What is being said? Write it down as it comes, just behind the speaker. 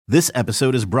This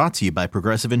episode is brought to you by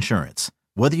Progressive Insurance.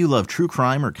 Whether you love true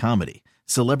crime or comedy,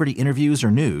 celebrity interviews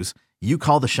or news, you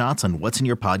call the shots on what's in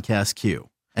your podcast queue.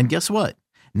 And guess what?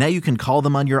 Now you can call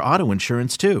them on your auto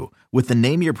insurance too with the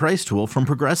Name Your Price tool from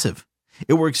Progressive.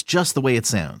 It works just the way it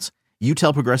sounds. You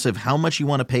tell Progressive how much you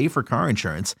want to pay for car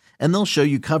insurance, and they'll show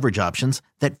you coverage options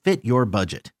that fit your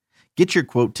budget. Get your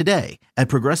quote today at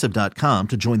Progressive.com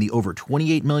to join the over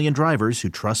 28 million drivers who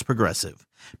trust Progressive.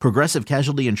 Progressive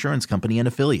Casualty Insurance Company and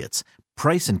Affiliates.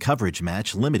 Price and coverage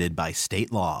match limited by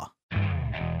state law.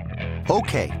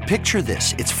 Okay, picture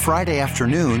this. It's Friday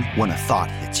afternoon when a thought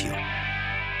hits you.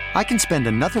 I can spend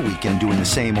another weekend doing the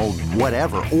same old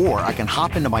whatever, or I can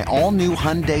hop into my all-new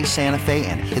Hyundai Santa Fe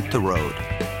and hit the road.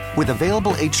 With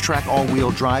available H-Track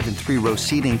all-wheel drive and 3-row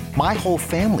seating, my whole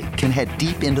family can head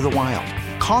deep into the wild.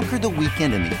 Conquer the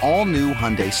weekend in the all-new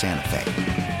Hyundai Santa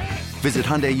Fe. Visit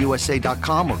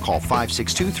HyundaiUSA.com or call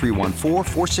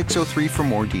 562-314-4603 for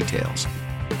more details.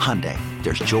 Hyundai,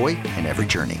 there's joy in every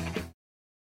journey.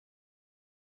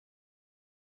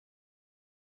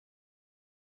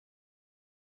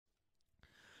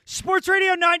 Sports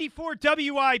Radio 94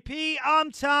 WIP.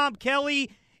 I'm Tom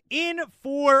Kelly, in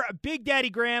for Big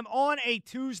Daddy Graham on a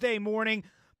Tuesday morning.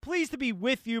 Pleased to be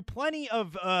with you. Plenty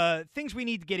of things we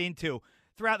need to get into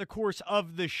throughout the course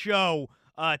of the show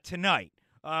tonight.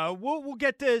 We'll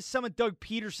get to some of Doug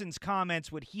Peterson's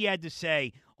comments, what he had to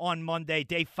say on Monday,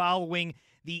 day following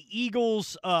the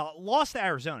Eagles' loss to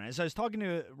Arizona. As I was talking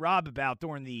to Rob about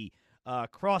during the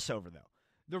crossover, though,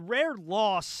 the rare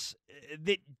loss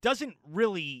that doesn't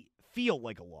really feel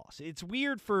like a loss. It's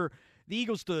weird for the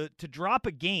Eagles to drop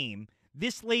a game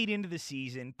this late into the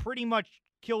season, pretty much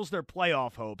kills their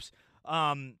playoff hopes.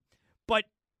 But,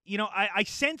 you know, I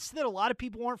sense that a lot of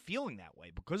people aren't feeling that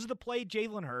way because of the play of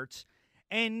Jalen Hurts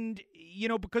and, you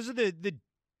know, because of the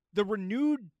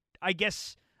renewed, I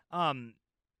guess,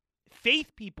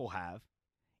 faith people have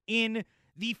in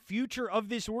the future of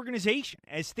this organization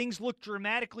as things look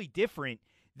dramatically different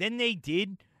than they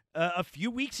did a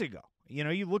few weeks ago. You know,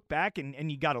 you look back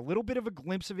and you got a little bit of a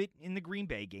glimpse of it in the Green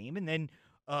Bay game, and then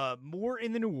more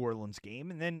in the New Orleans game,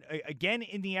 and then again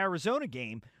in the Arizona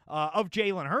game of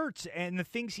Jalen Hurts and the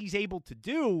things he's able to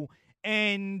do.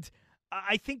 And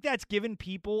I think that's given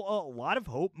people a lot of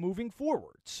hope moving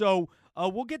forward. So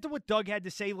we'll get to what Doug had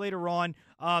to say later on.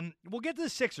 We'll get to the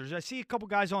Sixers. I see a couple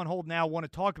guys on hold now want to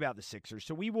talk about the Sixers.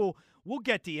 So we'll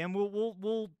get to you, and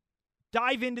we'll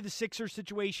dive into the Sixers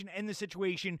situation and the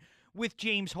situation with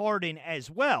James Harden as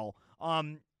well.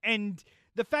 And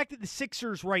the fact that the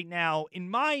Sixers right now, in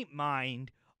my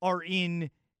mind, are in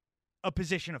a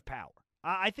position of power.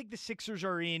 I think the Sixers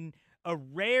are in a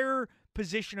rare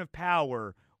position of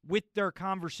power with their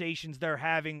conversations they're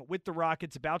having with the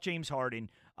Rockets about James Harden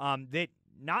that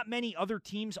not many other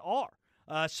teams are.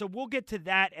 So we'll get to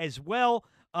that as well.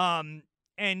 Plenty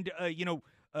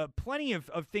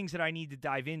of things that I need to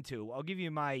dive into. I'll give you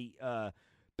my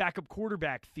backup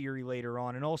quarterback theory later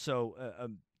on. And also,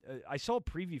 I saw a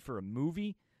preview for a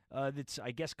movie that's,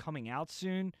 I guess, coming out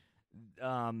soon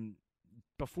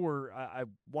before I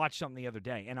watched something the other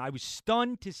day. And I was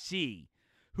stunned to see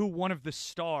who one of the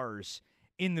stars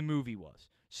in the movie was.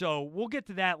 So we'll get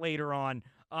to that later on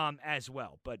as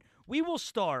well. But we will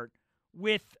start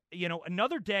with, you know,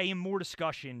 another day and more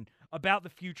discussion about the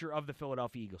future of the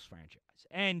Philadelphia Eagles franchise.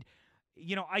 And,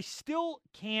 you know, I still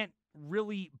can't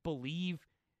really believe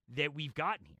that we've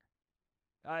gotten here.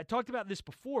 I talked about this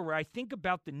before where I think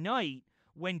about the night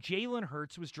when Jalen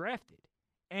Hurts was drafted.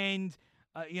 And,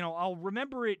 I'll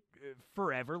remember it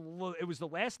forever. It was the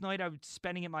last night I was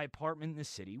spending at my apartment in the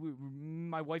city.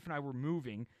 My wife and I were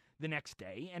moving the next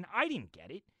day, and I didn't get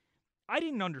it. I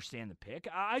didn't understand the pick.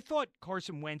 I thought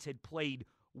Carson Wentz had played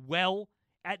well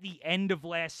at the end of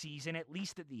last season, at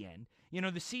least at the end. You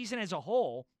know, the season as a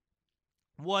whole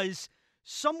was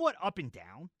somewhat up and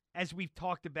down, as we've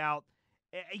talked about,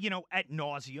 ad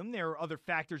nauseum. There are other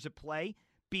factors at play,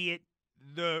 be it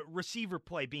the receiver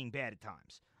play being bad at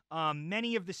times.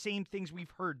 Many of the same things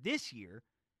we've heard this year.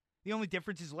 The only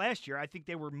difference is last year, I think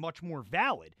they were much more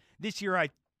valid. This year, I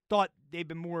thought they've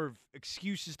been more of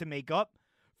excuses to make up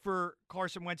for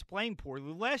Carson Wentz playing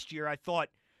poorly. Last year, I thought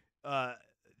the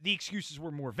excuses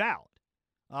were more valid.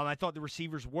 I thought the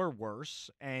receivers were worse,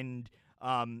 and,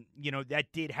 that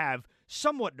did have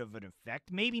somewhat of an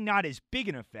effect, maybe not as big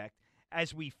an effect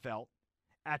as we felt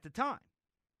at the time.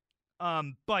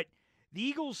 But the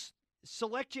Eagles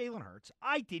select Jalen Hurts.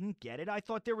 I didn't get it. I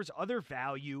thought there was other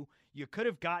value you could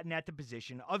have gotten at the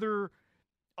position, other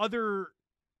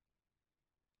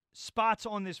spots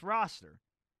on this roster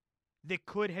that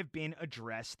could have been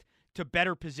addressed to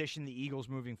better position the Eagles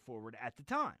moving forward at the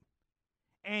time.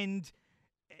 And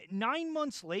 9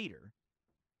 months later,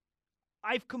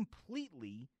 I've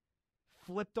completely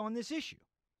flipped on this issue.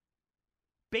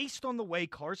 Based on the way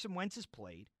Carson Wentz has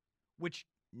played, which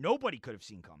nobody could have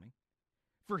seen coming,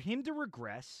 for him to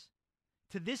regress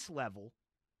to this level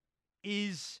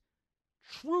is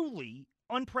truly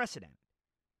unprecedented.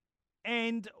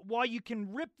 And while you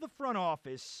can rip the front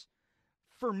office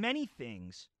for many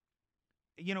things,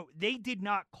 they did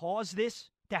not cause this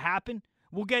to happen.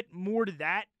 We'll get more to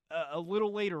that a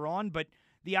little later on, but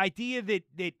the idea that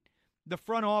the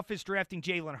front office drafting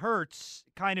Jalen Hurts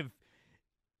kind of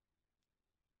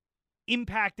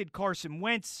impacted Carson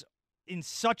Wentz in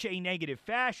such a negative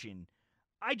fashion,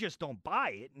 I just don't buy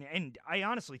it. And I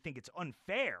honestly think it's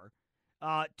unfair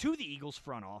to the Eagles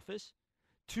front office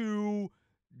to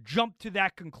jump to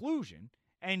that conclusion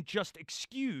and just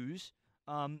excuse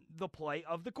the play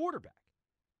of the quarterback.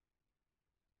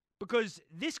 Because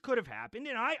this could have happened,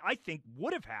 and I think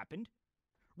would have happened,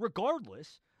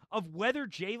 regardless of whether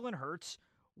Jalen Hurts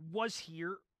was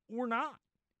here or not.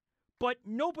 But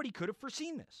nobody could have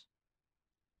foreseen this.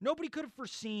 Nobody could have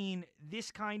foreseen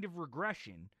this kind of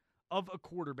regression of a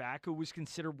quarterback who was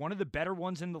considered one of the better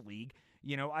ones in the league.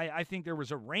 I think there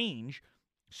was a range.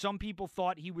 Some people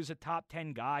thought he was a top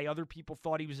 10 guy. Other people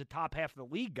thought he was a top half of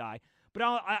the league guy. But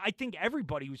I think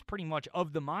everybody was pretty much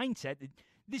of the mindset that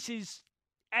this is,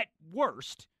 at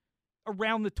worst,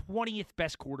 around the 20th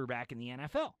best quarterback in the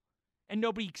NFL. And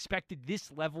nobody expected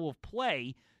this level of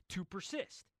play to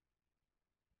persist.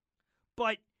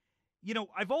 But,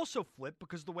 I've also flipped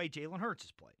because of the way Jalen Hurts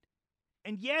has played.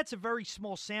 And yeah, it's a very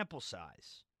small sample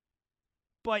size.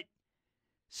 But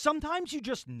sometimes you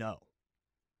just know.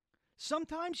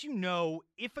 Sometimes you know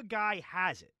if a guy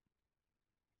has it.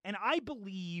 And I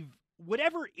believe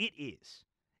whatever it is,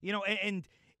 and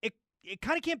it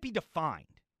kind of can't be defined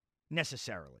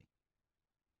necessarily.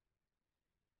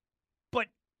 But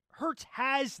Hurts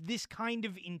has this kind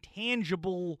of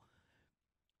intangible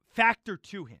factor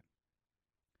to him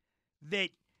that,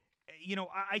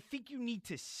 I think you need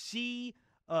to see,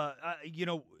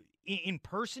 in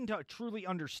person to truly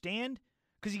understand,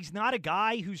 because he's not a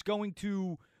guy who's going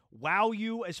to wow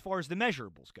you as far as the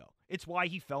measurables go. It's why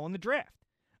he fell in the draft.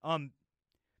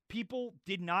 People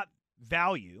did not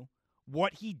value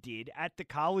what he did at the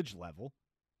college level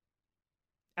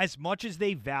as much as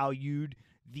they valued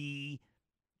the,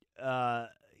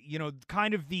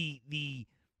 kind of the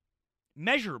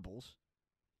measurables,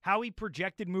 how he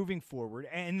projected moving forward,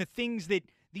 and the things that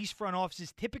these front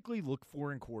offices typically look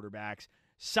for in quarterbacks: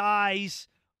 size,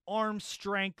 arm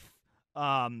strength,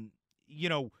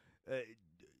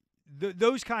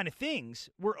 those kind of things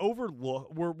were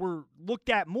looked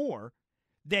at more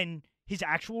than his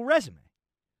actual resume.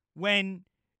 When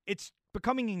it's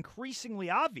becoming increasingly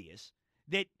obvious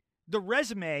that the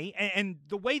resume and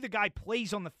the way the guy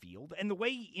plays on the field and the way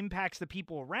he impacts the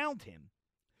people around him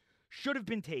should have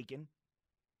been taken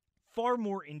far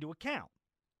more into account.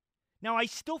 Now, I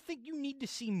still think you need to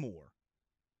see more.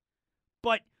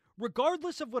 But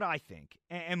regardless of what I think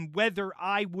and whether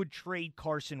I would trade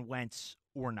Carson Wentz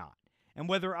or not, and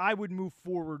whether I would move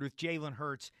forward with Jalen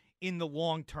Hurts in the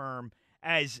long term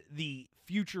as the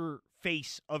future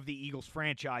face of the Eagles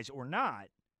franchise or not,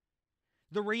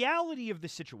 the reality of the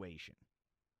situation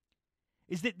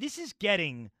is that this is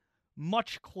getting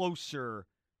much closer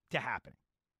to happening.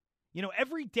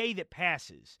 Every day that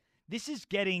passes, this is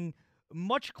getting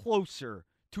much closer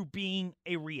to being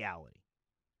a reality.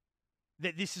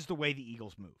 That this is the way the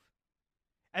Eagles move.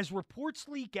 As reports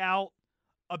leak out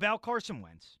about Carson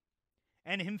Wentz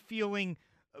and him feeling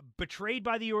betrayed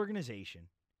by the organization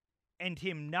and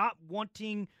him not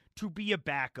wanting to be a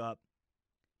backup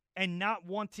and not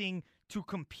wanting to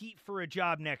compete for a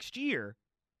job next year,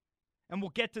 and we'll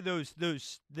get to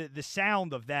the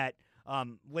sound of that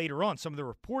later on, some of the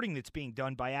reporting that's being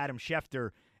done by Adam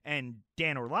Schefter and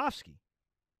Dan Orlovsky.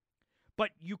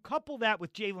 But you couple that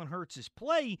with Jalen Hurts'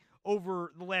 play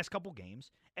over the last couple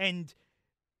games and,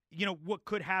 what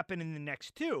could happen in the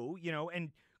next two,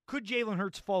 and could Jalen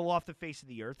Hurts fall off the face of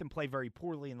the earth and play very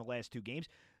poorly in the last two games?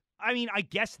 I mean, I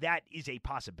guess that is a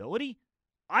possibility.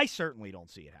 I certainly don't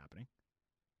see it happening.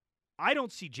 I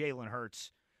don't see Jalen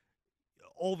Hurts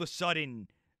all of a sudden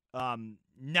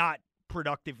not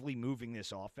productively moving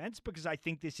this offense, because I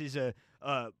think this is an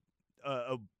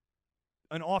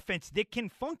offense that can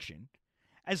function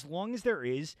as long as there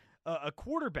is a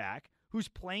quarterback who's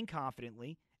playing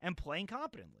confidently and playing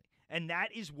competently. And that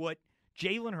is what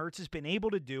Jalen Hurts has been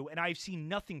able to do, and I've seen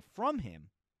nothing from him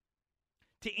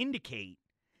to indicate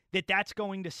that that's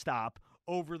going to stop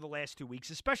over the last 2 weeks,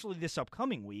 especially this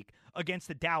upcoming week against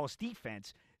the Dallas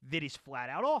defense that is flat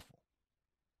out awful.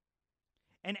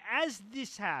 And as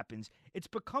this happens, it's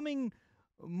becoming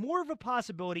more of a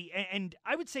possibility, and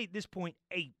I would say at this point,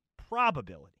 a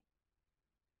probability,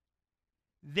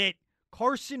 that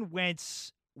Carson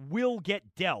Wentz will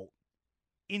get dealt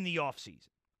in the offseason.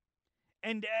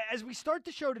 And as we start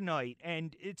the show tonight,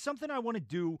 and it's something I want to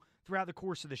do throughout the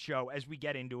course of the show as we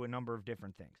get into a number of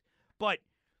different things, but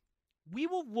we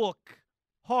will look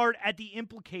hard at the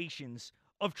implications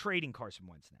of trading Carson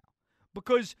Wentz now,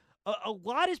 because a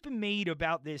lot has been made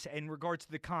about this in regards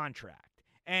to the contract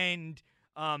and,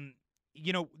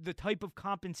 the type of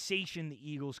compensation the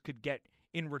Eagles could get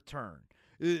in return,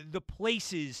 the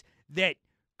places that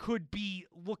could be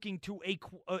looking to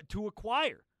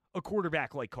acquire a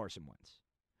quarterback like Carson Wentz.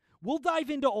 We'll dive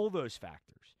into all those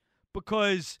factors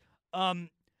because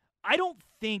I don't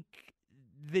think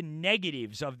the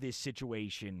negatives of this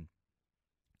situation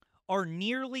are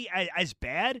nearly as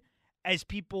bad as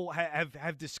people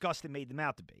have discussed and made them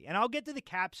out to be. And I'll get to the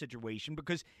cap situation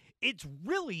because it's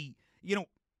really,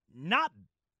 not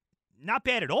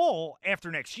bad at all after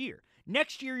next year.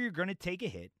 Next year, you're going to take a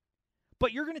hit,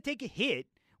 but you're going to take a hit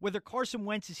whether Carson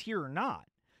Wentz is here or not.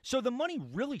 So the money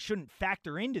really shouldn't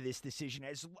factor into this decision.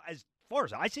 As far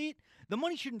as I see it, the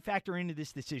money shouldn't factor into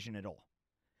this decision at all.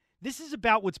 This is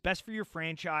about what's best for your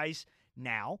franchise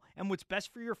now and what's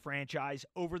best for your franchise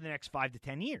over the next 5 to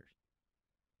 10 years.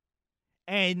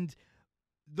 And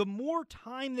the more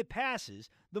time that passes,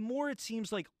 the more it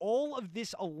seems like all of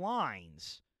this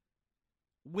aligns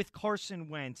with Carson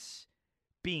Wentz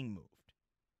being moved.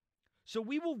 So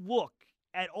we will look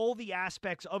at all the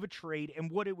aspects of a trade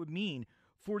and what it would mean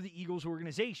for the Eagles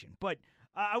organization. But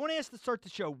I want to ask to start the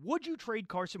show, would you trade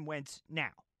Carson Wentz now?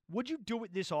 Would you do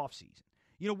it this offseason?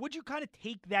 Would you kind of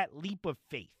take that leap of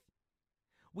faith?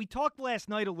 We talked last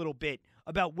night a little bit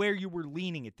about where you were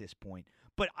leaning at this point,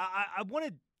 but I want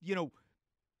to,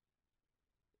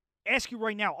 ask you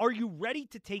right now, are you ready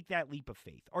to take that leap of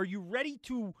faith? Are you ready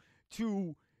to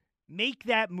make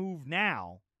that move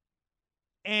now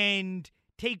and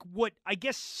take what I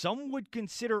guess some would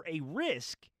consider a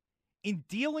risk in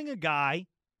dealing a guy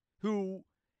who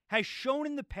has shown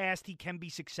in the past he can be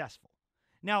successful?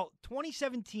 Now,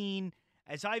 2017,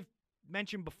 as I've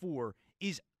mentioned before,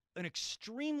 is an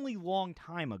extremely long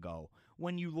time ago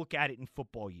when you look at it in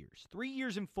football years. 3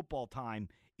 years in football time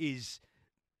is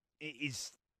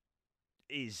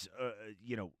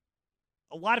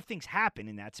a lot of things happen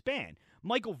in that span.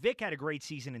 Michael Vick had a great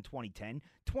season in 2010.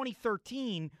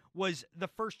 2013 was the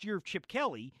first year of Chip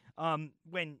Kelly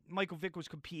when Michael Vick was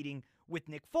competing with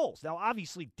Nick Foles. Now,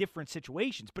 obviously, different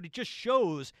situations, but it just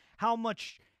shows how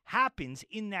much happens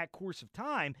in that course of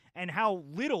time and how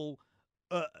little,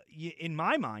 in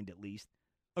my mind at least,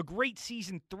 a great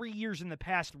season 3 years in the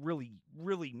past really,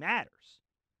 really matters.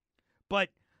 But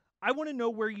I want to know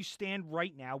where you stand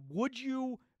right now. Would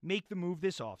you make the move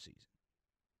this offseason?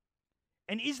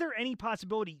 And is there any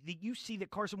possibility that you see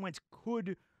that Carson Wentz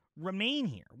could remain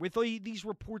here? With these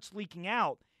reports leaking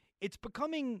out, it's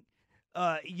becoming,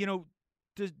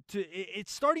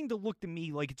 it's starting to look to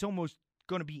me like it's almost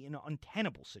going to be an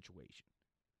untenable situation.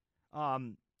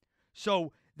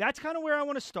 So that's kind of where I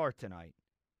want to start tonight.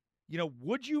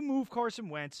 Would you move Carson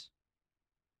Wentz?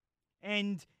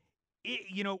 And,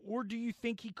 or do you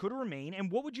think he could remain? And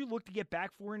what would you look to get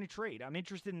back for in a trade? I'm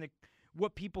interested in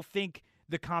what people think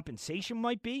the compensation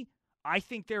might be. I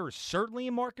think there is certainly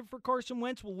a market for Carson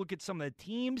Wentz. We'll look at some of the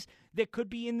teams that could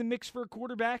be in the mix for a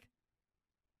quarterback.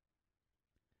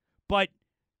 But,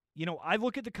 I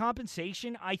look at the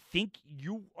compensation. I think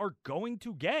you are going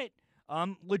to get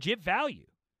legit value.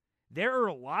 There are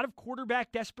a lot of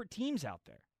quarterback desperate teams out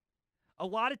there. A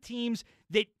lot of teams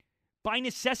that by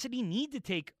necessity need to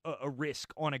take a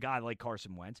risk on a guy like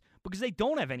Carson Wentz because they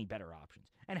don't have any better options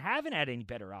and haven't had any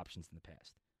better options in the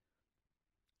past.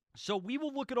 So we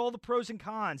will look at all the pros and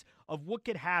cons of what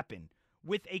could happen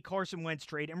with a Carson Wentz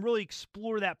trade and really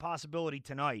explore that possibility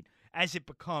tonight as it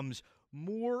becomes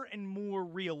more and more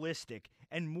realistic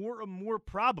and more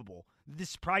probable.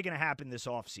 This is probably going to happen this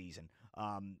offseason.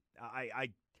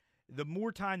 The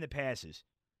more time that passes,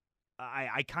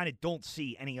 I kind of don't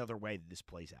see any other way that this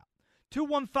plays out.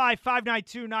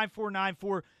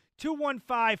 215-592-9494,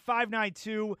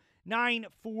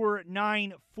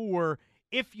 215-592-9494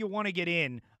 if you want to get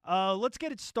in. Let's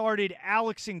get it started.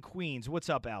 Alex in Queens. What's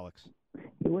up, Alex?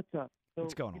 Hey, what's up? So,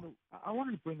 what's going on? I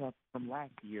wanted to bring up from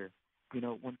last year,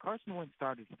 when Carson Wentz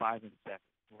started 5-7,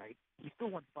 right, he still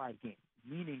won 5 games,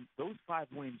 meaning those 5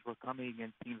 wins were coming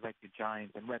against teams like the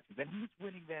Giants and Redskins, and he was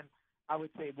winning them. I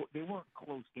would say they weren't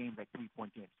close games, like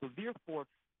 3-point games. So therefore,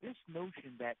 this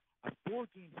notion that a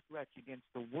 4-game stretch against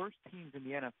the worst teams in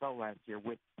the NFL last year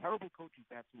with terrible coaching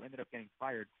staffs who ended up getting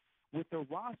fired with a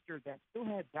roster that still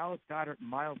had Dallas Goedert,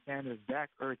 Miles Sanders, Zach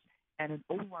Ertz, and an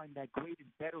O-line that graded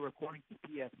better according to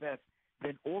PFF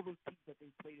than all those teams that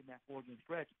they played in that 4-game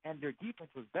stretch, and their defense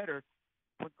was better.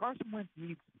 When Carson Wentz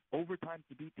needs overtime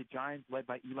to beat the Giants led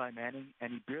by Eli Manning,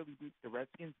 and he barely beats the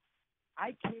Redskins,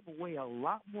 I came away a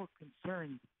lot more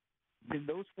concerned in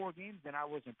those 4 games than I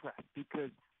was impressed,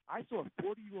 because I saw a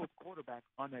 40-year-old quarterback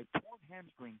on a torn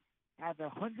hamstring have a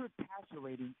 100 passer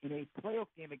rating in a playoff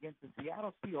game against the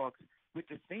Seattle Seahawks with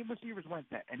the same receivers Wentz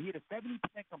had, and he had a 70%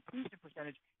 completion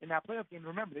percentage in that playoff game.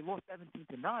 Remember, they lost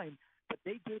 17-9, but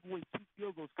they gave away 2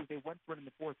 field goals because they went for it in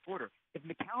the fourth quarter. If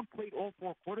McCown played all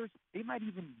 4 quarters, they might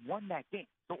even won that game.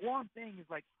 So all I'm saying is,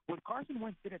 like, what Carson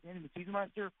Wentz did at the end of the season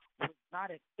last year was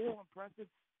not at all impressive,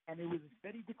 and it was a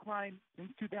steady decline since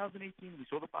 2018. We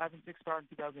saw the 5-6 start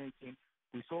in 2018.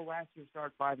 We saw last year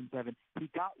start 5-7. He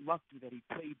got lucky that he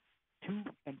played 3-13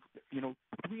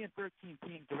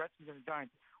 teams, the Redskins and the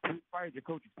Giants, who fired their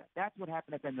coaching staff. That's what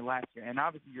happened at the end of last year. And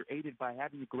obviously, you're aided by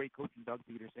having a great coach in Doug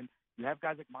Peterson. You have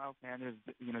guys like Miles Sanders,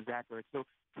 Zach Ertz. So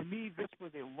to me, this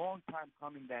was a long time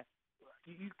coming that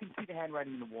you can see the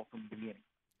handwriting on the wall from the beginning.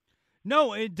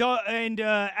 No,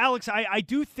 Alex, I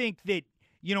do think that,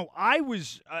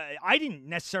 I didn't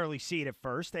necessarily see it at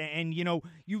first. And you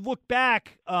look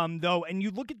back, though, and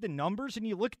you look at the numbers and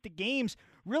you look at the games,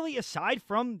 really aside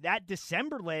from that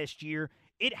December last year,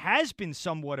 it has been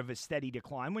somewhat of a steady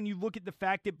decline. When you look at the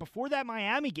fact that before that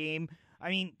Miami game, I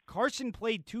mean, Carson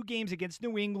played 2 games against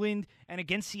New England and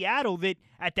against Seattle that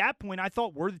at that point I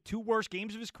thought were the 2 worst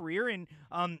games of his career, and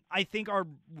I think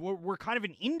were kind of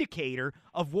an indicator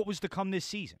of what was to come this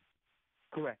season.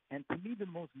 Correct. And to me, the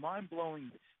most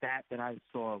mind-blowing stat that I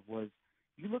saw was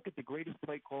you look at the greatest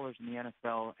play callers in the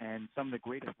NFL and some of the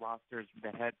greatest rosters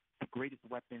that had the greatest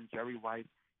weapons, Jerry Rice.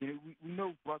 We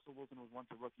know Russell Wilson was once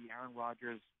a rookie, Aaron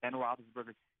Rodgers, Ben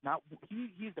Roethlisberger. Now,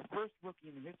 he's the first rookie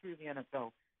in the history of the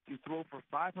NFL to throw for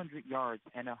 500 yards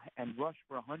and rush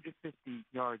for 150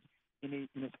 yards in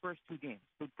his first 2 games.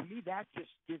 So to me, that just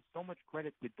gives so much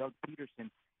credit to Doug Peterson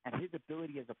and his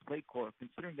ability as a play caller,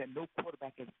 considering that no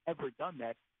quarterback has ever done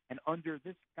that. And under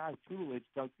this guy's tutelage,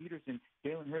 Doug Peterson,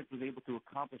 Jalen Hurts was able to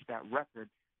accomplish that record,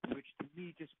 which to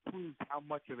me just proves how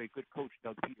much of a good coach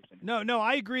Doug Peterson is. No,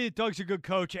 I agree that Doug's a good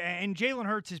coach, and Jalen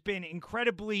Hurts has been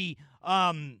incredibly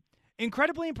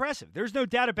impressive. There's no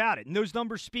doubt about it, and those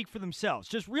numbers speak for themselves.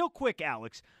 Just real quick,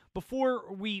 Alex,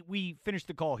 before we finish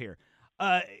the call here,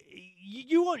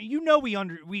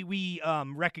 we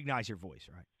recognize your voice,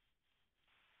 right?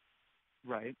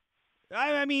 Right.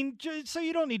 I mean, so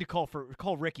you don't need to call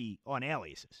Ricky on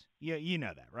aliases. You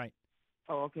know that, right?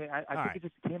 Oh, okay. I think right. it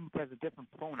just came up as a different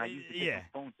phone. I used a different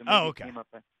phone. So okay. It came up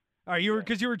as, all right,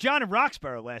 because you were John in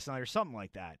Roxborough last night or something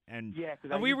like that, and yeah,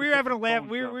 we were having a laugh. Phone,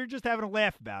 we were just having a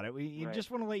laugh about it. We right.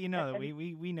 just want to let you know that we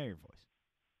know your voice.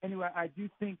 Anyway, I do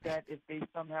think that if they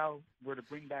somehow were to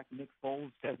bring back Nick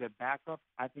Foles as a backup,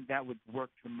 I think that would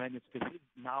work tremendous because his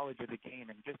knowledge of the game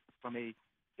and just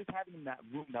having that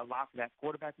room, that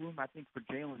quarterback room, I think for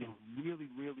Jalen, it really,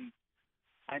 really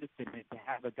benefited to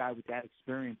have a guy with that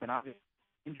experience. And obviously,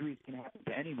 injuries can happen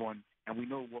to anyone, and we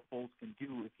know what Foles can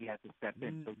do if he has to step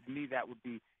in. So to me, that would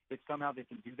be, if somehow they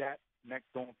can do that, next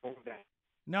going forward.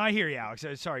 No, I hear you, Alex.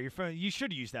 Sorry, your phone. You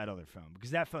should use that other phone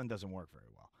because that phone doesn't work very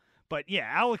well. But yeah,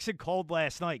 Alex had called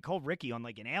last night, called Ricky on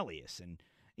like an alias, and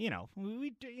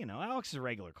Alex is a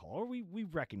regular caller. We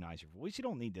recognize your voice. You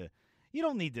don't need to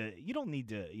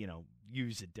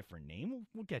use a different name.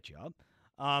 We'll get you up.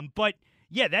 But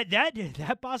yeah,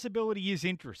 that possibility is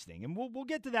interesting, and we'll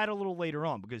get to that a little later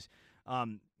on because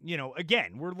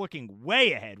again, we're looking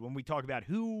way ahead when we talk about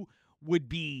who would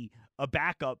be a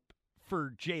backup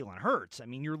for Jalen Hurts. I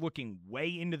mean, you're looking way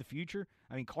into the future.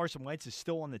 I mean, Carson Wentz is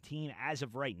still on the team as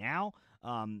of right now.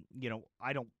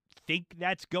 I don't think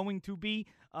that's going to be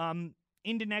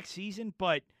into next season,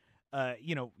 but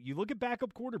you look at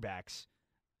backup quarterbacks,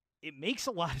 it makes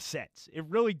a lot of sense. It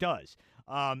really does.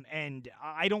 And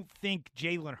I don't think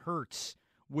Jalen Hurts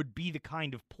would be the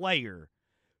kind of player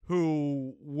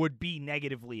who would be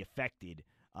negatively affected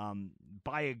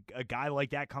by a guy like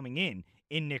that coming in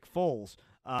Nick Foles,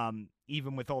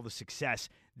 even with all the success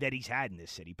that he's had in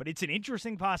this city. But it's an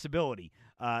interesting possibility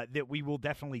that we will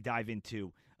definitely dive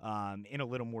into in a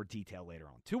little more detail later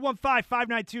on.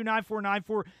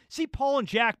 215-592-9494. See, Paul and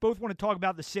Jack both want to talk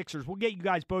about the Sixers. We'll get you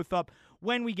guys both up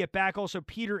when we get back. Also,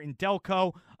 Peter and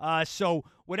Delco. So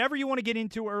whatever you want to get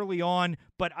into early on.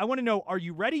 But I want to know, are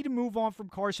you ready to move on from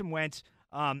Carson Wentz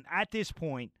at this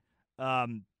point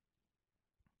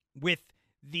with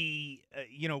the,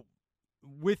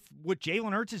 with what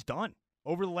Jalen Hurts has done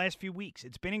over the last few weeks?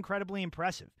 It's been incredibly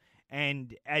impressive.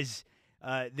 And as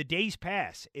the days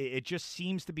pass. It just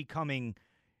seems to be becoming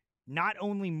not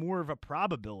only more of a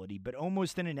probability, but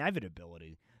almost an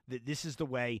inevitability that this is the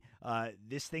way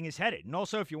this thing is headed. And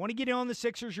also, if you want to get in on the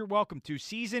Sixers, you're welcome to.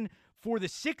 Season for the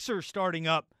Sixers starting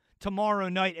up tomorrow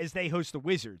night as they host the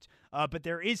Wizards. But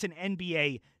there is an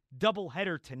NBA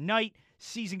doubleheader tonight.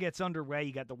 Season gets underway.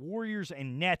 You got the Warriors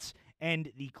and Nets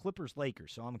and the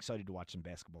Clippers-Lakers. So I'm excited to watch some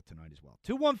basketball tonight as well.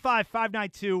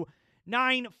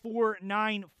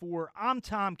 215-592-9494. I'm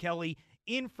Tom Kelly,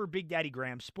 in for Big Daddy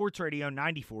Graham, Sports Radio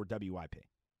 94 WIP.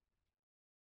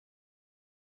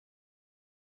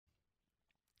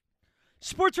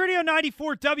 Sports Radio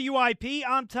 94 WIP.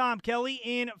 I'm Tom Kelly,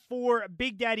 in for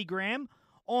Big Daddy Graham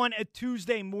on a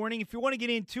Tuesday morning. If you want to get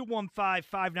in,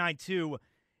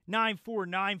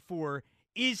 215-592-9494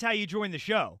 is how you join the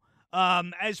show.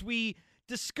 As we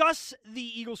discuss the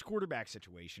Eagles quarterback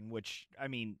situation, which, I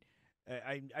mean,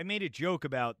 I made a joke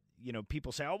about,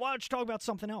 people say, oh, why don't you talk about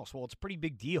something else? Well, it's a pretty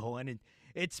big deal, and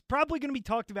it's probably going to be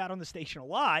talked about on the station a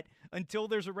lot until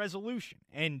there's a resolution.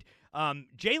 And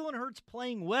Jalen Hurts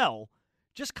playing well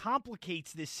just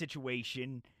complicates this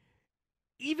situation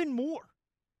even more,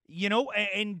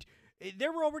 and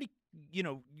there were already,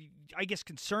 I guess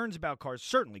concerns about Carr's,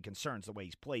 certainly concerns the way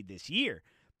he's played this year,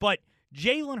 but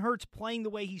Jalen Hurts playing the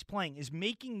way he's playing is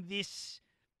making this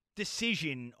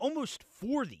decision almost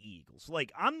for the Eagles.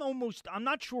 Like, I'm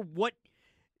not sure what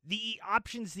the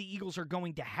options the Eagles are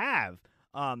going to have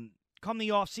come the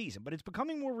offseason, but it's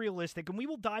becoming more realistic, and we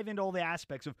will dive into all the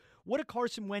aspects of what a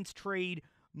Carson Wentz trade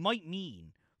might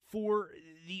mean for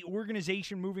the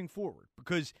organization moving forward,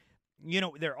 because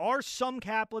there are some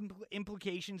cap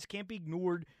implications, can't be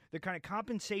ignored, the kind of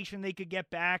compensation they could get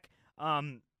back,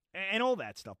 and all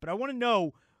that stuff. But I want to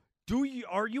know,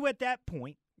 are you at that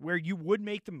point where you would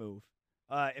make the move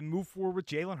and move forward with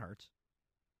Jalen Hurts?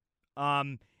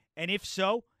 And if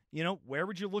so, where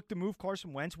would you look to move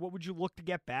Carson Wentz? What would you look to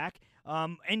get back?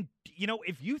 And,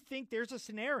 if you think there's a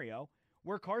scenario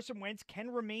where Carson Wentz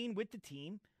can remain with the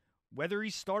team, whether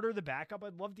he's starter or the backup,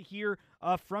 I'd love to hear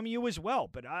from you as well.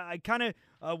 But I kind of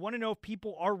want to know if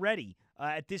people are ready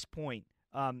at this point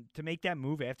to make that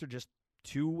move after just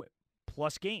 2+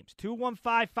 games.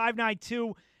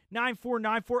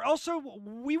 215-592-9494. Also,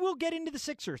 we will get into the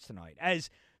Sixers tonight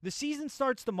as the season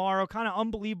starts tomorrow. Kind of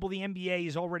unbelievable. The NBA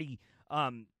is already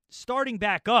starting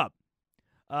back up.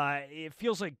 It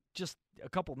feels like just a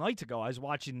couple nights ago I was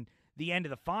watching the end of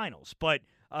the finals. But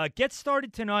get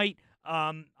started tonight.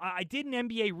 I did an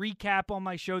NBA recap on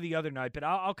my show the other night, but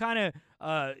I'll kind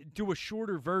of do a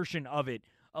shorter version of it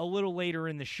a little later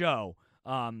in the show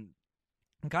and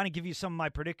kind of give you some of my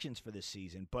predictions for this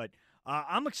season. But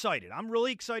I'm excited. I'm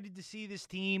really excited to see this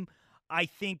team. I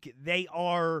think they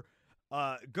are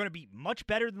going to be much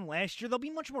better than last year. They'll be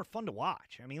much more fun to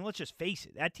watch. I mean, let's just face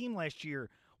it. That team last year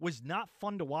was not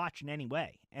fun to watch in any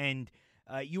way. And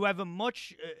you have a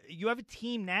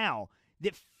team now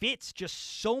that fits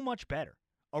just so much better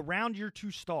around your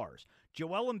two stars,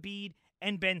 Joel Embiid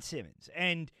and Ben Simmons.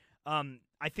 And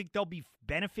I think they'll be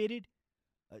benefited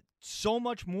so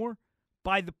much more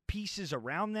by the pieces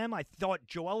around them. I thought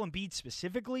Joel Embiid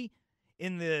specifically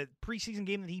in the preseason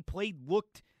game that he played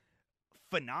looked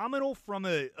phenomenal from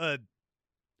a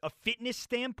fitness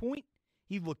standpoint.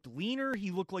 He looked leaner.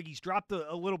 He looked like he's dropped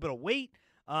a little bit of weight,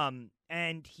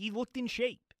 and he looked in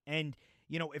shape. And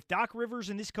if Doc Rivers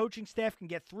and this coaching staff can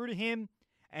get through to him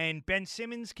and Ben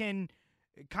Simmons can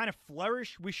kind of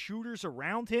flourish with shooters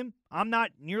around him, I'm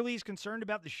not nearly as concerned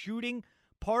about the shooting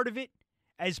part of it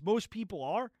as most people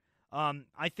are.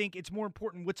 I think it's more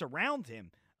important what's around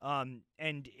him.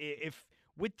 And if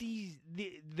with the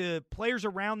players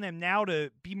around them now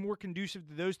to be more conducive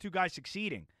to those two guys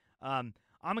succeeding, I'm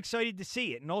excited to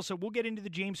see it. And also, we'll get into the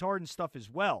James Harden stuff as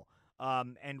well,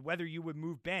 and whether you would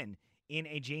move Ben in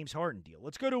a James Harden deal.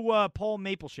 Let's go to Paul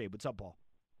Mapleshade. What's up, Paul?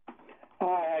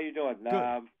 Hi, how you doing?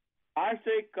 Good. I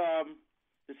think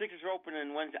the Sixers are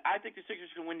opening Wednesday. I think the Sixers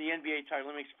can win the NBA title.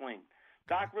 Let me explain.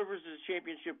 Doc Rivers is a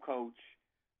championship coach.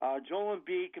 Joel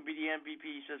Embiid can be the MVP.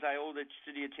 He says, I owe the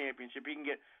city a championship. He can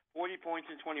get 40 points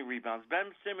and 20 rebounds.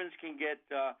 Ben Simmons can get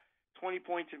 20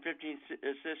 points and 15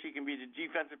 assists. He can be the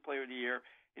defensive player of the year.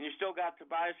 And you still got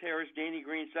Tobias Harris, Danny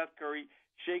Green, Seth Curry,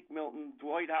 Shake Milton,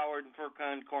 Dwight Howard, and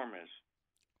Furkan Korkmaz.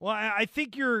 Well, I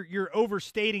think you're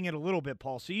overstating it a little bit,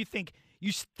 Paul. So you think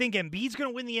Embiid's going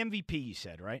to win the MVP, you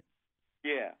said, right?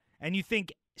 Yeah. And you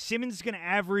think Simmons is going to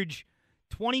average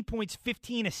 20 points,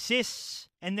 15 assists,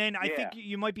 and then I think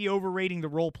you might be overrating the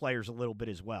role players a little bit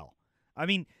as well. I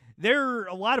mean, there are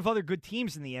a lot of other good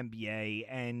teams in the NBA,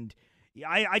 and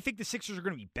I think the Sixers are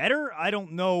going to be better. I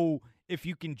don't know if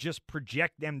you can just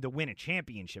project them to win a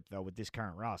championship, though, with this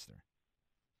current roster.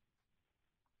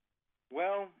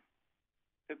 Well,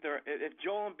 if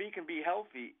Joel Embiid can be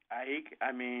healthy,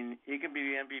 he can be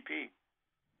the MVP.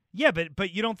 Yeah,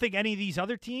 but you don't think any of these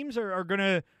other teams are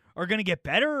gonna get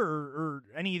better, or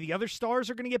any of the other stars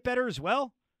are gonna get better as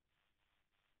well?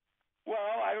 Well,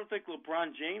 I don't think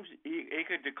LeBron James he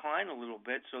could decline a little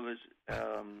bit. So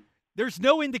there's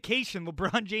no indication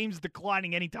LeBron James is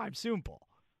declining anytime soon, Paul.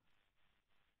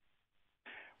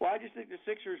 Well, I just think the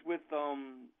Sixers with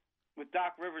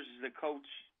Doc Rivers as the coach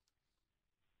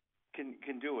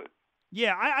can do it.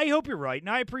 Yeah, I hope you're right, and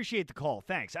I appreciate the call.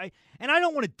 Thanks. I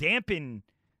don't want to dampen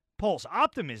Paul's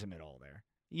optimism at all there.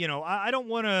 I don't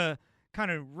want to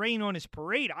kind of rain on his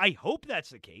parade. I hope that's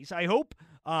the case. I hope,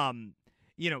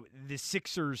 the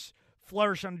Sixers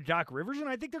flourish under Doc Rivers, and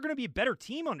I think they're going to be a better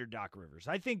team under Doc Rivers.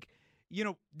 I think,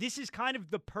 this is kind of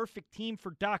the perfect team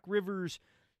for Doc Rivers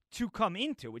to come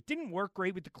into. It didn't work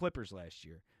great with the Clippers last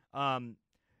year.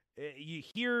 You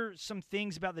hear some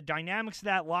things about the dynamics of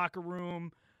that locker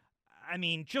room. I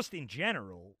mean, just in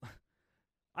general,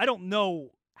 I don't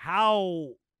know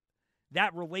how good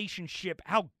that relationship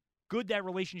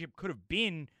could have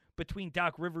been between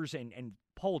Doc Rivers and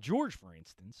Paul George, for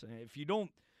instance. If you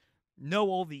don't know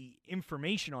all the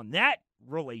information on that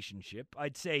relationship,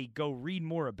 I'd say go read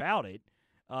more about it.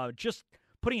 Just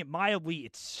putting it mildly,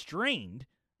 it's strained.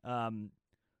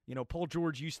 Paul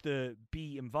George used to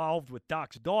be involved with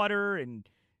Doc's daughter and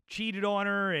cheated on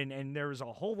her, and there was a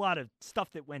whole lot of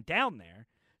stuff that went down there.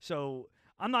 So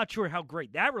I'm not sure how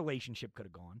great that relationship could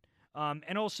have gone.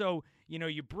 And also,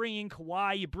 you bring in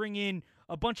Kawhi, you bring in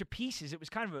a bunch of pieces. It was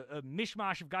kind of a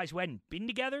mishmash of guys who hadn't been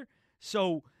together.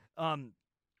 So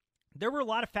there were a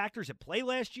lot of factors at play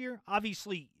last year.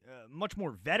 Obviously, much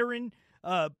more veteran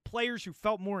players who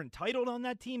felt more entitled on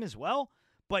that team as well.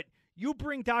 But you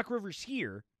bring Doc Rivers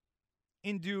here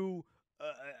into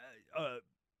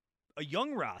a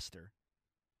young roster,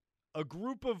 a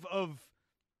group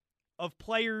of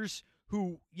players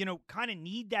who, kind of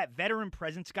need that veteran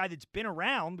presence, guy that's been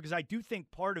around, because I do think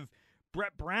part of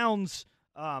Brett Brown's,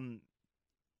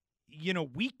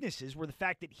 weaknesses were the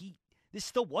fact that this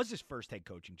still was his first head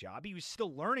coaching job. He was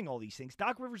still learning all these things.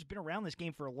 Doc Rivers has been around this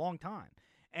game for a long time.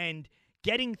 And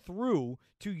getting through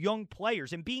to young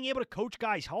players and being able to coach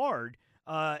guys hard,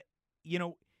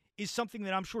 is something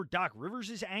that I'm sure Doc Rivers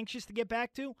is anxious to get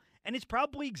back to. And it's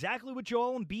probably exactly what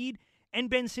Joel Embiid and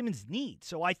Ben Simmons need.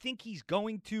 So I think he's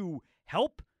going to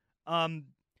help.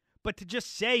 But to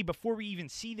just say before we even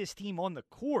see this team on the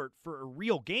court for a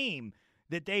real game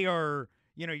that they are,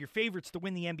 your favorites to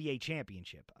win the NBA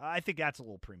championship, I think that's a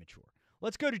little premature.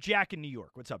 Let's go to Jack in New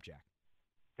York. What's up, Jack?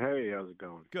 Hey, how's it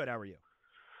going? Good. How are you?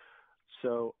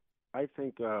 So I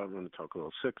think I'm going to talk a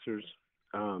little Sixers.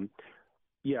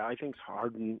 I think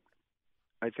Harden.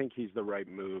 I think he's the right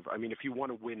move. I mean, if you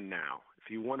want to win now, if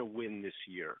you want to win this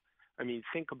year, I mean,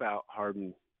 think about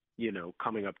Harden,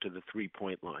 coming up to the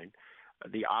 3-point line.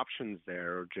 The options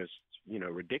there are just,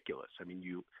 ridiculous. I mean,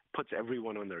 you puts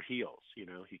everyone on their heels.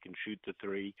 He can shoot the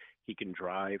three, he can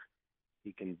drive,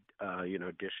 he can,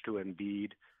 dish to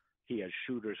Embiid. He has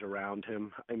shooters around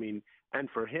him. I mean, and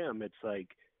for him, it's like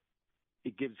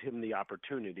it gives him the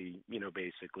opportunity,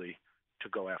 basically to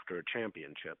go after a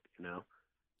championship,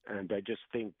 And I just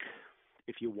think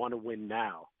if you want to win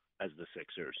now as the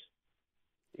Sixers,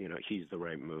 he's the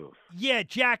right move. Yeah,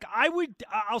 Jack,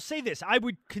 I'll say this. I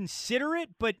would consider it,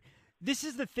 but this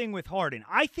is the thing with Harden.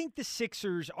 I think the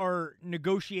Sixers are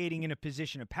negotiating in a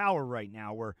position of power right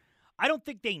now where I don't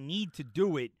think they need to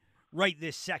do it right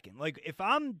this second. Like, if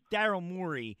I'm Daryl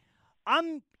Morey,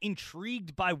 I'm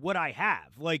intrigued by what I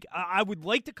have. Like, I would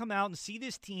like to come out and see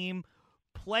this team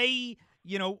play,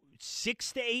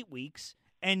 6 to 8 weeks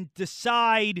and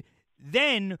decide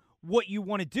then what you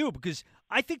want to do, because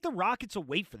I think the Rockets will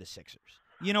wait for the Sixers.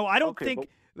 I don't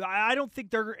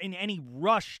think they're in any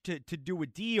rush to do a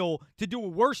deal, to do a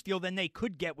worse deal than they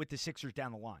could get with the Sixers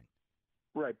down the line.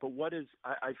 Right, but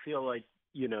I feel like,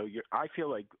 I feel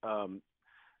like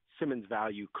Simmons'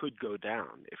 value could go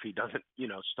down if he doesn't,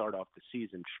 start off the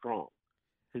season strong.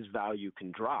 His value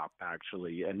can drop,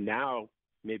 actually, and now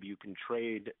maybe you can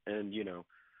trade and,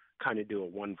 kind of do a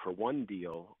 1-for-1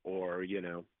 deal, or,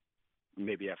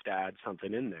 maybe you have to add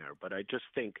something in there. But I just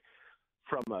think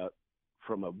from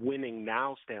a winning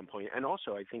now standpoint, and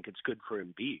also I think it's good for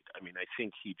Embiid. I mean, I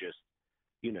think he just,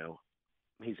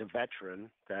 he's a veteran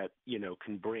that,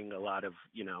 can bring a lot of,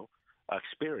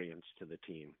 experience to the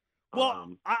team.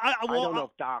 Well, I don't know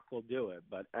if Doc will do it,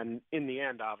 and in the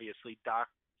end, obviously, Doc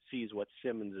sees what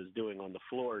Simmons is doing on the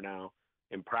floor now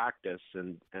in practice,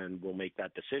 and will make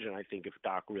that decision. I think if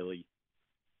Doc really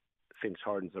thinks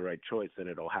Harden's the right choice, then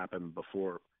it'll happen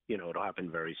before it'll happen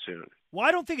very soon. Well,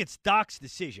 I don't think it's Doc's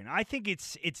decision. I think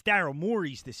it's Daryl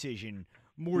Morey's decision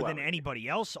more than anybody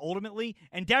else, ultimately.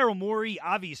 And Daryl Morey,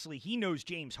 obviously, he knows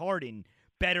James Harden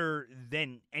better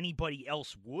than anybody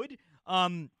else would.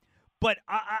 But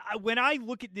when I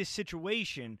look at this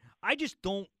situation, I just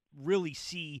don't really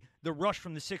see the rush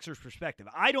from the Sixers' perspective.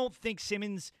 I don't think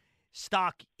Simmons'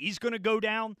 stock is going to go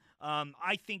down.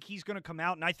 I think he's going to come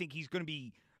out, and I think he's going to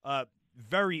be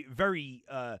very, very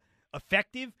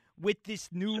effective with this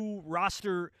new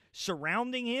roster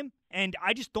surrounding him. And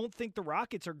I just don't think the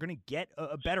Rockets are going to get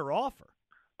a better offer.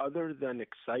 Other than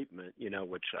excitement,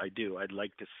 which I do, I'd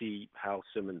like to see how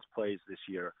Simmons plays this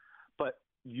year. But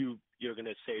you're going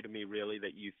to say to me, really,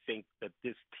 that you think that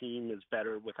this team is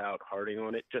better without Harding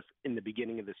on it just in the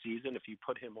beginning of the season? If you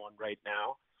put him on right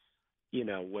now,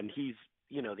 when he's,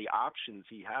 the options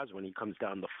he has when he comes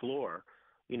down the floor,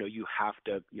 you have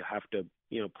to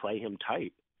play him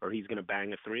tight, or he's going to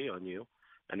bang a three on you.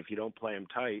 And if you don't play him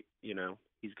tight,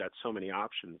 he's got so many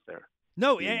options there.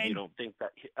 No, you don't think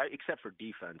that, except for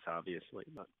defense, obviously.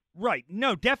 But. Right.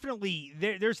 No, definitely.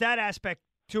 There's that aspect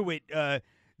to it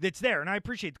that's there, and I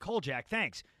appreciate the call, Jack.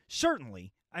 Thanks.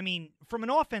 Certainly. I mean, from an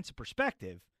offensive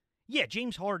perspective, yeah,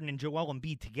 James Harden and Joel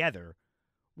Embiid together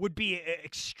would be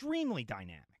extremely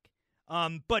dynamic.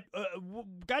 But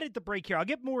got to hit the break here. I'll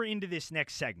get more into this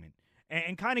next segment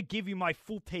and kind of give you my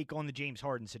full take on the James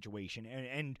Harden situation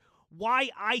and why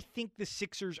I think the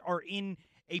Sixers are in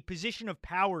a position of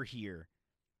power here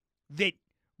that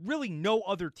really no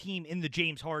other team in the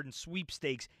James Harden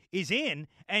sweepstakes is in,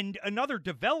 and another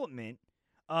development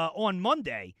on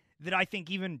Monday that I think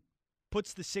even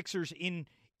puts the Sixers in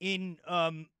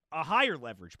a higher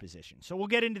leverage position. So we'll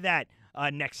get into that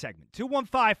next segment.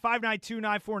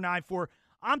 215-592-9494.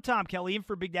 I'm Tom Kelly, in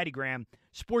for Big Daddy Graham,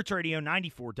 Sports Radio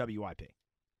 94 WIP.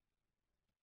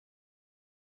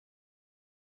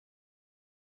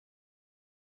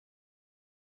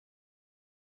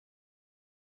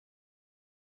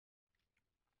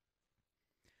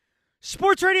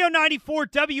 Sports Radio 94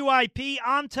 WIP.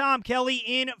 I'm Tom Kelly,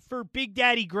 in for Big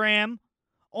Daddy Graham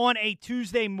on a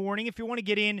Tuesday morning. If you want to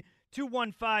get in,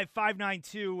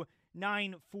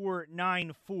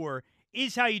 215-592-9494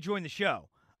 is how you join the show.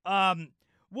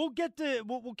 We'll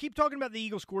keep talking about the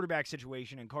Eagles quarterback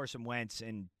situation and Carson Wentz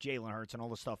and Jalen Hurts and all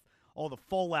the stuff, all the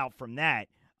fallout from that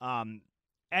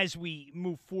as we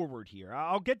move forward here.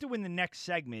 I'll get to in the next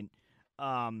segment.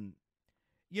 Why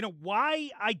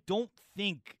I don't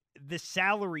think the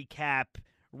salary cap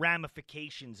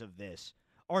ramifications of this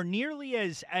are nearly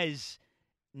as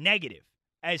negative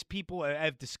as people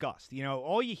have discussed.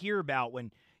 All you hear about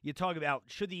when you talk about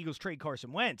should the Eagles trade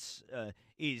Carson Wentz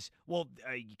is,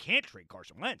 you can't trade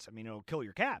Carson Wentz. I mean, it'll kill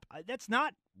your cap. That's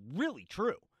not really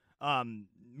true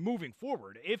moving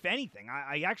forward. If anything,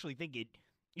 I actually think it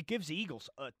gives the Eagles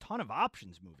a ton of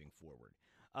options moving forward.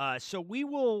 So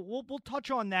we'll touch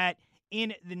on that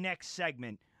in the next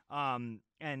segment. And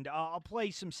I'll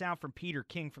play some sound from Peter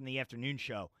King from the afternoon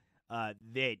show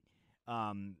that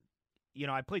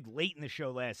I played late in the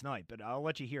show last night, but I'll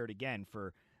let you hear it again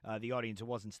for the audience who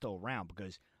wasn't still around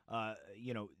because,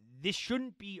 this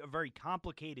shouldn't be a very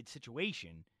complicated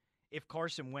situation if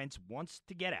Carson Wentz wants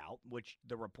to get out, which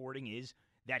the reporting is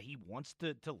that he wants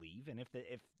to leave. And if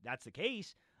that's the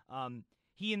case,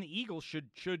 he and the Eagles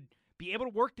should be able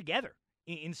to work together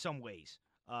in some ways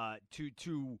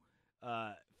to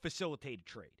facilitate a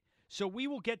trade. So we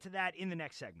will get to that in the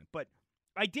next segment. But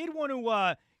I did want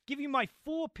to give you my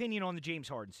full opinion on the James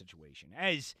Harden situation.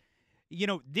 As,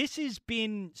 this has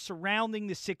been surrounding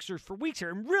the Sixers for weeks here.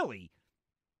 And really,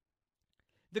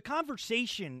 the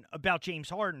conversation about James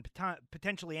Harden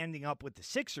potentially ending up with the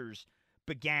Sixers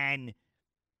began,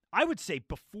 I would say,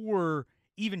 before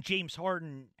even James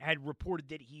Harden had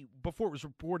reported before it was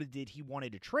reported that he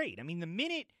wanted to trade. I mean, the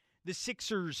minute the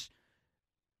Sixers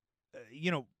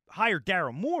hired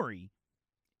Daryl Morey,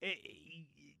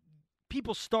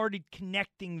 people started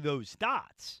connecting those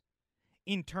dots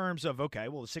in terms of, okay,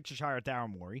 well, the Sixers hired Daryl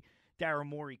Morey. Daryl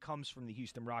Morey comes from the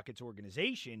Houston Rockets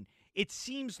organization. It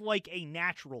seems like a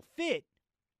natural fit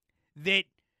that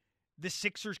the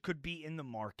Sixers could be in the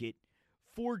market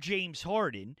for James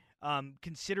Harden,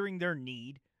 considering their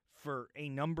need for a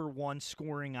number one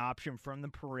scoring option from the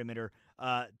perimeter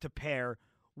to pair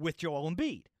with Joel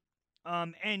Embiid.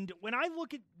 And when I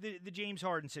look at the James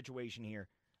Harden situation here,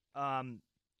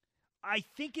 I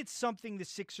think it's something the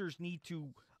Sixers need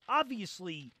to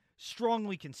obviously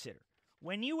strongly consider.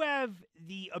 When you have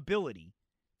the ability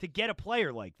to get a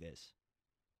player like this,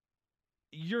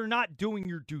 you're not doing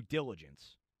your due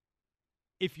diligence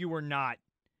if you are not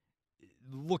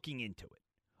looking into it.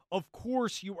 Of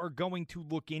course, you are going to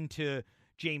look into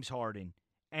James Harden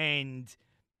and,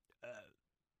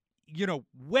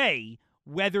 weigh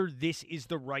whether this is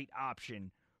the right option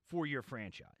for your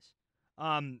franchise.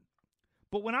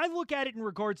 But when I look at it in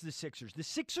regards to the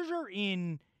Sixers are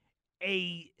in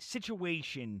a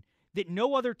situation that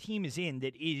no other team is in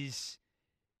that is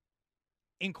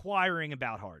inquiring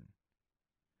about Harden.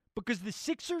 Because the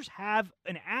Sixers have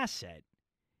an asset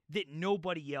that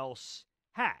nobody else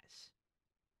has.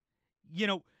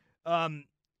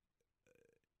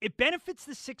 It benefits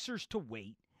the Sixers to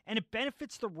wait, and it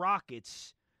benefits the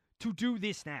Rockets to do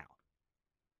this now.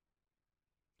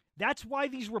 That's why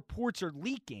these reports are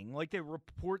leaking, like the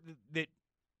report that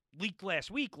leaked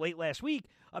late last week,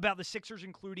 about the Sixers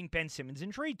including Ben Simmons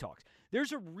in trade talks.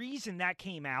 There's a reason that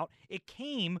came out. It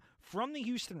came from the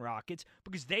Houston Rockets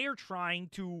because they are trying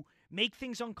to make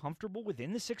things uncomfortable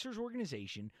within the Sixers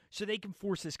organization so they can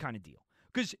force this kind of deal.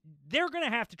 Because they're going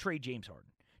to have to trade James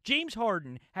Harden. James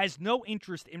Harden has no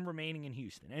interest in remaining in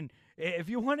Houston. And if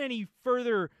you want any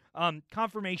further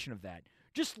confirmation of that,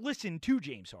 just listen to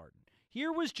James Harden.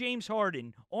 Here was James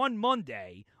Harden on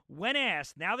Monday when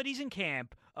asked, now that he's in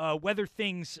camp, whether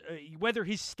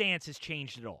his stance has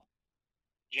changed at all.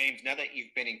 James, now that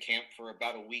you've been in camp for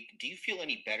about a week, do you feel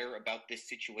any better about this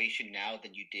situation now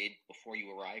than you did before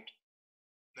you arrived?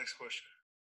 Next question.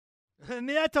 I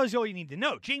mean, that tells you all you need to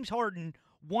know. James Harden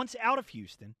wants out of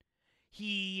Houston.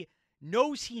 He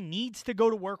knows he needs to go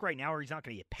to work right now or he's not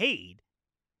going to get paid.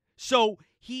 So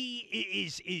he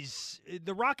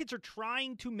the Rockets are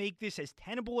trying to make this as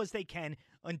tenable as they can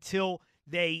until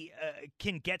they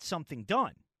can get something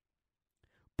done.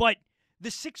 But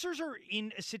the Sixers are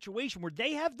in a situation where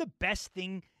they have the best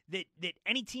thing that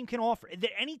any team can offer,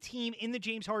 that any team in the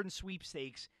James Harden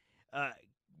sweepstakes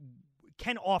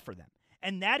can offer them.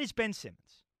 And that is Ben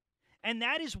Simmons. And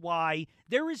that is why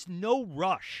there is no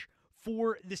rush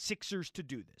for the Sixers to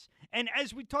do this. And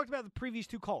as we talked about the previous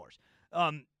two callers,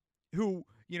 who,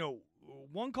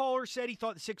 one caller said he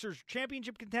thought the Sixers were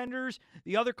championship contenders.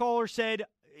 The other caller said,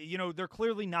 they're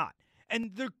clearly not.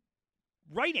 And the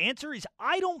right answer is,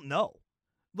 I don't know.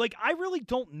 Like, I really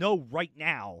don't know right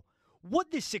now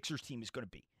what this Sixers team is going to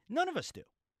be. None of us do.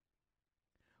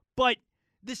 But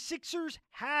the Sixers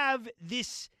have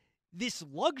this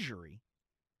luxury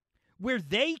where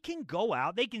they can go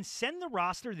out, they can send the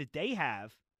roster that they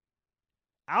have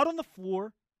out on the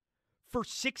floor for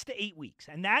 6 to 8 weeks.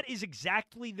 And that is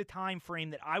exactly the time frame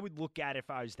that I would look at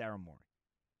if I was Daryl Morey.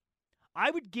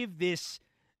 I would give this,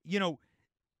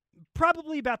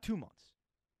 probably about 2 months.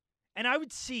 And I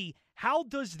would see, how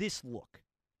does this look?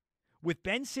 With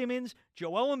Ben Simmons,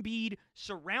 Joel Embiid,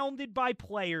 surrounded by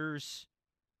players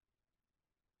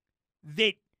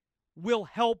that will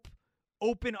help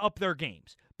open up their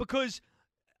games. Because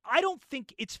I don't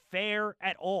think it's fair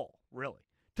at all, really,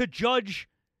 to judge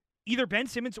either Ben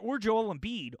Simmons or Joel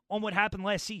Embiid on what happened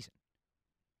last season.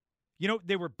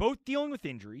 They were both dealing with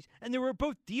injuries, and they were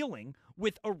both dealing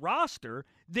with a roster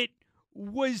that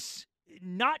was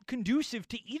not conducive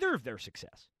to either of their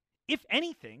success. If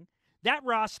anything, that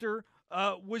roster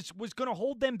was going to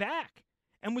hold them back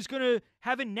and was going to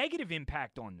have a negative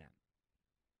impact on them.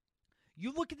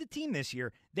 You look at the team this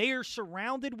year, they are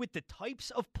surrounded with the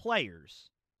types of players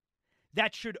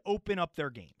that should open up their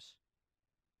games.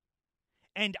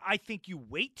 And I think you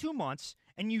wait 2 months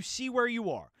and you see where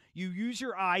you are. You use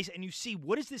your eyes and you see,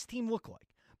 what does this team look like?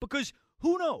 Because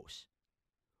who knows?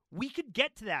 We could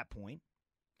get to that point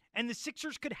and the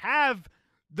Sixers could have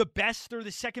the best or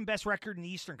the second best record in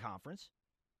the Eastern Conference.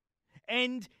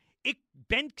 And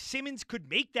Ben Simmons could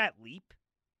make that leap.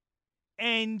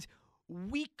 And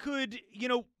we could,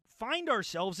 find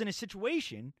ourselves in a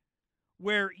situation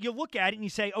where you look at it and you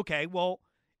say, okay, well,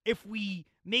 if we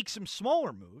make some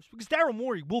smaller moves, because Daryl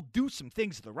Morey will do some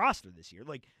things to the roster this year.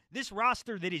 Like this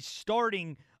roster that is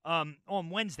starting on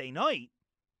Wednesday night,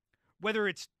 whether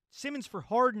it's Simmons for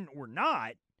Harden or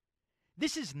not,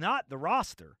 this is not the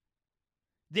roster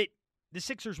that the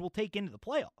Sixers will take into the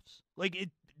playoffs. Like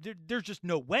there's just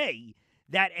no way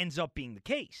that ends up being the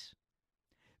case.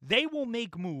 They will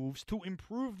make moves to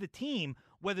improve the team,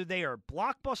 whether they are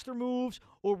blockbuster moves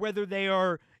or whether they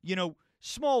are,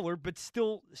 smaller but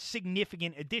still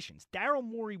significant additions. Daryl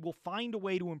Morey will find a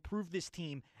way to improve this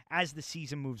team as the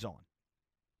season moves on.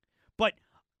 But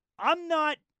I'm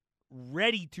not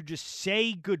ready to just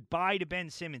say goodbye to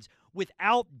Ben Simmons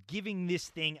without giving this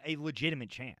thing a legitimate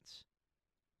chance.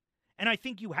 And I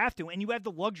think you have to, and you have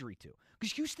the luxury to.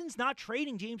 Because Houston's not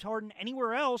trading James Harden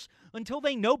anywhere else until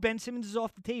they know Ben Simmons is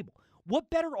off the table. What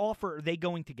better offer are they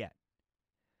going to get?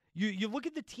 You look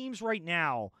at the teams right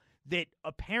now that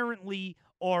apparently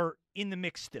are in the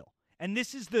mix still. And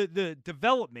this is the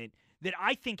development that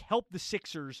I think helped the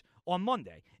Sixers on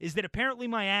Monday is that apparently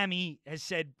Miami has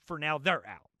said for now they're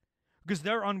out because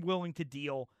they're unwilling to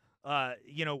deal,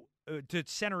 to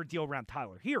center a deal around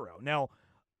Tyler Hero. Now,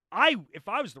 if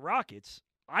I was the Rockets,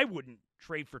 I wouldn't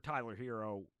trade for Tyler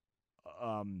Hero,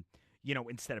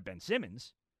 instead of Ben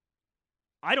Simmons.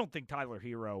 I don't think Tyler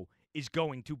Hero is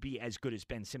going to be as good as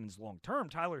Ben Simmons long term.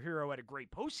 Tyler Hero had a great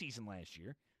postseason last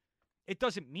year. It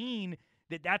doesn't mean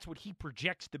that that's what he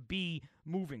projects to be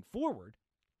moving forward.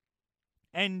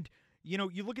 And,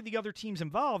 you look at the other teams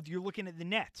involved, you're looking at the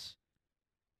Nets.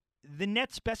 The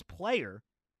Nets' best player,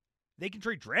 they can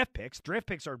trade draft picks. Draft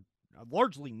picks are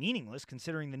largely meaningless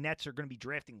considering the Nets are going to be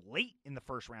drafting late in the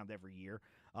first round every year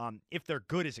if they're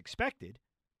good as expected.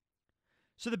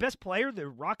 So the best player the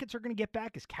Rockets are going to get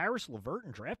back is Karis LeVert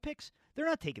and draft picks. They're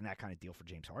not taking that kind of deal for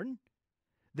James Harden.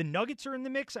 The Nuggets are in the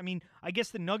mix. I mean, I guess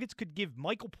the Nuggets could give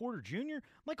Michael Porter Jr.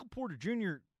 Michael Porter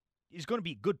Jr. is going to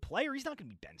be a good player. He's not going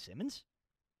to be Ben Simmons.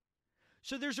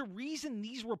 So there's a reason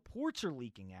these reports are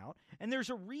leaking out, and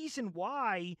there's a reason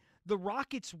why the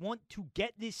Rockets want to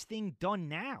get this thing done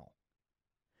now.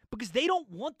 Because they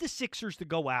don't want the Sixers to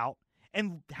go out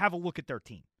and have a look at their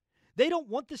team. They don't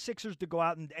want the Sixers to go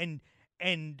out and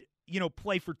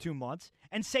play for 2 months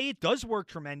and say it does work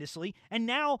tremendously, and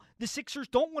now the Sixers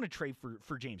don't want to trade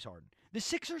for James Harden. The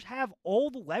Sixers have all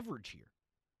the leverage here.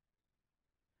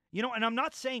 And I'm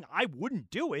not saying I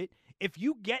wouldn't do it. If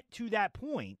you get to that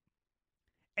point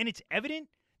and it's evident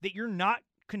that you're not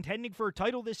contending for a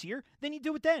title this year, then you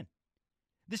do it then.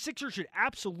 The Sixers should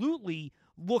absolutely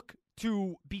look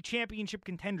to be championship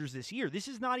contenders this year. This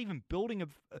is not even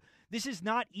this is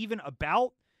not even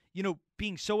about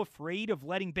being so afraid of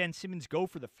letting Ben Simmons go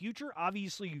for the future.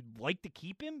 Obviously, you'd like to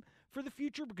keep him for the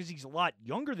future because he's a lot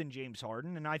younger than James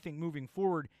Harden, and I think moving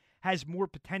forward has more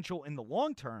potential in the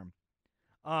long term.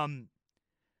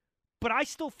 But I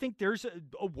still think there's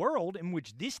a world in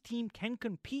which this team can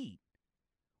compete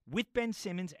with Ben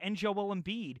Simmons and Joel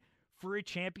Embiid for a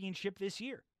championship this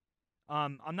year.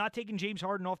 I'm not taking James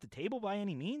Harden off the table by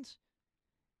any means.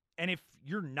 And if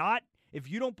you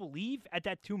don't believe at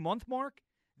that 2-month mark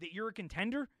that you're a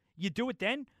contender, you do it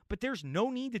then, but there's no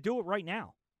need to do it right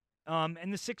now.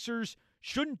 And the Sixers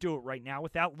shouldn't do it right now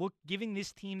without giving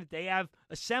this team that they have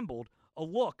assembled a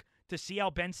look to see how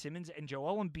Ben Simmons and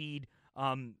Joel Embiid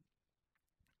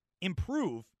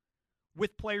improve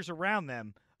with players around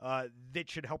them that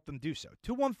should help them do so.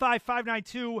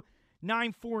 215-592-9494.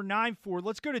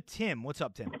 Let's go to Tim. What's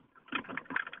up, Tim?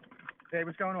 Hey,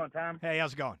 what's going on, Tom? Hey,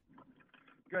 how's it going?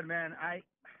 Good, man. I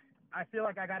feel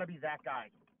like I got to be that guy.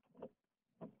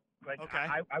 Okay.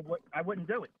 I wouldn't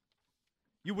do it.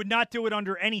 You would not do it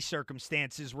under any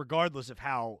circumstances, regardless of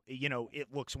how,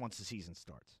 it looks once the season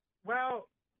starts. Well,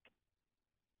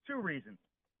 2 reasons.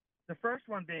 The first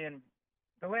one being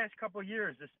the last couple of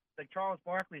years, like Charles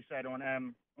Barkley said on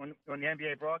the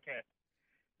NBA broadcast,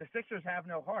 the Sixers have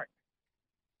no heart.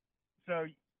 So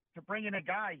to bring in a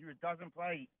guy who doesn't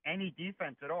play any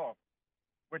defense at all,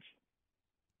 which,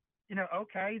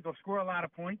 okay, they'll score a lot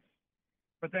of points,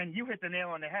 but then you hit the nail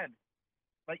on the head.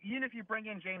 Like, even if you bring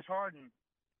in James Harden,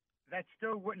 that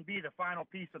still wouldn't be the final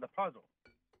piece of the puzzle.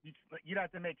 You'd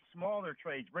have to make smaller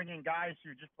trades, bring in guys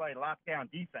who just play lockdown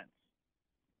defense.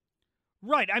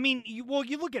 Right. I mean, you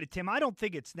look at it, Tim. I don't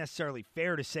think it's necessarily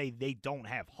fair to say they don't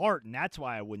have heart, and that's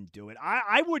why I wouldn't do it.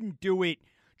 I wouldn't do it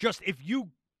just if you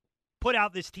put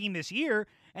out this team this year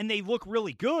and they look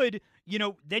really good,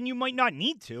 then you might not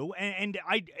need to. And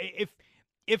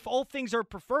if all things are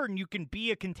preferred and you can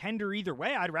be a contender either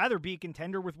way, I'd rather be a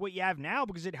contender with what you have now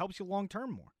because it helps you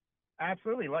long-term more.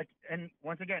 Absolutely. And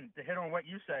once again, to hit on what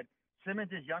you said,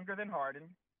 Simmons is younger than Harden.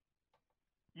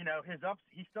 He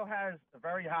still has a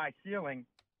very high ceiling,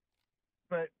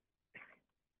 but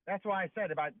that's why I said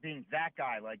about being that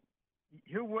guy. Like,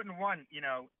 who wouldn't want,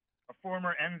 a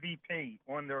former MVP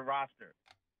on their roster?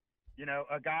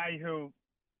 A guy who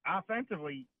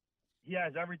offensively, he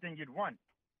has everything you'd want.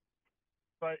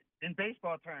 But in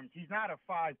baseball terms, he's not a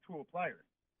 5-tool player.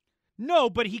 No,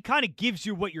 but he kind of gives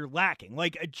you what you're lacking.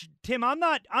 Like, Tim, I'm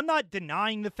not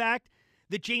denying the fact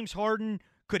that James Harden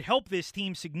could help this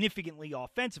team significantly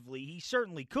offensively. He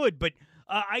certainly could, but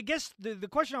I guess the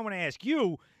question I want to ask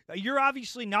you, you're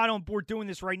obviously not on board doing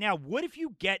this right now. What if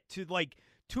you get to,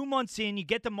 2 months in, you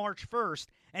get to March 1st,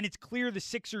 and it's clear the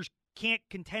Sixers can't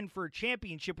contend for a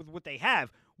championship with what they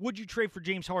have? Would you trade for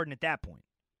James Harden at that point?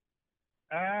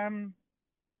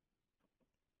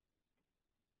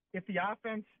 If the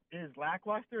offense is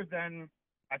lackluster, then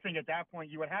I think at that point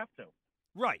you would have to.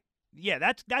 Right. Yeah,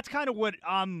 that's kind of what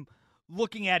I'm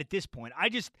looking at this point. I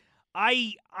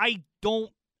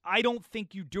I don't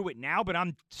think you do it now, but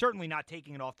I'm certainly not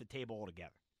taking it off the table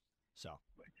altogether. So,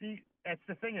 see, that's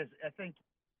the thing is, I think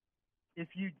if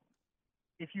you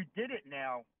did it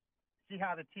now, see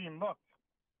how the team looked,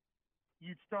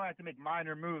 you'd still have to make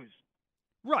minor moves.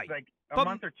 Right. Like a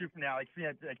month or two from now, like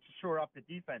to shore up the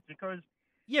defense because.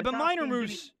 Yeah, but minor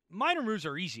moves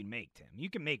are easy to make, Tim. You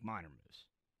can make minor moves.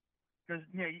 Because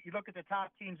you look at the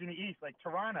top teams in the East, like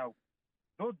Toronto,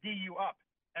 they'll D you up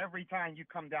every time you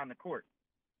come down the court.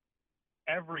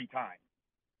 Every time.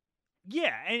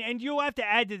 Yeah, and you'll have to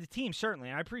add to the team, certainly.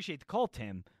 And I appreciate the call,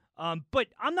 Tim. But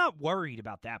I'm not worried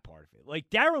about that part of it. Like,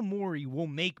 Daryl Morey will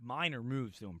make minor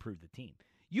moves to improve the team.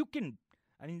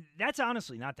 That's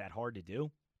honestly not that hard to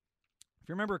do. If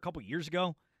you remember a couple years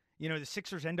ago, the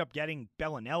Sixers end up getting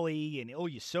Bellinelli and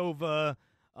Ilyasova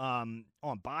on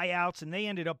buyouts, and they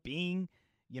ended up being,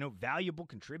 valuable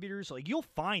contributors. Like, you'll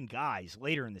find guys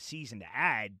later in the season to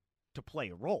add to play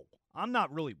a role. I'm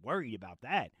not really worried about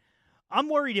that. I'm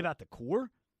worried about the core.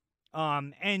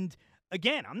 And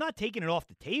again, I'm not taking it off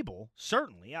the table,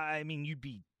 certainly. I mean, you'd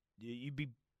be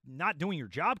not doing your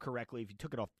job correctly if you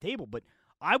took it off the table, but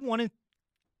I want to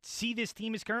see this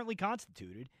team as currently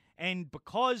constituted. And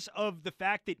because of the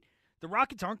fact that the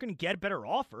Rockets aren't going to get a better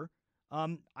offer,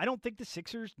 I don't think the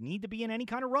Sixers need to be in any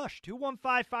kind of rush.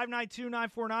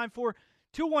 215-592-9494.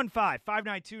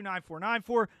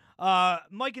 215-592-9494.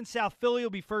 Mike in South Philly will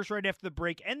be first right after the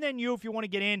break. And then you, if you want to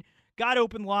get in, got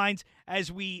open lines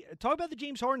as we talk about the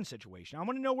James Harden situation. I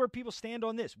want to know where people stand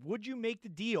on this. Would you make the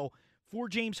deal for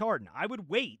James Harden? I would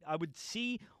wait. I would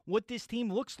see what this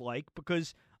team looks like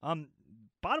because,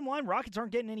 bottom line, Rockets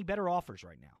aren't getting any better offers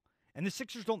right now. And the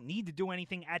Sixers don't need to do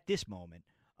anything at this moment.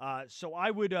 So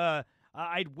I would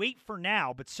I'd wait for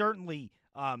now, but certainly,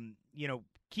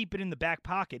 keep it in the back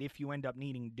pocket if you end up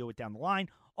needing to do it down the line.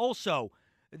 Also,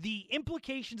 the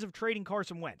implications of trading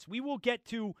Carson Wentz. We will get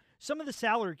to some of the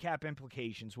salary cap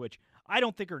implications, which I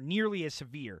don't think are nearly as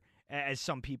severe as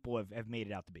some people have made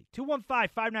it out to be.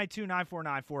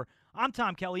 215-592-9494. I'm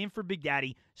Tom Kelly in for Big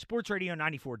Daddy, Sports Radio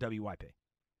 94 WIP.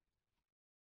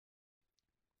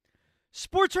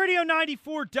 Sports Radio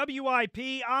 94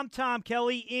 WIP. I'm Tom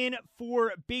Kelly in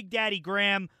for Big Daddy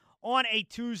Graham on a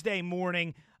Tuesday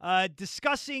morning,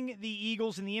 discussing the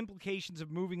Eagles and the implications of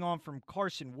moving on from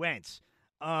Carson Wentz.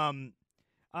 I'm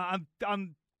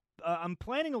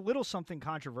planning a little something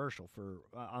controversial for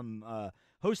I'm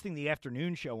hosting the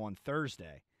afternoon show on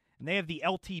Thursday, and they have the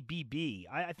LTBB.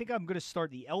 I think I'm going to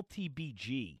start the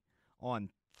LTBG on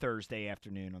Thursday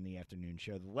afternoon on the afternoon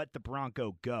show, the Let the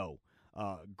Bronco Go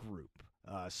group.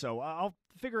 So I'll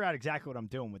figure out exactly what I'm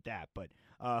doing with that. But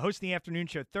hosting the afternoon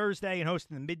show Thursday and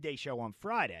hosting the midday show on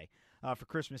Friday for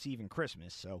Christmas Eve and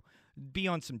Christmas. So be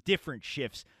on some different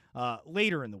shifts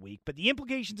later in the week. But the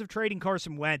implications of trading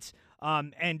Carson Wentz,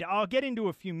 and I'll get into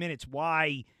a few minutes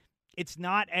why it's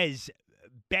not as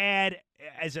bad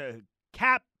as a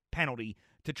cap penalty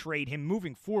to trade him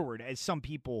moving forward as some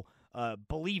people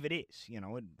believe it is.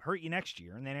 It'd hurt you next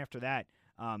year. And then after that,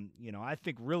 I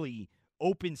think really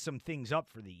open some things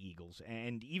up for the Eagles.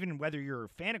 And even whether you're a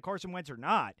fan of Carson Wentz or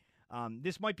not,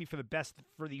 this might be for the best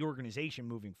for the organization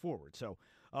moving forward. So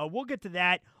we'll get to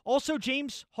that. Also,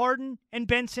 James Harden and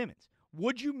Ben Simmons.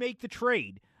 Would you make the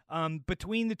trade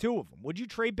between the two of them? Would you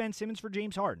trade Ben Simmons for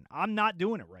James Harden? I'm not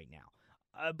doing it right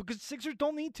now because the Sixers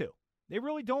don't need to. They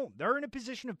really don't. They're in a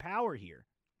position of power here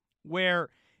where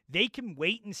they can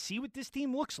wait and see what this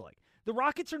team looks like. The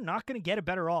Rockets are not going to get a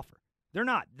better offer. They're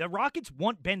not. The Rockets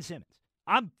want Ben Simmons.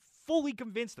 I'm fully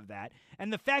convinced of that.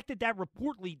 And the fact that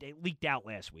report leaked out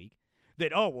last week,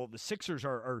 that, the Sixers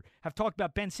have talked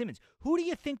about Ben Simmons. Who do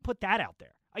you think put that out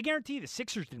there? I guarantee you the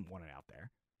Sixers didn't want it out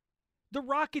there. The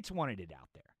Rockets wanted it out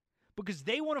there because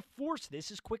they want to force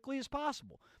this as quickly as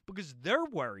possible because they're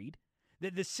worried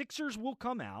that the Sixers will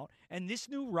come out and this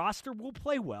new roster will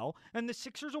play well and the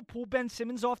Sixers will pull Ben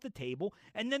Simmons off the table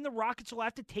and then the Rockets will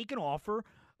have to take an offer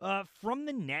from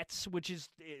the Nets, which is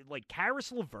like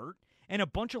Karis LeVert, and a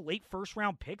bunch of late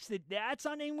first-round picks, that's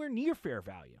not anywhere near fair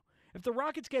value. If the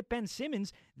Rockets get Ben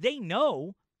Simmons, they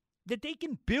know that they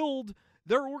can build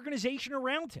their organization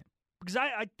around him. Because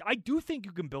I do think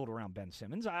you can build around Ben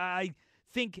Simmons. I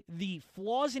think the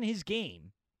flaws in his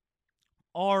game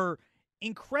are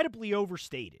incredibly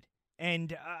overstated.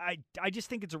 And I just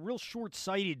think it's a real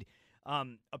short-sighted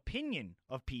opinion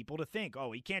of people to think,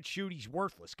 he can't shoot, he's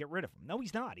worthless, get rid of him. No,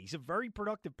 he's not. He's a very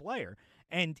productive player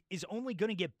and is only going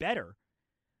to get better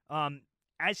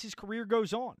as his career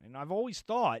goes on. And I've always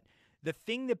thought the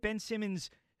thing that Ben Simmons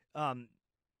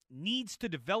needs to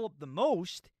develop the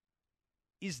most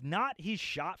is not his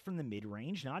shot from the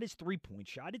mid-range, not his three-point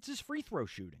shot, it's his free throw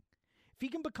shooting. If he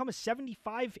can become a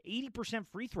 75, 80%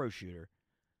 free throw shooter,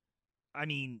 I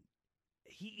mean,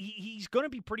 he's going to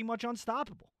be pretty much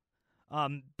unstoppable.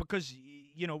 Because,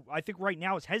 I think right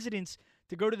now his hesitance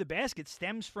to go to the basket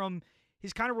stems from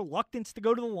his kind of reluctance to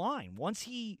go to the line. Once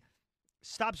he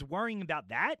stops worrying about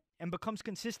that and becomes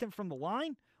consistent from the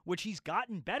line, which he's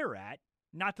gotten better at,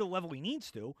 not to the level he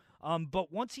needs to,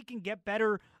 but once he can get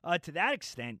better to that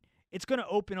extent, it's going to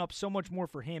open up so much more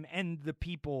for him and the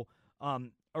people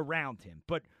around him.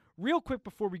 But real quick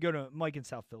before we go to Mike in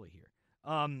South Philly here,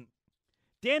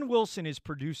 Dan Wilson is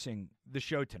producing the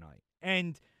show tonight,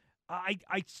 and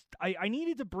I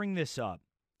needed to bring this up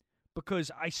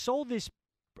because I saw this.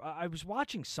 I was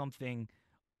watching something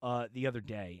the other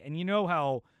day, and you know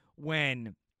how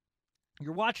when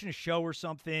you're watching a show or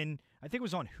something, I think it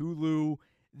was on Hulu,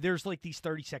 there's like these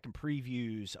 30-second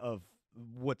previews of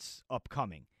what's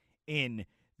upcoming in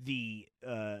the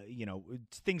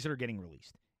things that are getting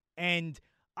released, and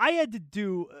I had to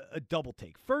do a double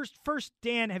take. First,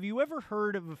 Dan, have you ever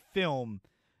heard of a film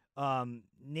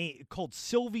called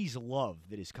Sylvie's Love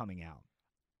that is coming out?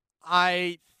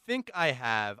 I think I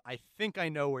have. I think I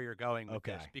know where you're going with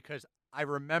this because I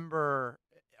remember.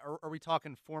 Are we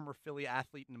talking former Philly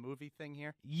athlete in the movie thing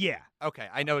here? Yeah. Okay,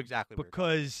 I know exactly.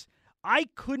 Because I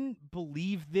couldn't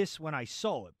believe this when I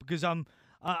saw it because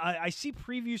I see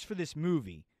previews for this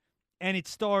movie, and it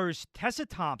stars Tessa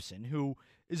Thompson, who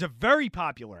is a very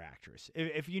popular actress.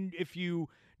 If you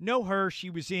know her, she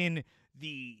was in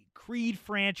the Creed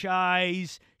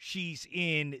franchise. She's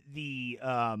in the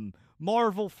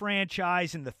Marvel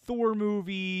franchise and the Thor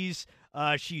movies.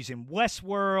 She's in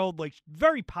Westworld, like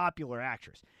very popular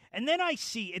actress. And then I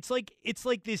see it's like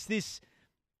this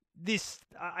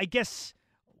I guess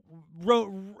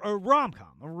a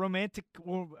rom-com, a romantic.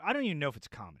 Well, I don't even know if it's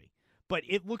comedy, but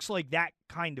it looks like that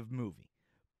kind of movie.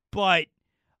 But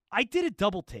I did a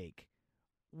double take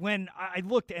when I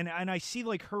looked and I see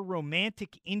like her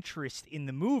romantic interest in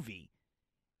the movie,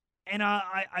 and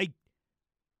I'm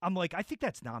like, I think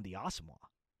that's Nnamdi Asomugha.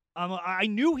 I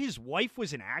knew his wife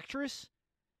was an actress,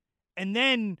 and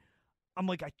then I'm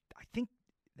like, I think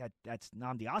that's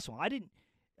Nnamdi Asomugha. I didn't.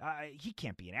 He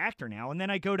can't be an actor now. And then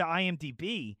I go to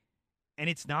IMDb, and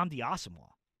it's Nnamdi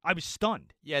Asomugha. I was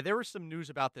stunned. Yeah, there was some news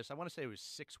about this. I want to say it was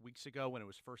 6 weeks ago when it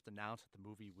was first announced that the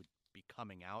movie would be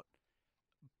coming out.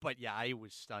 But yeah, I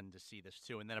was stunned to see this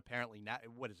too. And then apparently, now,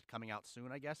 what is it coming out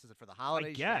soon? I guess is it for the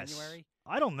holidays? I guess. January?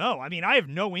 I don't know. I mean, I have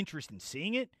no interest in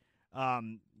seeing it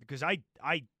because I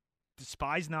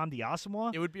despise Nnamdi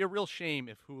Asomugha. It would be a real shame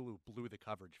if Hulu blew the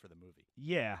coverage for the movie.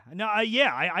 Yeah, no,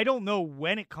 I don't know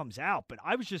when it comes out, but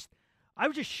I was just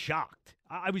shocked.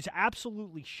 I was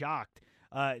absolutely shocked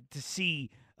to see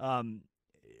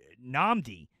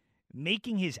Nnamdi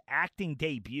making his acting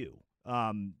debut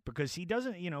because he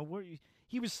doesn't,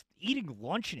 he was eating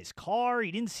lunch in his car.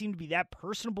 He didn't seem to be that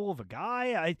personable of a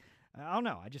guy. I don't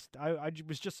know. I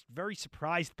was just very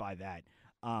surprised by that.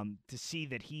 To see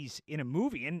that he's in a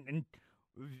movie and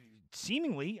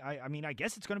seemingly, I mean, I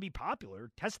guess it's going to be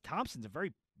popular. Tessa Thompson's a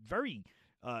very, very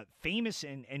famous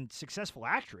and successful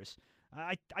actress.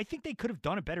 I think they could have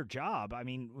done a better job. I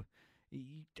mean,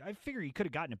 I figure he could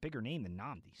have gotten a bigger name than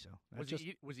Nnamdi. So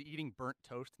was he eating burnt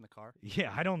toast in the car?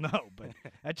 Yeah, I don't know, but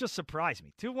that just surprised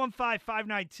me.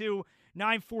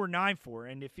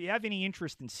 215-592-9494. And if you have any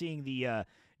interest in seeing the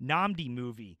Nnamdi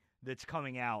movie that's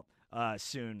coming out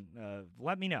soon,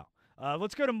 let me know.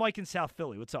 Let's go to Mike in South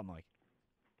Philly. What's up, Mike?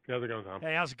 How's it going, Tom?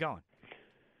 Hey, how's it going?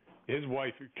 His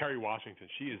wife, Kerry Washington,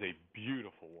 she is a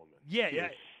beautiful woman. Yeah, she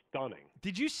is stunning.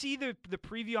 Did you see the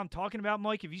preview I'm talking about,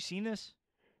 Mike? Have you seen this?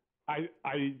 I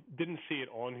didn't see it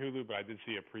on Hulu, but I did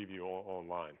see a preview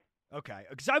online. Okay,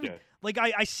 because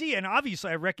I see it, and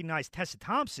obviously I recognize Tessa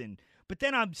Thompson, but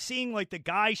then I'm seeing like the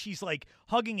guy she's like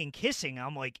hugging and kissing.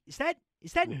 I'm like, is that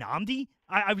Nnamdi?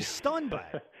 I was stunned by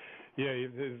it. Yeah, he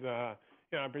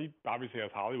obviously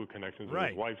has Hollywood connections with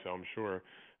his wife, so I'm sure.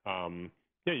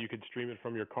 Yeah, you could stream it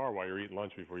from your car while you're eating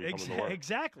lunch before you come to work.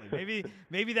 Exactly.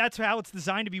 Maybe that's how it's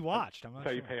designed to be watched. I'm not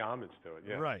that's sure. how you pay homage to it.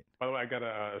 Yeah. Right. By the way, I got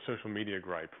a social media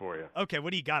gripe for you. Okay,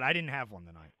 what do you got? I didn't have one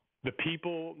tonight. The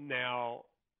people now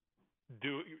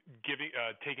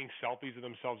taking selfies of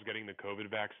themselves getting the COVID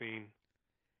vaccine.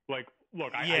 Like,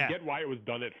 look, I get why it was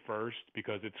done at first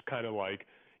because it's kind of like.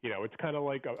 It's kind of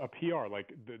like a PR,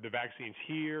 like the vaccine's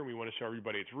here. We want to show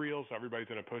everybody it's real, so everybody's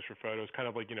going to post for photos. Kind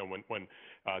of like, when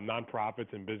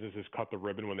nonprofits and businesses cut the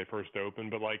ribbon when they first opened.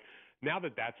 But, like, now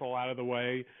that that's all out of the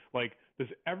way, like, does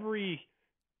every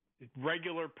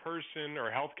regular person or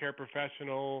healthcare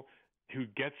professional who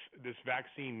gets this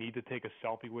vaccine need to take a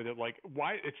selfie with it? Like,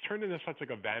 why? It's turned into such like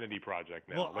a vanity project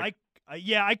now. Well,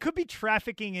 I could be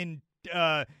trafficking in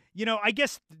I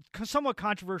guess somewhat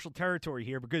controversial territory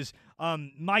here because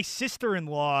my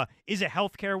sister-in-law is a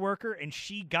healthcare worker, and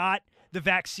she got the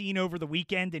vaccine over the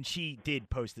weekend, and she did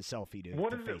post a selfie to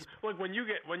What is Facebook. it? Look,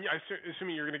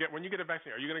 assuming you're going to get, when you get a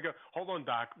vaccine, are you going to go, hold on,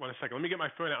 doc, 1 second, let me get my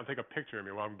phone out and take a picture of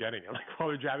me while I'm getting it, like while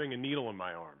they're jabbing a needle in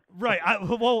my arm. Right.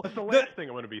 That's the last thing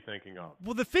I'm going to be thinking of.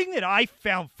 Well, the thing that I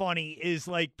found funny is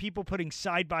like people putting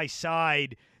side by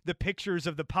side the pictures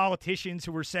of the politicians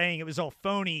who were saying it was all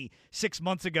phony 6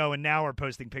 months ago and now are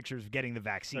posting pictures of getting the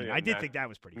vaccine. Oh, yeah, I did think that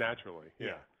was pretty naturally,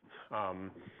 funny. Yeah.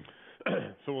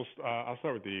 So I'll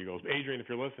start with the Eagles. Adrian, if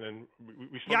you're listening,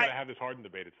 we still got to have this Harden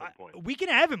debate at some point. We can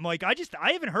have him, Mike. I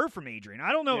haven't heard from Adrian.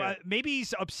 I don't know. Yeah. Maybe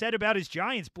he's upset about his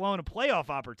Giants blowing a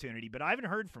playoff opportunity, but I haven't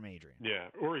heard from Adrian. Yeah,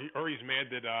 or he's mad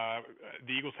that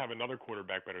the Eagles have another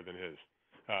quarterback better than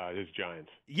his Giants.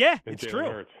 Yeah, and it's Jalen true.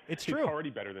 Hurts. It's He's true. already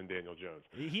better than Daniel Jones.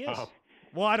 He is.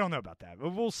 Well, I don't know about that.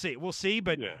 We'll see. We'll see.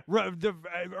 But the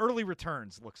early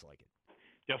returns looks like it.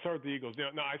 Yeah, I'll start with the Eagles.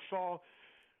 No, I saw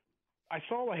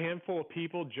a handful of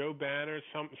people, Joe Banner,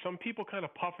 some people kind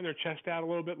of puffing their chest out a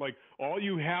little bit, like, all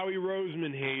you Howie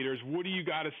Roseman haters, what do you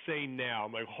got to say now?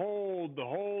 I'm like, hold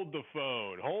the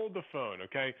phone,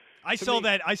 okay? I saw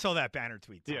that Banner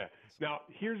tweet too. Yeah. Now,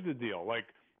 here's the deal. Like,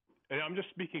 and I'm just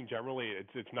speaking generally,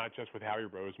 it's not just with Howie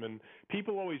Roseman.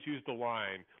 People always use the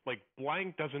line, like,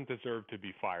 blank doesn't deserve to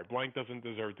be fired. Blank doesn't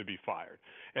deserve to be fired.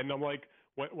 And I'm like,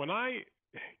 when I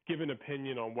give an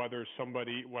opinion on whether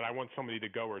what I want somebody to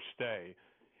go or stay,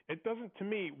 it doesn't, to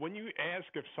me, when you ask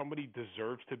if somebody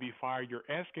deserves to be fired, you're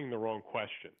asking the wrong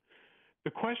question.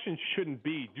 The question shouldn't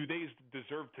be, do they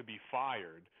deserve to be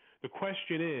fired? The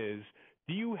question is,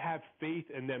 do you have faith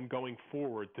in them going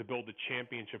forward to build a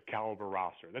championship caliber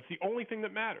roster? That's the only thing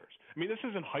that matters. I mean, this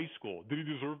isn't high school. Did he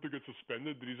deserve to get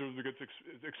suspended? Did he deserve to get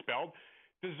expelled?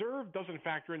 Deserve doesn't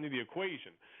factor into the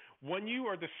equation. When you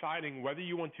are deciding whether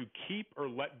you want to keep or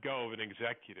let go of an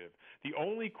executive, the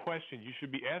only question you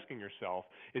should be asking yourself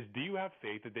is, do you have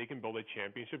faith that they can build a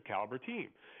championship caliber team?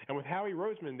 And with Howie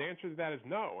Roseman, the answer to that is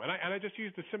no. And I just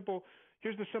used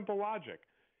here's the simple logic.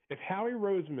 If Howie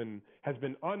Roseman has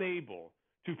been unable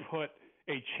to put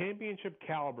a championship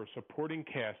caliber supporting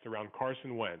cast around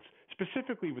Carson Wentz,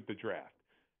 specifically with the draft,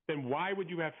 then why would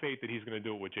you have faith that he's going to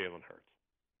do it with Jalen Hurts?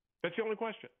 That's the only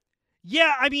question.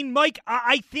 Yeah, I mean, Mike,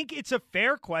 I think it's a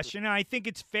fair question, and I think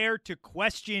it's fair to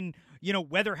question,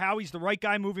 whether Howie's the right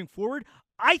guy moving forward.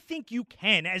 I think you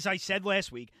can, as I said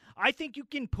last week, I think you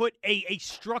can put a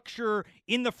structure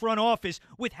in the front office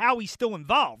with Howie still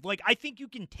involved. Like, I think you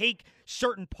can take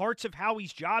certain parts of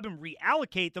Howie's job and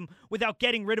reallocate them without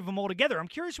getting rid of them altogether. I'm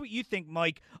curious what you think,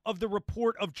 Mike, of the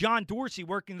report of John Dorsey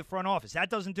working the front office. That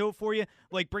doesn't do it for you?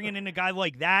 Like, bringing in a guy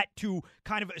like that to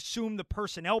kind of assume the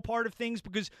personnel part of things?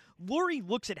 Because Lurie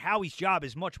looks at Howie's job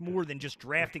as much more than just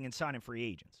drafting and signing free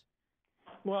agents.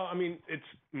 Well, I mean,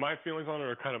 my feelings on it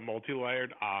are kind of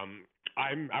multi-layered.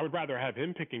 I would rather have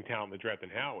him picking talent in the draft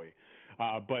than Howie,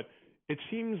 but it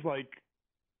seems like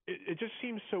it just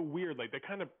seems so weird. Like, they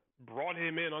kind of brought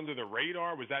him in under the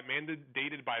radar. Was that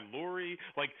mandated by Lurie?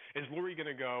 Like, is Lurie going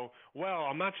to go, well,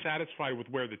 I'm not satisfied with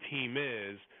where the team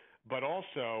is, but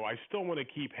also I still want to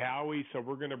keep Howie, so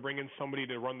we're going to bring in somebody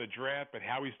to run the draft, but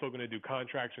Howie's still going to do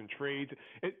contracts and trades.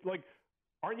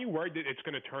 Aren't you worried that it's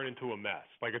going to turn into a mess?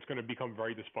 Like, it's going to become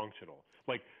very dysfunctional.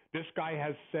 Like, this guy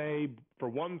has say for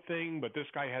one thing, but this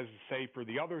guy has say for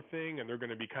the other thing, and they're going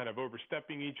to be kind of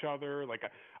overstepping each other. Like,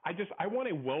 I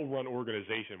want a well-run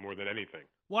organization more than anything.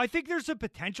 Well, I think there's a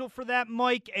potential for that,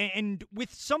 Mike, and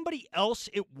with somebody else,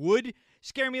 it would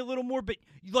scare me a little more, but,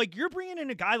 like, you're bringing in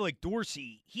a guy like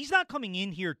Dorsey. He's not coming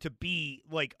in here to be,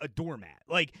 like, a doormat.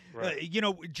 Like, right.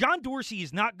 John Dorsey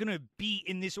is not going to be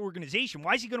in this organization.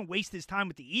 Why is he going to waste his time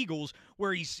with the Eagles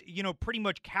where he's, pretty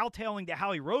much cowtailing to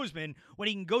Howie Roseman when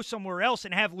he can go somewhere else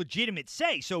and have legitimate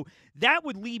say? So that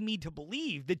would lead me to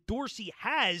believe that Dorsey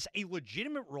has a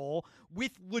legitimate role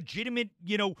with legitimate,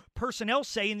 personnel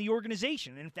say in the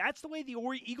organization. And if that's the way the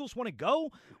Eagles want to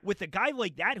go with a guy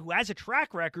like that who has a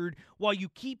track record, while you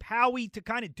keep Howie to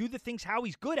kind of do the things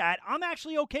Howie's good at, I'm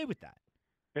actually okay with that.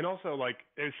 And also, like,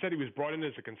 it said he was brought in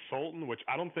as a consultant, which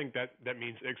I don't think that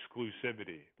means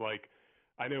exclusivity. Like,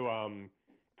 I know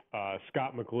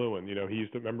Scott McLuhan, he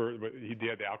used to, remember, he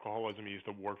had the alcoholism, he used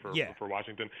to work for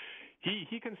Washington.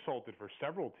 He consulted for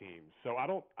several teams. So I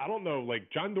don't know, like,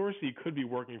 John Dorsey could be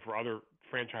working for other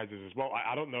franchises as well.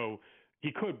 I don't know.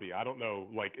 He could be. I don't know,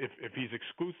 like, if he's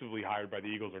exclusively hired by the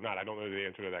Eagles or not. I don't know the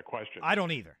answer to that question. I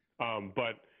don't either.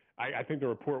 But I think the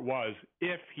report was,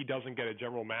 if he doesn't get a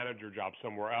general manager job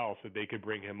somewhere else, that they could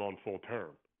bring him on full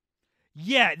term.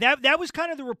 Yeah, that was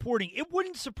kind of the reporting. It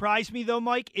wouldn't surprise me, though,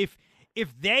 Mike, if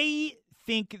they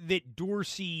think that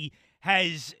Dorsey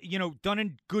has, done a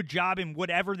good job in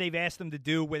whatever they've asked him to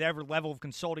do, whatever level of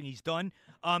consulting he's done.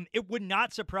 It would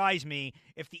not surprise me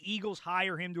if the Eagles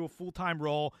hire him to a full-time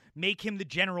role, make him the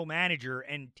general manager,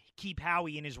 and keep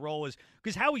Howie in his role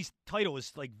because Howie's title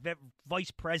is like vice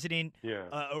president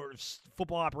or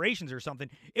football operations or something.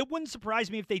 It wouldn't surprise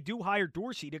me if they do hire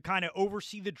Dorsey to kind of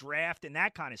oversee the draft and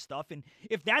that kind of stuff. And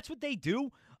if that's what they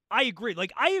do, I agree.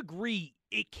 I agree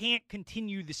it can't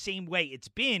continue the same way it's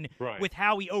been with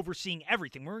Howie overseeing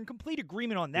everything. We're in complete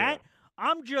agreement on that. Yeah.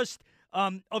 I'm just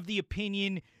of the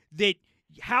opinion that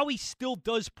Howie still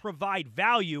does provide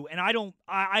value, and I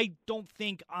don't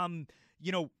think I'm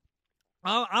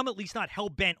at least not hell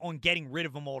bent on getting rid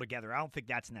of him altogether. I don't think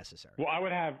that's necessary. Well,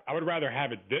 I would rather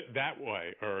have it that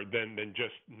way than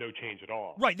just no change at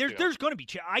all. Right. There's going to be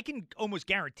I can almost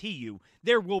guarantee you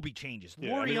there will be changes.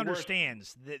 Yeah, Lurie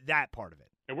understands that part of it.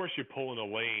 And worse, you pull in a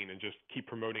lane and just keep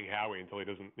promoting Howie until he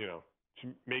doesn't,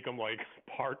 make him like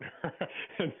partner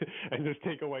and just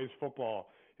take away his football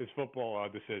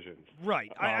decisions. Right.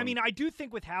 I mean, I do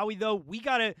think with Howie though, we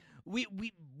gotta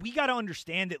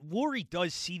understand that Lurie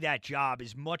does see that job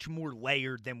as much more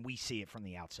layered than we see it from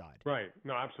the outside. Right.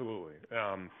 No, absolutely.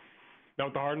 Now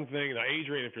with the Harden thing, now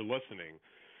Adrian, if you're listening,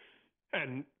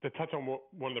 and to touch on what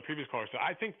one of the previous callers said,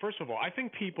 I think first of all, I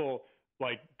think people.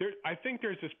 I think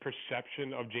there's this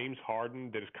perception of James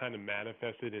Harden that is kind of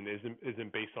manifested and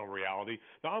isn't based on reality.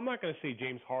 Now, I'm not going to say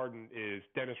James Harden is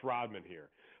Dennis Rodman here,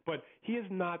 but he is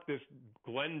not this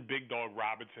Glenn Big Dog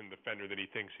Robinson defender that he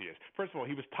thinks he is. First of all,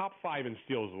 he was top 5 in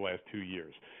steals the last 2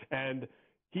 years, and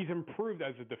he's improved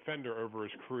as a defender over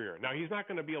his career. Now, he's not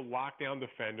going to be a lockdown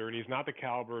defender, and he's not the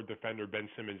caliber of defender Ben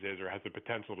Simmons is or has the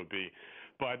potential to be,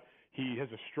 but he has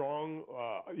a strong,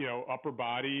 upper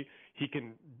body. He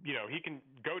can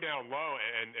go down low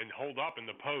and hold up in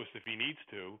the post if he needs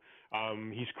to.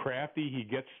 He's crafty. He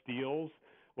gets steals.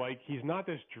 He's not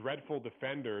this dreadful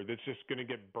defender that's just going to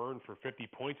get burned for 50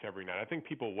 points every night. I think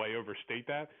people way overstate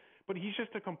that. But he's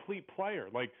just a complete player.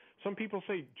 Some people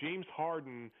say James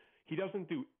Harden, he doesn't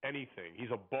do anything.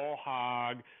 He's a ball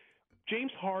hog.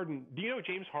 James Harden, do you know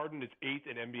James Harden is 8th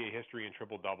in NBA history in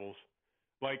triple-doubles?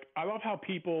 I love how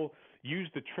people use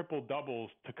the triple-doubles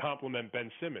to compliment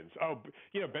Ben Simmons. Oh,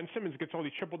 Ben Simmons gets all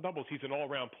these triple-doubles. He's an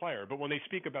all-around player. But when they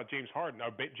speak about James Harden,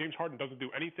 James Harden doesn't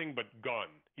do anything but gun.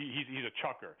 He's a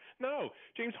chucker. No,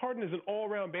 James Harden is an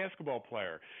all-around basketball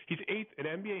player. He's 8th in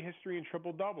NBA history in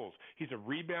triple-doubles. He's a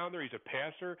rebounder. He's a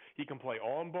passer. He can play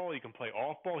on-ball. He can play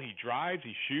off-ball. He drives.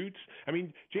 He shoots. I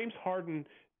mean, James Harden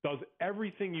does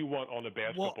everything you want on the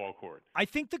basketball court. I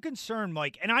think the concern,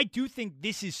 Mike, and I do think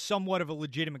this is somewhat of a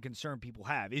legitimate concern people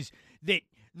have, is that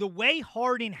the way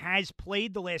Harden has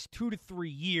played the last 2 to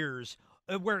 3 years,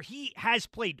 where he has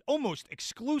played almost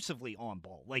exclusively on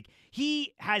ball,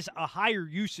 he has a higher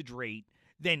usage rate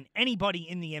than anybody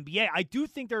in the NBA. I do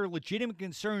think there are legitimate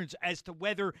concerns as to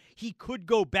whether he could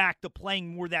go back to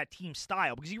playing more that team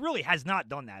style, because he really has not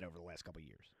done that over the last couple of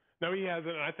years. No, he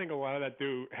hasn't. I think a lot of that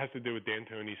has to do with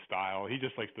D'Antoni's style. He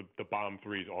just likes to bomb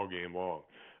threes all game long.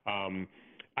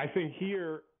 I think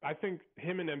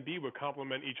him and Embiid would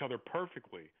complement each other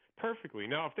perfectly.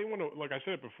 Now, if they want to, like I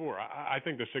said it before, I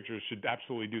think the Sixers should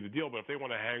absolutely do the deal. But if they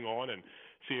want to hang on and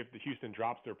see if the Houston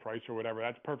drops their price or whatever,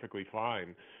 that's perfectly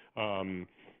fine.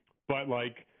 But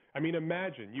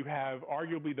imagine you have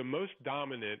arguably the most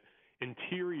dominant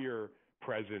interior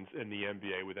presence in the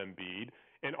NBA with Embiid,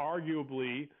 and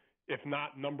arguably, if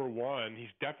not number one,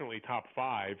 he's definitely top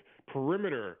 5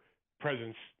 perimeter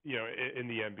presence, in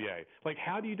the NBA.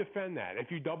 How do you defend that? If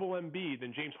you double Embiid,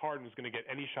 then James Harden is going to get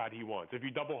any shot he wants. If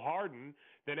you double Harden,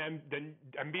 then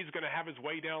Embiid's going to have his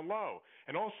way down low.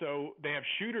 And also, they have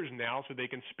shooters now, so they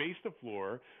can space the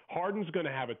floor. Harden's going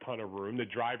to have a ton of room, the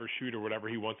drive or shoot or whatever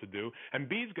he wants to do.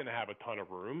 Embiid's going to have a ton of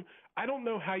room. I don't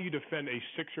know how you defend a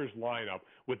Sixers lineup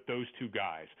with those two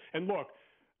guys. And look,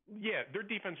 yeah, their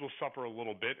defense will suffer a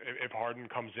little bit if Harden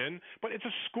comes in, but it's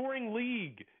a scoring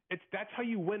league. That's how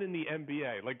you win in the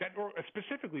NBA. Or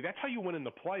specifically, that's how you win in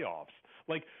the playoffs.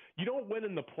 You don't win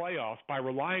in the playoffs by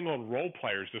relying on role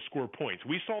players to score points.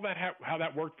 We saw that how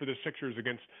that worked for the Sixers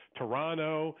against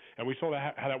Toronto, and we saw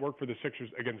how that worked for the Sixers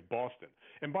against Boston.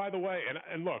 And by the way,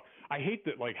 and look, I hate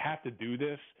to have to do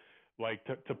this,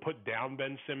 to put down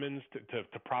Ben Simmons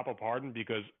to prop up Harden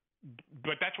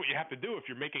but that's what you have to do if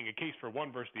you're making a case for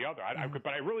one versus the other.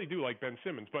 But I really do like Ben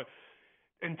Simmons. But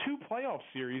in 2 playoff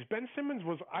series, Ben Simmons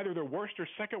was either their worst or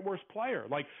second worst player.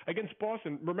 Against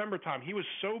Boston, remember, Tom, he was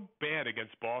so bad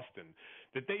against Boston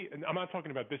that and I'm not talking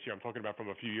about this year, I'm talking about from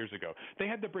a few years ago, they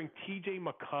had to bring T.J.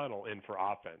 McConnell in for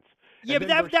offense. Yeah, but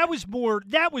that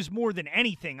was more than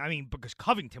anything. I mean, because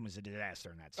Covington was a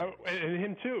disaster in that series. Oh, and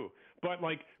him too. But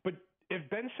if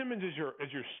Ben Simmons is your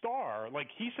star, like,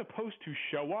 he's supposed to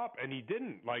show up, and he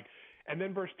didn't. Like, and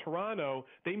then versus Toronto,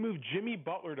 they moved Jimmy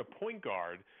Butler to point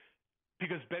guard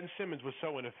because Ben Simmons was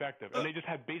so ineffective, and they just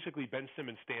had basically Ben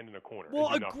Simmons stand in a corner.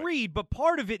 Well, agreed, but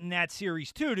part of it in that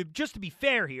series, too, just to be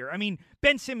fair here, I mean,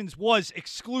 Ben Simmons was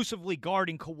exclusively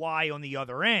guarding Kawhi on the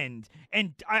other end,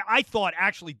 and I thought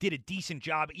actually did a decent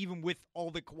job even with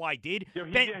all that Kawhi did. Yeah,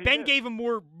 Ben gave him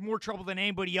more trouble than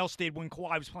anybody else did when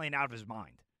Kawhi was playing out of his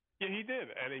mind. Yeah, he did,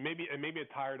 and maybe it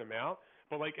tired him out.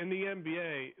 But, like, in the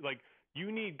NBA, like,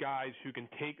 you need guys who can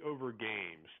take over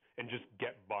games and just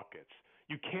get buckets.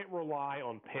 You can't rely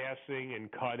on passing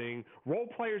and cutting. Role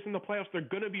players in the playoffs, they're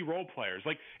going to be role players.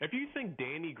 Like, if you think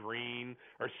Danny Green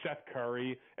or Seth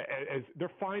Curry,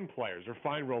 they're fine players, they're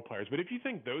fine role players. But if you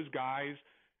think those guys,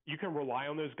 you can rely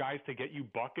on those guys to get you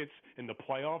buckets in the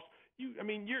playoffs,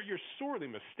 you're sorely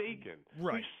mistaken.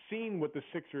 Right. We've seen what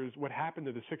happened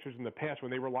to the Sixers in the past when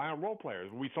they rely on role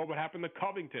players. We saw what happened to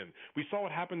Covington. We saw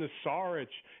what happened to Saric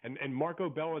and Marco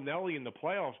Bellinelli in the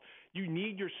playoffs. You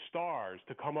need your stars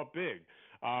to come up big.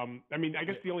 I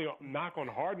guess the only knock on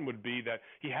Harden would be that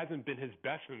he hasn't been his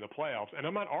best in the playoffs, and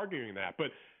I'm not arguing that,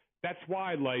 but that's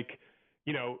why, we're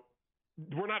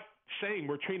not saying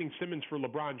we're trading Simmons for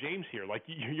LeBron James here. Like,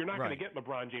 you're not going to get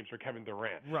LeBron James or Kevin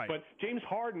Durant. Right. But James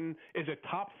Harden is a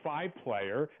top 5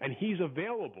 player, and he's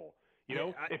available.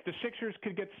 If the Sixers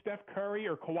could get Steph Curry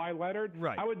or Kawhi Leonard,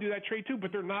 I would do that trade too,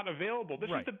 but they're not available. This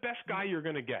is the best guy you're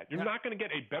going to get. You're not going to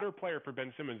get a better player for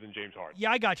Ben Simmons than James Harden.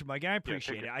 Yeah, I got you, Mike. I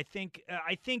appreciate it. I think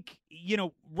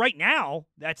right now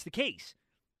that's the case.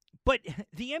 But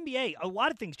the NBA, a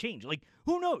lot of things change. Like,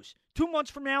 who knows? 2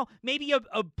 months from now, maybe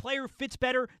a player fits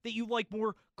better that you like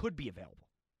more could be available.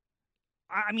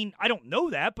 I mean, I don't know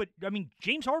that, but,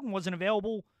 James Harden wasn't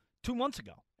available 2 months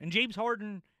ago. And James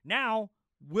Harden now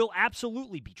will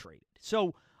absolutely be traded.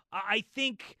 So I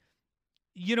think,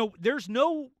 there's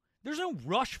no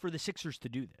rush for the Sixers to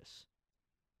do this.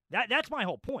 That's my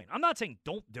whole point. I'm not saying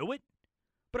don't do it,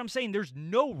 but I'm saying there's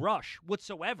no rush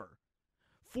whatsoever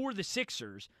for the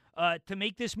Sixers to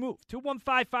make this move.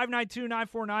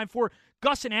 215-592-9494.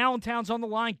 Gus in Allentown's on the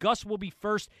line. Gus will be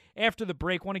first after the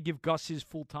break. Want to give Gus his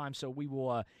full time, so we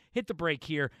will hit the break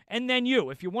here. And then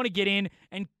if you want to get in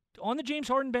and on the James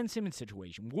Harden-Ben Simmons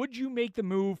situation, would you make the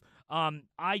move?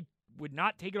 I would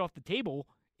not take it off the table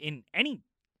in any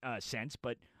sense,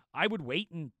 but I would wait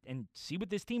and see what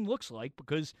this team looks like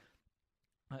because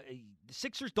the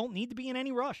Sixers don't need to be in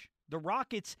any rush. The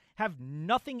Rockets have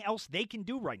nothing else they can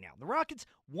do right now. The Rockets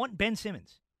want Ben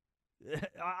Simmons.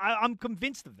 I'm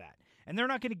convinced of that. And they're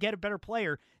not going to get a better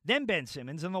player than Ben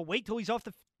Simmons, and they'll wait till he's off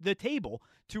the table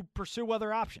to pursue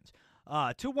other options.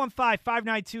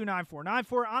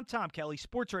 215-592-9494. I'm Tom Kelly,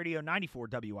 Sports Radio 94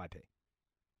 WIP.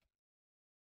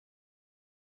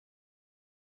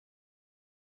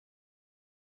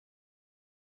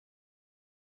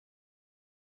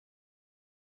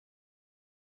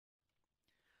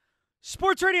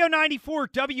 Sports Radio 94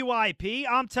 WIP.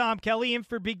 I'm Tom Kelly in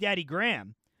for Big Daddy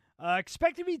Graham.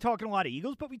 Expected to be talking a lot of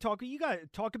Eagles, but we talk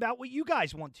about what you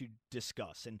guys want to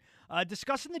discuss. And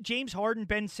discussing the James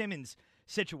Harden-Ben Simmons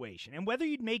situation and whether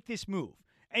you'd make this move.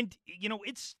 And,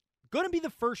 it's going to be the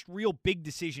first real big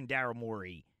decision Daryl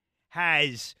Morey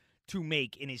has to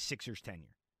make in his Sixers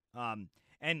tenure.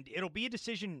 And it'll be a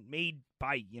decision made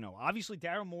by, obviously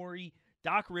Daryl Morey,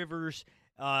 Doc Rivers,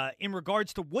 in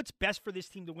regards to what's best for this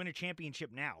team to win a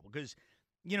championship now. Because,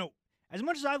 as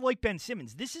much as I like Ben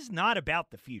Simmons, this is not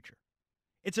about the future.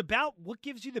 It's about what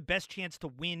gives you the best chance to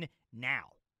win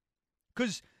now.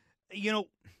 Because,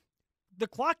 the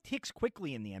clock ticks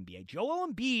quickly in the NBA. Joel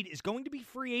Embiid is going to be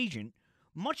free agent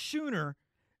much sooner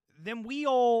than we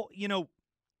all,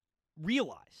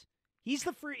 realize. He's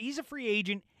a free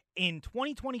agent in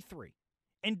 2023.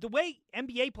 And the way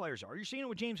NBA players are, you're seeing it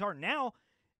with James Harden now,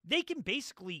 they can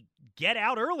basically get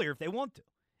out earlier if they want to.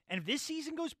 And if this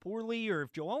season goes poorly, or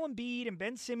if Joel Embiid and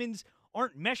Ben Simmons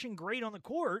aren't meshing great on the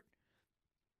court,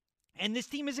 and this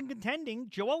team isn't contending,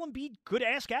 Joel Embiid could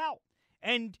ask out.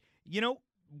 And,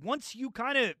 once you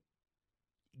kind of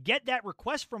get that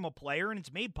request from a player and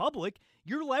it's made public,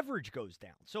 your leverage goes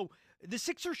down. So the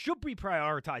Sixers should be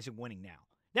prioritizing winning now.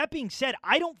 That being said,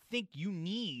 I don't think you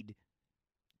need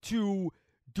to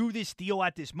do this deal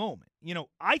at this moment.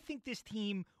 I think this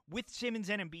team with Simmons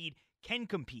and Embiid can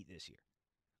compete this year.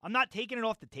 I'm not taking it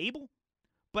off the table,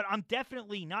 but I'm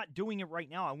definitely not doing it right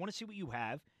now. I want to see what you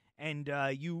have, and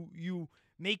you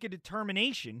make a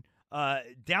determination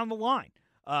down the line.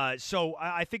 So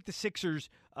I think the Sixers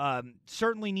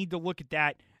certainly need to look at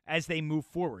that as they move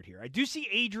forward here. I do see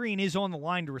Adrian is on the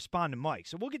line to respond to Mike,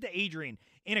 so we'll get to Adrian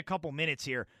in a couple minutes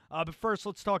here. But first,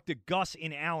 let's talk to Gus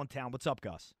in Allentown. What's up,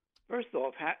 Gus? First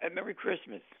off, Merry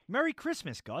Christmas. Merry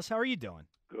Christmas, Gus. How are you doing?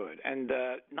 Good. And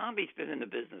Nambi's been in the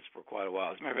business for quite a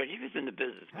while. As a matter of fact, he was in the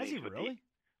business. Has he really?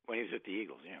 When he was with the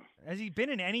Eagles, yeah. Has he been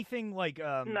in anything like?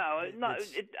 No.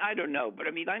 I don't know, but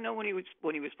I mean, I know when he was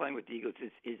playing with the Eagles,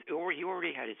 he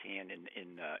already had his hand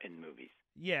in movies.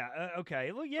 Yeah.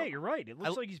 Okay. Well, yeah, you're right. It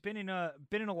looks like he's been in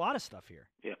a lot of stuff here.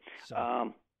 Yeah.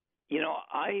 So.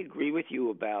 I agree with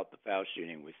you about the foul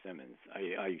shooting with Simmons.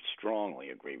 I strongly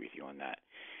agree with you on that.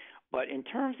 But in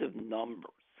terms of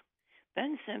numbers,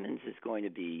 Ben Simmons is going to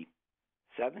be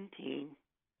 17,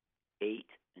 8,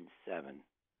 and 7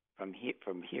 from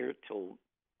here till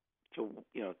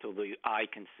the eye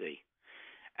can see.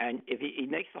 And if he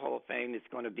makes the Hall of Fame, it's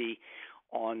going to be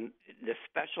on the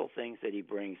special things that he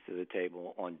brings to the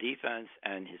table on defense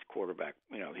and his quarterback.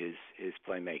 His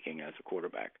playmaking as a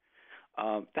quarterback.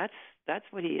 That's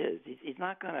what he is. He's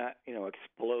not going to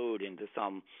explode into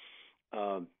some.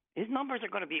 His numbers are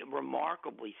going to be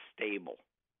remarkably stable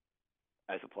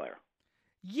as a player.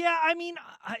 Yeah, I mean,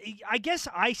 I guess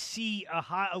I see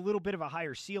a little bit of a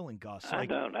higher ceiling, Gus. I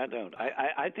don't.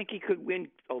 I think he could win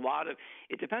a lot of.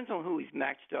 It depends on who he's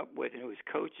matched up with and who his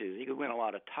coach is. He could win a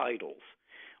lot of titles,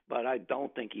 but I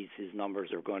don't think his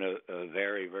numbers are going to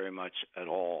vary very much at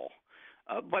all.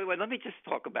 By the way, let me just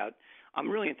talk about. I'm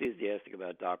really enthusiastic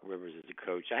about Doc Rivers as a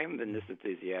coach. I haven't been this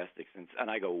enthusiastic since, and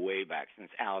I go way back,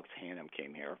 since Alex Hannum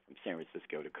came here from San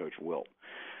Francisco to coach Wilt.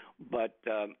 But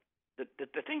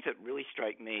the things that really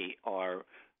strike me are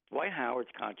Dwight Howard's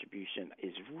contribution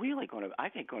is really going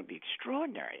to be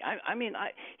extraordinary.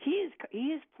 He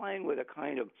is playing with a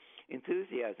kind of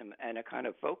enthusiasm and a kind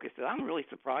of focus that I'm really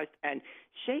surprised. And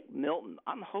Shake Milton,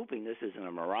 I'm hoping this isn't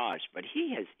a mirage, but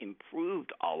he has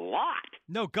improved a lot.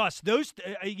 No, Gus, those,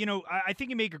 I think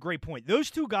you make a great point. Those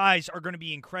two guys are going to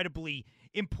be incredibly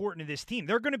important to this team.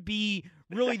 They're going to be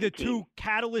really the two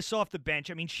catalysts off the bench.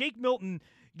 I mean, Shake Milton,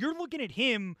 you're looking at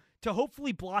him to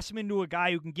hopefully blossom into a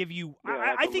guy who can give you.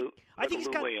 Yeah, I think he's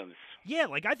got. Williams. Yeah,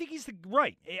 I think he's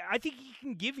right. I think he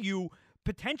can give you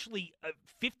potentially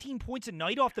 15 points a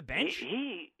night off the bench.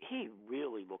 He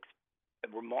really looks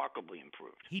remarkably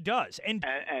improved. He does, and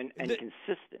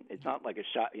consistent. It's not like a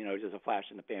shot, just a flash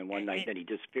in the pan one night, then he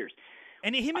disappears.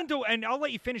 And and I'll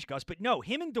let you finish, Gus, but no,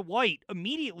 him and Dwight,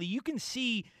 immediately you can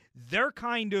their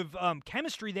kind of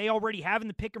chemistry they already have in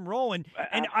the pick and roll. And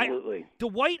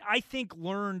Dwight, I think,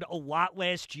 learned a lot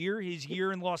last year, his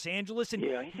year in Los Angeles. And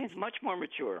yeah, he seems much more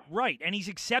mature. Right, and he's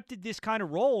accepted this kind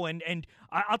of role. And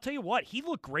I'll tell you what, he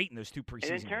looked great in those two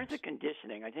preseason And in terms of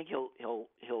conditioning, I think he'll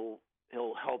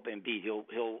help Embiid.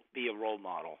 He'll be a role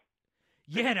model.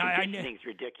 Yeah, and conditioning's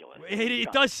ridiculous.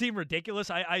 It does seem ridiculous.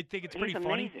 I think it's pretty funny.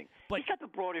 Amazing. But he's got the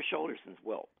broader shoulders since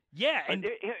Wilt. Yeah, and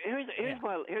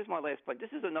here's my last point.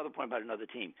 This is another point about another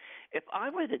team. If I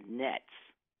were the Nets,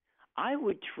 I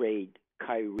would trade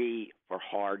Kyrie for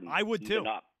Harden. I would too.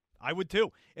 I would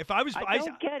too. If I was, I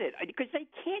don't get it because they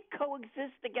can't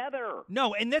coexist together.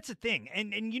 No, and that's the thing.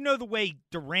 And the way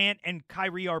Durant and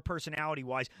Kyrie are personality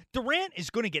wise, Durant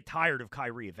is going to get tired of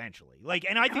Kyrie eventually.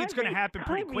 And I think it's going to happen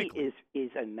pretty quickly. Kyrie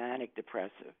is a manic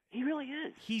depressive. He really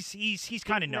is. He's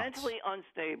kind of nuts. Mentally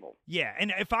unstable. Yeah,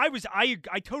 and if I was, I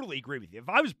totally agree with you. If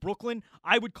I was Brooklyn,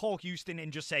 I would call Houston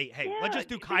and just say, hey, let's just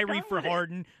do Kyrie for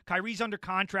Harden. Kyrie's under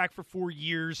contract for 4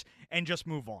 years, and just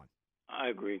move on. I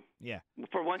agree. Yeah.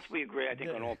 For once, we agree. I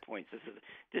think on all points.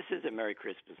 This is a Merry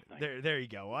Christmas night. There you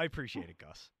go. I appreciate it,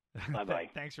 Gus. Bye.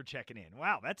 Thanks for checking in.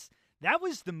 Wow, that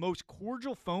was the most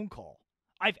cordial phone call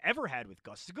I've ever had with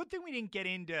Gus. It's a good thing we didn't get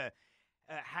into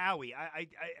Howie.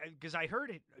 Because I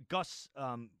heard Gus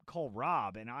call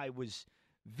Rob, and I was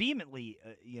vehemently,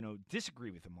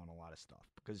 disagree with him on a lot of stuff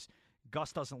because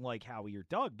Gus doesn't like Howie or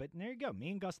Doug. But there you go.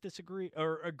 Me and Gus disagree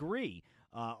or agree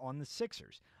on the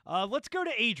Sixers. Let's go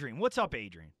to Adrian. What's up,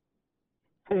 Adrian?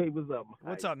 Hey, what's up?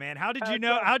 What's up, man? How did you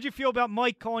know? How'd you feel about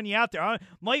Mike calling you out there?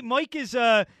 Mike has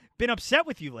been upset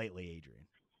with you lately, Adrian.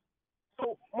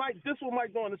 So, Mike, this is what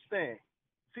Mike don't understand.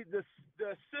 See, the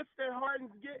assists that Harden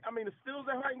get, the steals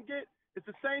that Harden get, it's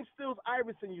the same steals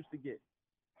Iverson used to get.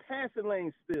 Passing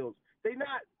lane steals. It's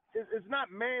not it's not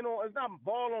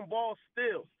ball on ball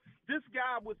steals. This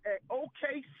guy was at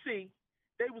OKC.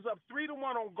 They was up 3-1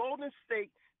 on Golden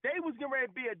State. They was getting ready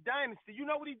to be a dynasty. You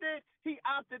know what he did? He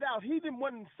opted out. He didn't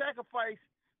want to sacrifice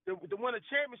to win a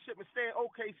championship and stay in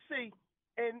OKC.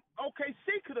 And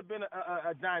OKC could have been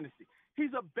a dynasty.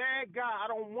 He's a bad guy. I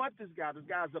don't want this guy. This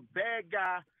guy's a bad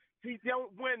guy. He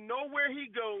don't win nowhere he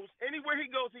goes. Anywhere he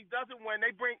goes, he doesn't win.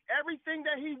 They bring everything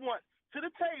that he wants to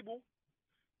the table.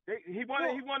 He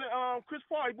wanted Chris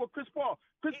Paul. He bought Chris Paul.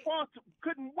 Chris Paul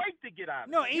couldn't wait to get out of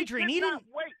it. No, Adrian, he didn't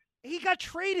wait. He got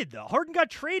traded, though. Harden got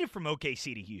traded from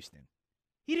OKC to Houston.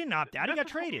 He didn't opt out. He got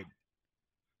traded.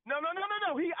 No.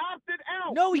 He opted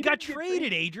out. No, he got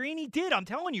traded, Adrian. He did. I'm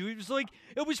telling you.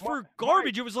 It was for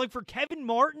garbage. It was like for Kevin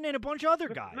Martin and a bunch of other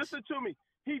guys. Listen to me.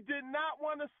 He did not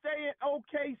want to stay at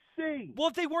OKC. Well,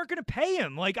 if they weren't going to pay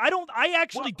him, I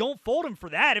actually don't fault him for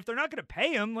that. If they're not going to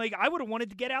pay him, I would have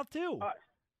wanted to get out too.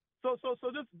 So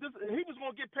this he was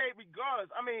going to get paid regardless.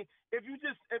 I mean, if you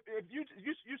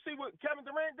see what Kevin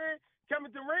Durant did,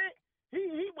 Kevin Durant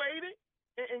he waited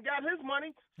and got his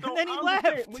money. So and then he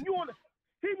left.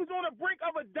 He was on the brink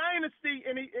of a dynasty,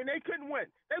 and they couldn't win.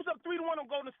 They was up 3-1 on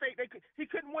Golden State. He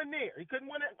couldn't win there. He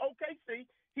couldn't win at OKC.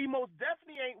 He most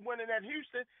definitely ain't winning at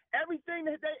Houston. Everything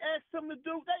that they asked him to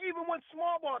do, they even went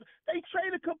small ball. They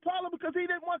traded Capella because he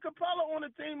didn't want Capella on the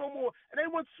team no more, and they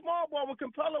went small ball when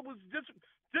Capella was just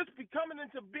becoming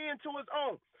into being to his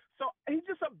own. So he's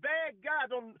just a bad guy.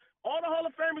 All the Hall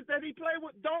of Famers that he played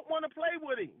with don't want to play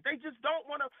with him. They just don't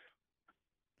want to.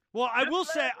 Well, I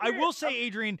will say,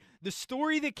 Adrian, the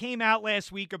story that came out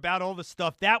last week about all the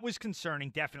stuff, that was concerning,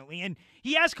 definitely. And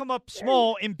he has come up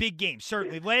small in big games,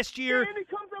 certainly. Last year. And he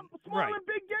comes up small in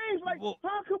big games.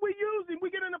 How could we use him? We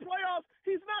get in the playoffs.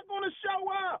 He's not going to show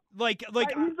up. Like he's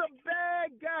a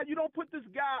bad guy. You don't put this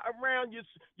guy around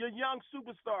your young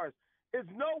superstars. There's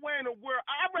no way in the world.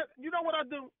 You know what I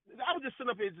do? I was just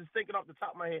sitting up here just thinking off the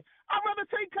top of my head. I'd rather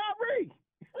take Kyrie.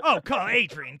 Oh, come on,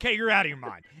 Adrian. Okay, you're out of your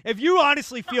mind. If you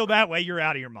honestly feel that way, you're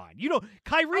out of your mind. You know,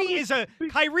 Kyrie is a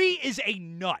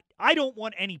nut. I don't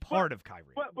want any part of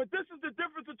Kyrie. But this is the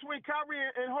difference between Kyrie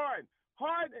and Harden.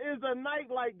 Harden is a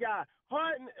nightlight guy.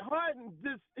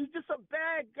 He's just a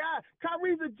bad guy.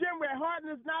 Kyrie's a gym rat. Harden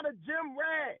is not a gym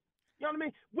rat. You know what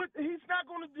I mean? He's not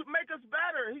going to make us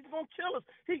better. He's going to kill us.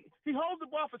 He holds the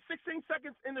ball for 16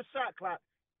 seconds in the shot clock.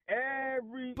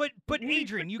 But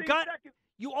Adrian,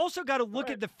 you also got to look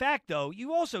at the fact, though.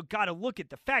 You also got to look at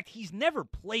the fact he's never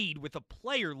played with a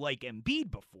player like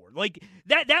Embiid before. Like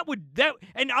that,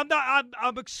 and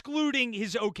I'm excluding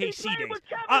his OKC days.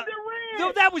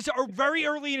 No, that was very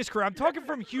early in his career. I'm talking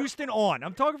from Houston on.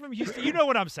 You know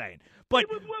what I'm saying? But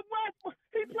he was with Westbrook.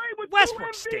 He played with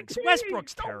Westbrook stinks.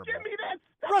 Westbrook's terrible. Don't give me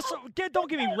that stuff. Don't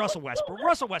give me Russell Westbrook.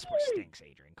 Russell Westbrook stinks,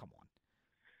 Adrian. Come on.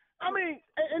 I mean,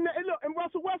 and look, and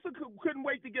Russell Westbrook couldn't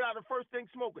wait to get out of first thing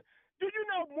smoking. Do you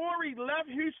know Morey left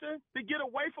Houston to get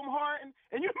away from Harden?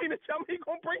 And you mean to tell me he's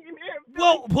going to bring him here?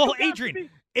 Well, Adrian,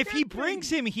 if he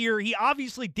brings him here, he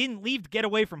obviously didn't leave to get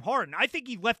away from Harden. I think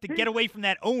he left to get away from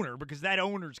that owner because that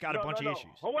owner's got a bunch of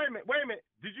issues. Oh, wait a minute.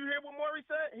 Did you hear what Morey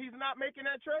said? He's not making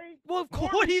that trade? Well,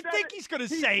 what do you think he's going to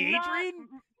say, Adrian?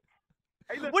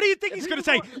 What do you think he's going to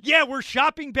say? Yeah, we're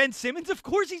shopping Ben Simmons? Of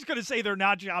course he's going to say they're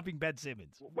not shopping Ben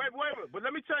Simmons. Wait a minute. But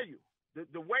let me tell you,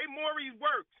 the way Morey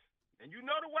works, and you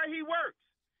know the way he works,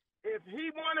 if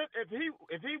he wanted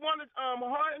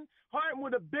Harden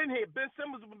would have been here. Ben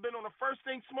Simmons would have been on the first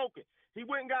thing smoking. He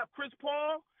went and got Chris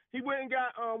Paul. He went and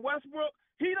got Westbrook.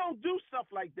 He don't do stuff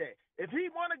like that. If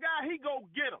he want a guy, he go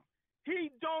get him.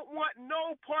 He don't want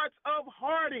no parts of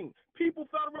Harden. People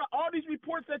thought about all these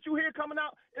reports that you hear coming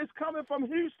out is coming from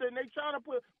Houston. They trying to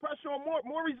put pressure on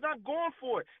Morey's not going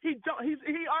for it. He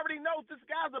already knows this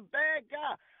guy's a bad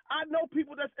guy. I know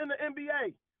people that's in the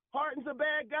NBA. Harden's a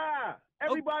bad guy.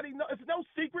 Everybody knows. It's no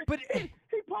secret. But he's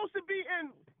supposed to be in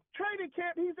training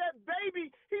camp. He's at baby's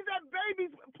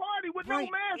party with no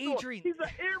mask on. He's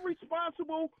an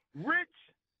irresponsible, rich,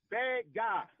 bad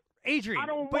guy. Adrian, I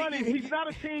don't want him. He's not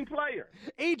a team player.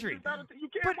 Adrian, you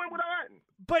can't win with Harden.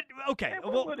 But okay,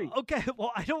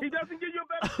 well, I don't. He doesn't give you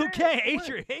a better chance.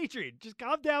 Adrian, just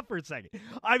calm down for a second.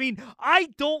 I mean, I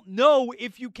don't know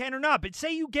if you can or not, but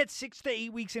say you get 6 to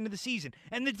 8 weeks into the season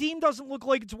and the team doesn't look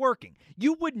like it's working.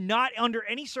 You would not, under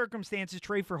any circumstances,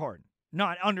 trade for Harden.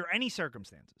 Not under any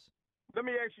circumstances. Let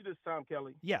me ask you this, Tom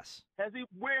Kelly. Yes.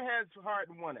 Where has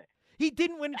Harden won at? He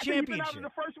didn't win a championship. He's been out of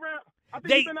the first round. I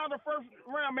think he's been out of the first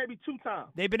round maybe 2 times.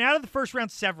 They've been out of the first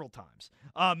round several times.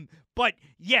 But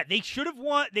yeah, they should have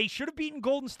won. They should have beaten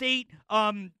Golden State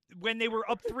when they were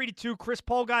up 3-2. Chris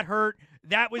Paul got hurt.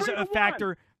 That was a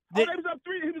factor. He was up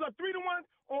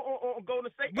 3-1 on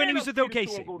Golden State. When he was with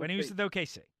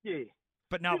OKC. Yeah.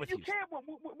 But not with Houston.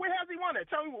 Where has he won it?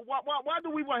 Tell me why do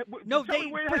we want? No,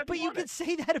 but you could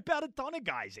say that about a ton of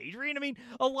guys, Adrian. I mean,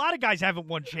 a lot of guys haven't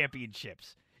won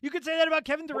championships. You could say that about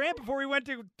Kevin Durant before he went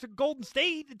to Golden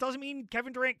State. It doesn't mean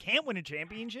Kevin Durant can't win a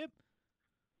championship.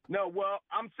 No, well,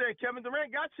 I'm saying Kevin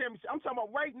Durant got championship. I'm talking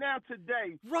about right now,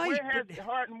 today. Right. Where has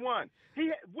Harden won?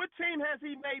 What team has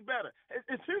he made better?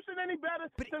 Is Houston any better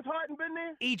since Harden been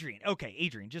there? Adrian,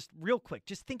 just real quick.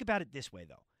 Just think about it this way,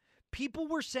 though. People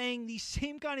were saying these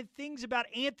same kind of things about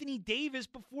Anthony Davis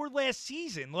before last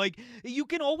season. Like, you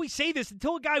can always say this.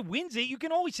 Until a guy wins it, you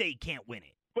can always say he can't win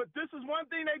it. But this is one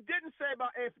thing they didn't say about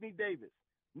Anthony Davis.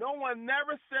 No one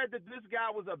never said that this guy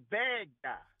was a bad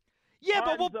guy. Yeah,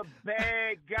 Harden's a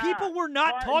bad guy. People were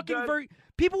not talking Harden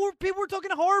People were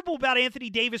talking horrible about Anthony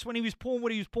Davis when he was pulling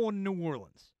what he was pulling in New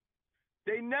Orleans.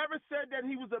 They never said that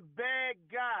he was a bad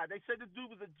guy. They said this dude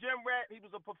was a gym rat. He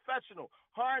was a professional.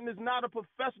 Harden is not a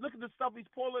professional. Look at the stuff he's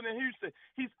pulling in Houston.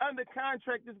 He's under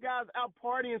contract. This guy's out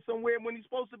partying somewhere when he's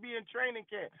supposed to be in training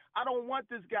camp. I don't want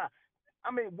this guy.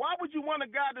 I mean, why would you want a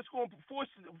guy that's going to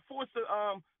force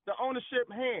the ownership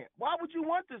hand? Why would you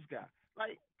want this guy?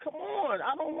 Like, come on.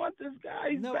 I don't want this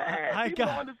guy. He's bad. People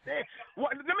don't understand.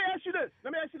 Let me ask you this.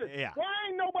 Yeah. Why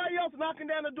ain't nobody else knocking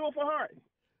down the door for Harden?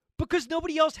 Because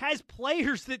nobody else has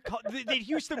players that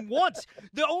Houston wants.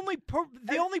 The only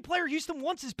player Houston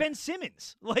wants is Ben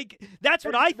Simmons. Like, that's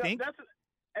what I think.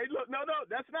 Hey, look, no,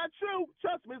 that's not true.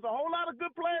 Trust me, there's a whole lot of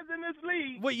good players in this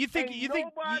league. What you think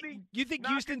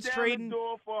Houston's trading? The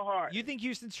door for Harden. You think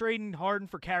Houston's trading Harden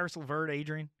for Caris LeVert,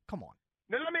 Adrian? Come on.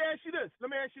 Now let me ask you this.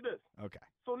 Okay.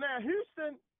 So now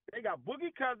Houston, they got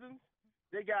Boogie Cousins,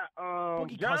 they got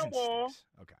Boogie John Cousins Wall. stinks.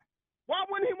 Okay. Why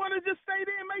wouldn't he want to just stay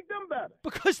there and make them better?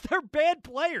 Because they're bad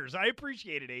players. I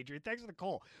appreciate it, Adrian. Thanks for the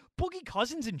call. Boogie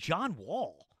Cousins and John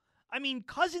Wall. I mean,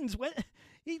 Cousins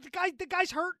the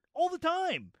guy's hurt all the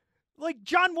time. Like,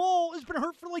 John Wall has been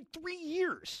hurt for like 3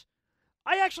 years.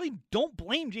 I actually don't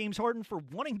blame James Harden for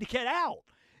wanting to get out.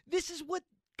 This is what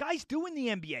guys do in the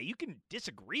NBA. You can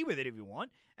disagree with it if you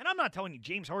want. And I'm not telling you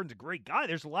James Harden's a great guy.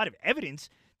 There's a lot of evidence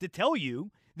to tell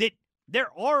you that there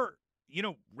are,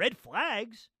 red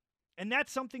flags. And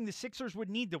that's something the Sixers would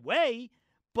need to weigh.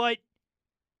 But,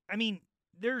 I mean,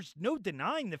 there's no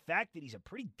denying the fact that he's a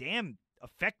pretty damn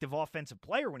effective offensive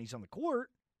player when he's on the court.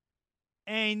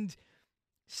 And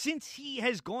since he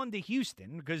has gone to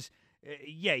Houston, because,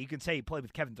 you can say he played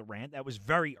with Kevin Durant. That was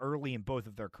very early in both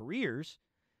of their careers.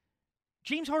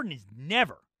 James Harden has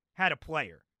never had a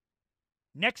player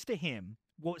next to him,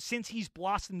 since he's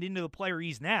blossomed into the player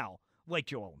he's now, like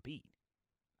Joel Embiid.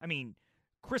 I mean,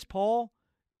 Chris Paul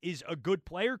is a good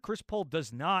player. Chris Paul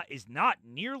is not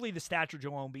nearly the stature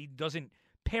Joel Embiid, doesn't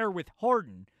pair with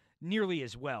Harden nearly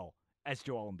as well as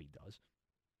Joel Embiid does.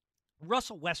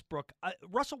 Russell Westbrook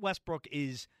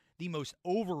is the most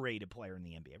overrated player in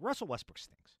the NBA. Russell Westbrook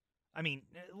stinks. I mean,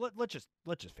 let's just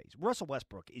face it. Russell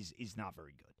Westbrook is not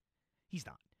very good. He's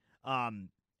not.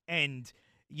 And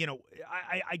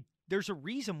there's a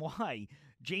reason why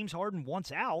James Harden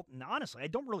wants out, and honestly, I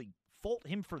don't really fault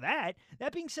him for that.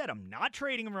 That being said, I'm not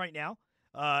trading him right now,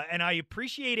 and I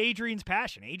appreciate Adrian's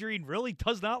passion. Adrian really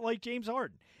does not like James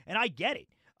Harden, and I get it.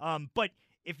 But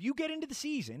if you get into the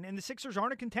season and the Sixers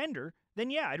aren't a contender, then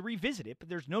yeah, I'd revisit it, but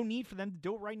there's no need for them to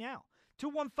do it right now.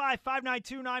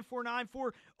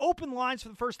 215-592-9494. Open lines for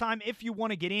the first time if you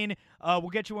want to get in. We'll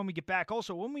get you when we get back.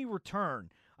 Also, when we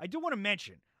return, I do want to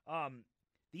mention the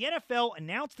NFL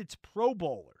announced its Pro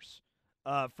Bowlers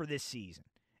for this season.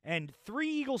 And 3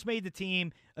 Eagles made the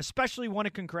team. Especially want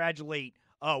to congratulate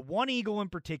one Eagle in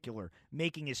particular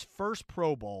making his first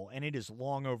Pro Bowl, and it is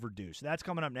long overdue. So that's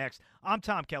coming up next. I'm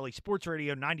Tom Kelly, Sports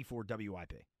Radio 94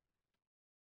 WIP.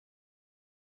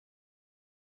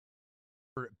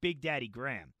 For Big Daddy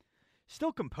Graham.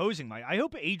 Still composing I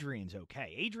hope Adrian's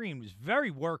okay. Adrian was very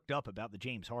worked up about the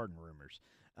James Harden rumors.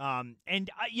 And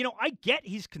I get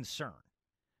his concern.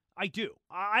 I do.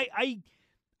 I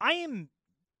am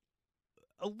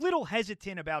a little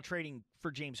hesitant about trading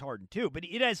for James Harden too, but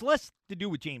it has less to do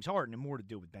with James Harden and more to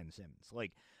do with Ben Simmons.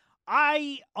 Like,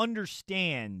 I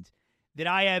understand that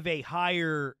I have a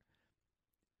higher,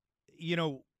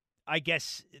 I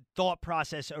guess, thought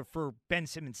process for Ben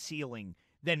Simmons' ceiling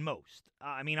than most.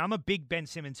 I mean, I'm a big Ben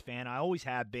Simmons fan. I always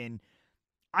have been.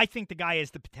 I think the guy has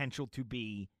the potential to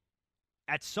be,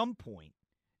 at some point,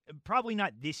 probably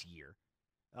not this year,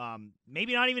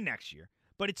 maybe not even next year,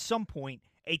 but at some point,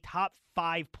 a top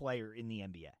 5 player in the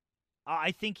NBA.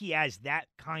 I think he has that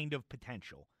kind of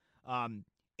potential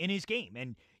in his game.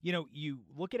 And, you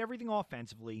look at everything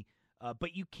offensively,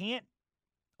 but you can't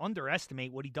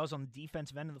underestimate what he does on the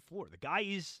defensive end of the floor. The guy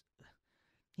he's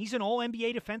an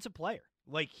all-NBA defensive player.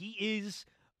 Like, he is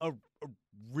a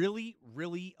really,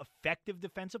 really effective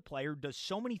defensive player, does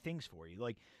so many things for you.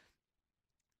 Like,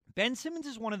 Ben Simmons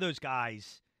is one of those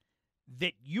guys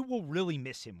that you will really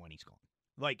miss him when he's gone.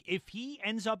 Like, if he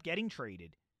ends up getting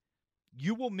traded,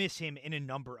 you will miss him in a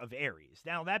number of areas.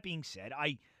 Now, that being said,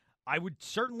 I would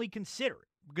certainly consider it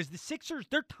because the Sixers,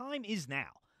 their time is now.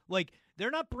 Like,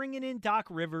 they're not bringing in Doc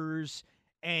Rivers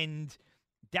and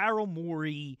Daryl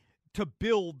Morey to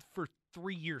build for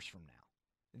 3 years from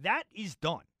now. That is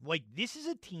done. Like, this is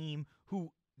a team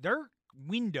who their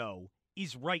window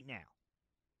is right now.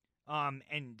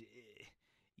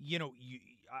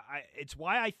 It's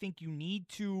why I think you need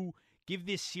to give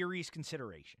this serious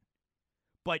consideration.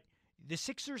 But the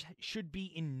Sixers should be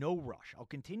in no rush. I'll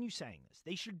continue saying this.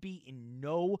 They should be in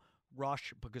no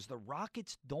rush because the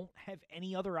Rockets don't have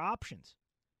any other options.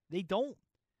 They don't.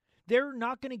 They're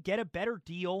not going to get a better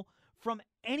deal from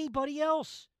anybody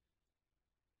else.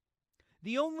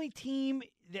 The only team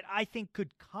that I think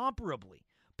could comparably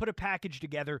put a package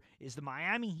together is the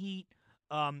Miami Heat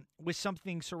with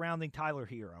something surrounding Tyler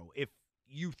Hero, if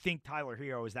you think Tyler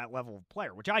Hero is that level of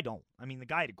player, which I don't. I mean, the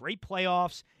guy had great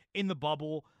playoffs in the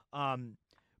bubble,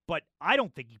 but I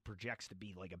don't think he projects to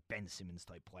be like a Ben Simmons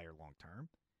type player long term.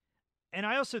 And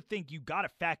I also think you got to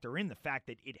factor in the fact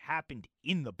that it happened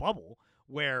in the bubble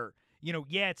where,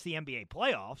 it's the NBA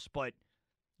playoffs, but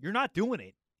you're not doing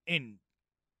it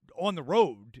on the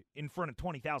road in front of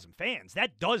 20,000 fans.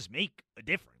 That does make a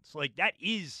difference. Like, that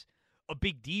is a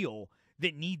big deal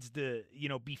that needs to,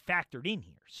 be factored in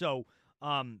here. So,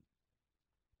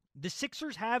 the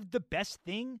Sixers have the best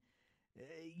thing,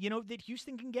 that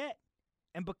Houston can get.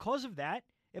 And because of that,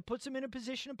 it puts them in a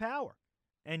position of power.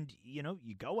 And,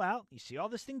 you go out, you see how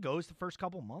this thing goes the first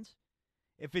couple months.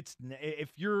 If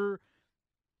you're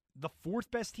the fourth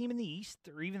best team in the East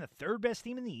or even the third best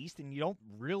team in the East and you don't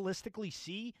realistically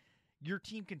see your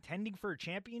team contending for a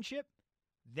championship,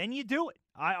 then you do it.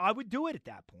 I would do it at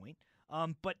that point.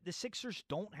 But the Sixers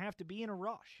don't have to be in a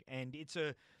rush. And it's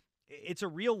a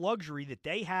real luxury that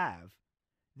they have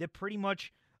that pretty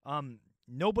much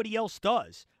nobody else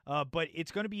does. But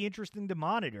it's going to be interesting to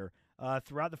monitor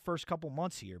throughout the first couple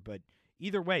months here. But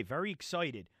either way, very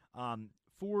excited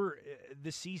for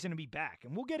the season to be back.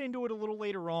 And we'll get into it a little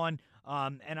later on,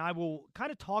 and I will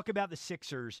kind of talk about the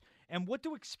Sixers and what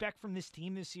to expect from this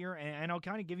team this year, and I'll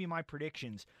kind of give you my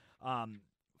predictions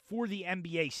for the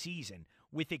NBA season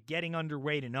with it getting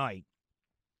underway tonight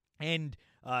and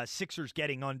Sixers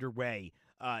getting underway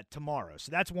tomorrow.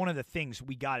 So that's one of the things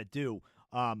we got to do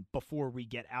before we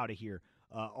get out of here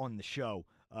on the show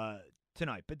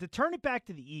tonight. But to turn it back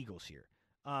to the Eagles here,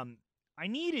 I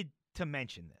needed to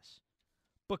mention this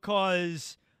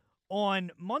because on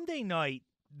Monday night,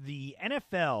 the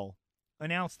NFL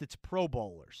announced its Pro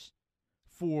Bowlers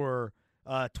for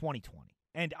 2020.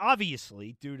 And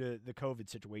obviously, due to the COVID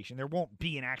situation, there won't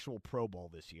be an actual Pro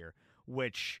Bowl this year,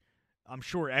 which I'm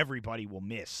sure everybody will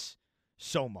miss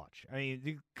so much. I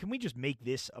mean, can we just make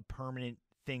this a permanent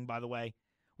thing, by the way,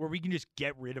 where we can just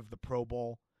get rid of the Pro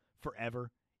Bowl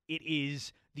forever? It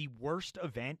is the worst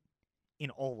event in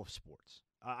all of sports.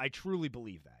 I truly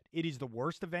believe that. It is the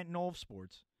worst event in all of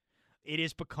sports. It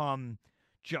has become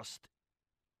just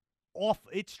awful.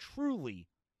 It's truly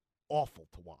awful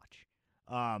to watch.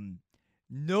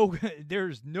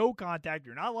 There's no contact.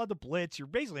 You're not allowed to blitz. You're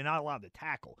basically not allowed to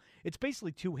tackle. It's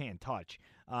basically two-hand touch.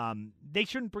 They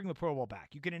shouldn't bring the Pro Bowl back.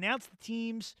 You can announce the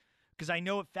teams because I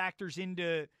know it factors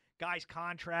into guys'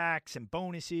 contracts and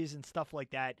bonuses and stuff like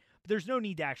that, but there's no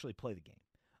need to actually play the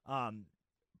game.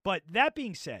 But that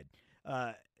being said,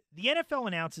 the NFL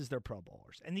announces their Pro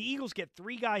Bowlers, and the Eagles get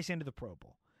 3 guys into the Pro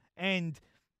Bowl. And,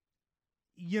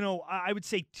 I would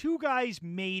say 2 guys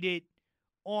made it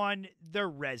on their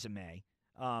resume.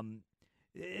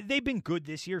 They've been good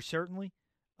this year, certainly,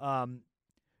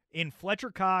 in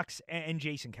Fletcher Cox and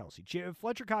Jason Kelce.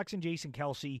 Fletcher Cox and Jason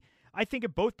Kelce, I think,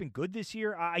 have both been good this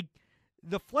year.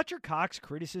 The Fletcher Cox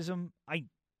criticism, I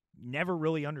never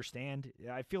really understand.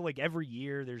 I feel like every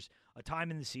year there's a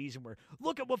time in the season where,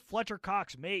 look at what Fletcher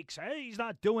Cox makes. Hey, he's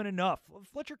not doing enough.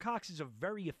 Fletcher Cox is a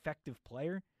very effective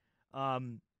player,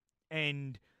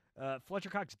 and Fletcher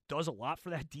Cox does a lot for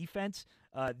that defense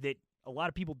that a lot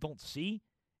of people don't see,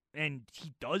 and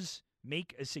he does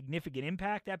make a significant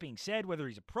impact. That being said, whether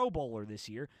he's a Pro Bowler this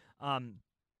year, I'm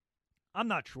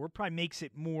not sure. Probably makes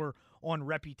it more on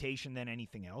reputation than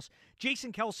anything else.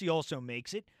 Jason Kelce also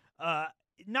makes it.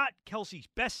 Not Kelce's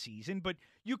best season, but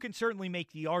you can certainly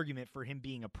make the argument for him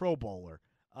being a Pro Bowler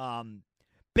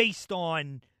based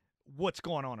on what's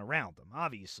going on around him.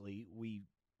 Obviously, we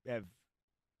have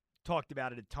talked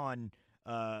about it a ton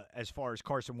as far as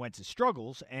Carson Wentz's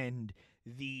struggles and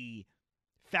the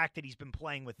fact that he's been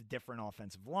playing with a different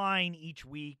offensive line each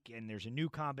week, and there's a new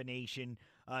combination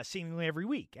seemingly every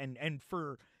week. And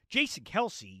for Jason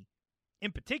Kelce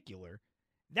in particular,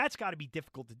 that's got to be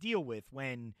difficult to deal with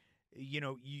when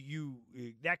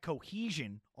that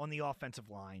cohesion on the offensive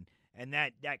line and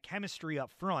that chemistry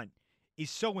up front is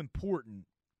so important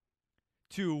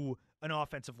to an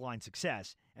offensive line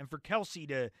success. And for Kelce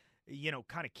to,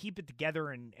 kind of keep it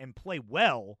together and play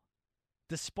well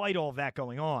despite all of that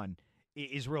going on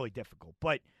is really difficult.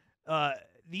 But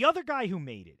the other guy who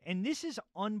made it, and this is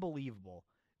unbelievable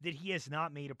that he has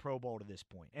not made a Pro Bowl to this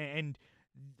point. And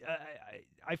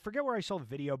I forget where I saw the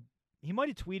video. He might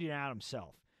have tweeted it out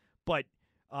himself. But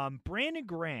Brandon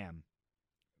Graham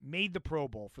made the Pro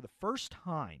Bowl for the first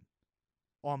time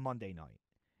on Monday night.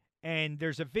 And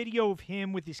there's a video of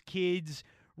him with his kids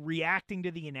reacting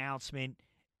to the announcement.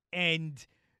 And,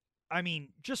 I mean,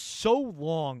 just so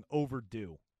long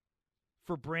overdue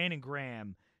for Brandon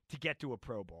Graham to get to a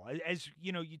Pro Bowl. As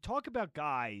you talk about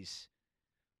guys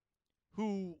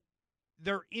who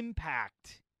their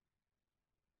impact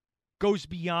goes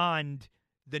beyond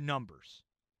the numbers.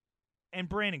 And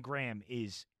Brandon Graham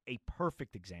is a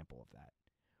perfect example of that,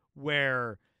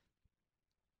 where,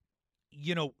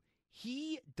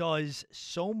 he does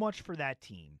so much for that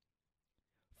team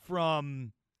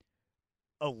from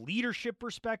a leadership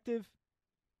perspective,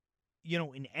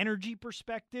 an energy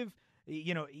perspective.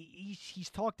 He's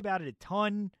talked about it a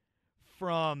ton,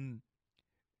 from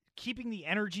keeping the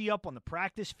energy up on the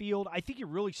practice field. I think you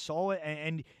really saw it,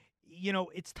 and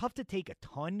it's tough to take a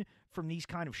ton from these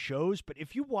kind of shows, but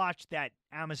if you watched that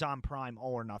Amazon Prime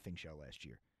All or Nothing show last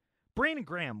year, Brandon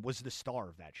Graham was the star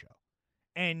of that show.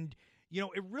 And,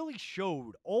 it really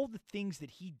showed all the things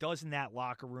that he does in that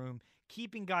locker room,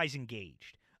 keeping guys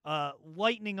engaged,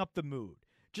 lightening up the mood,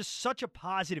 just such a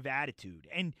positive attitude,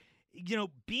 and,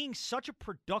 being such a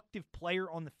productive player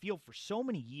on the field for so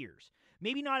many years.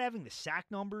 Maybe not having the sack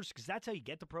numbers, because that's how you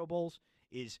get the Pro Bowls,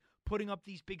 is putting up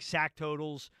these big sack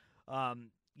totals,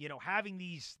 having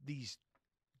these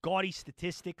gaudy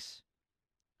statistics.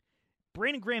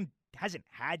 Brandon Graham hasn't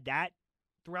had that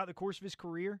throughout the course of his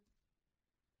career,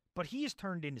 but he has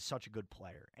turned into such a good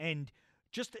player. And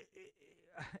just,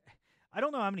 I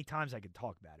don't know how many times I could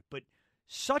talk about it, but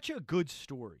such a good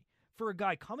story for a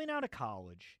guy coming out of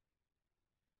college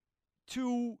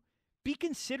to be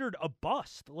considered a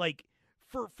bust. Like,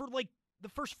 for the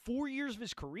first 4 years of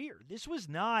his career, this was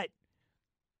not,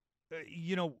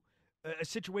 a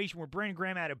situation where Brandon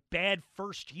Graham had a bad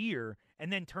first year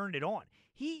and then turned it on.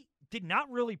 He did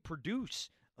not really produce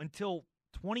until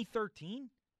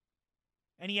 2013,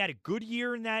 and he had a good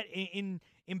year in that in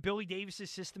Billy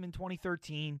Davis's system in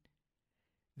 2013.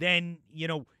 Then,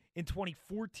 in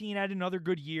 2014 had another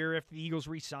good year after the Eagles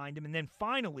re-signed him, and then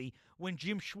finally, when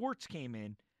Jim Schwartz came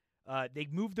in, they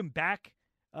moved him back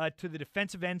to the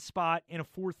defensive end spot in a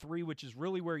 4-3, which is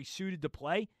really where he's suited to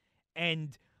play,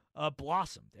 and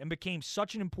blossomed and became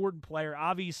such an important player.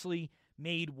 Obviously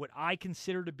made what I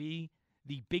consider to be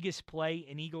the biggest play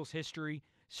in Eagles history,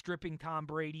 stripping Tom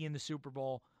Brady in the Super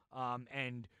Bowl,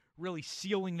 and really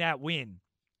sealing that win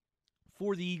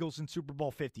for the Eagles in Super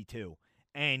Bowl 52.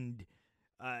 And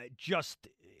just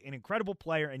an incredible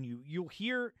player, and you'll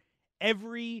hear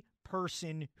every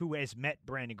person who has met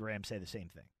Brandon Graham say the same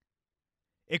thing.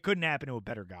 It couldn't happen to a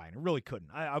better guy, and it really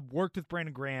couldn't. I've worked with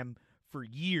Brandon Graham for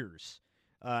years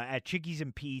at Chickies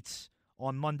and Pete's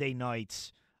on Monday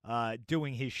nights,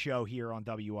 doing his show here on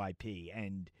WIP,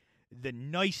 and the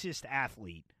nicest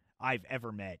athlete I've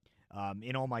ever met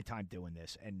in all my time doing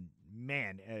this. And,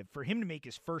 man, for him to make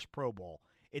his first Pro Bowl,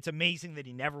 it's amazing that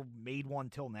he never made one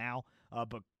till now,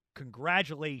 but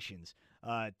congratulations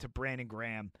to Brandon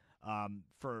Graham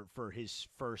for his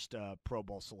first Pro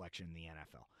Bowl selection in the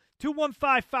NFL.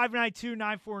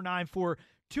 215-592-9494,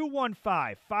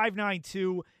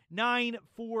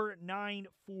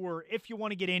 215-592-9494 if you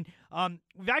want to get in.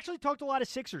 We've actually talked a lot of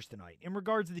Sixers tonight in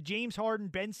regards to the James Harden,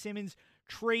 Ben Simmons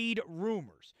trade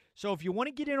rumors. So if you want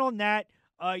to get in on that,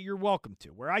 you're welcome to.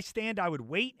 Where I stand, I would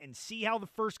wait and see how the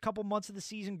first couple months of the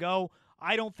season go.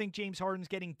 I don't think James Harden's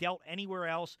getting dealt anywhere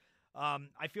else.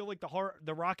 I feel like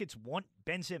the Rockets want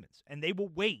Ben Simmons, and they will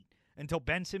wait until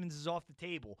Ben Simmons is off the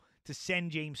table to send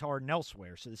James Harden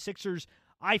elsewhere. So the Sixers,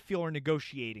 I feel, are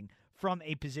negotiating from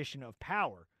a position of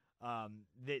power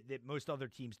that most other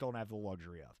teams don't have the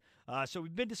luxury of. So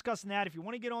we've been discussing that. If you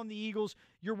want to get on the Eagles,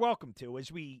 you're welcome to,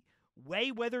 as we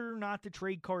weigh whether or not to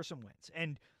trade Carson Wentz.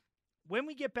 And when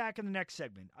we get back in the next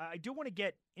segment, I do want to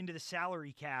get into the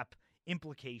salary cap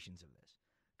implications of this,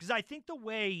 because I think the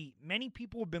way many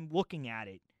people have been looking at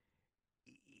it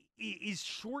is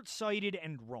short-sighted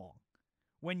and wrong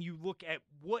when you look at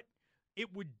what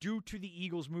it would do to the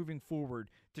Eagles moving forward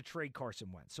to trade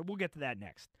Carson Wentz. So we'll get to that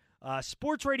next.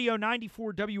 Sports Radio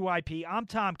 94 WIP. I'm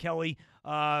Tom Kelly,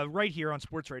 right here on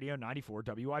Sports Radio 94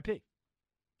 WIP.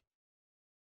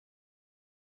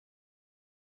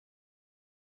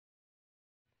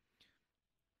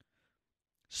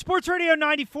 Sports Radio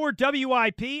 94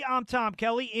 WIP. I'm Tom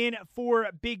Kelly in for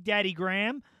Big Daddy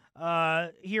Graham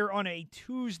here on a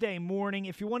Tuesday morning.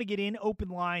 If you want to get in, open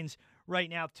lines right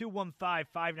now,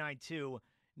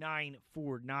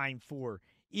 215-592-9494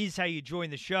 is how you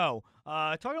join the show.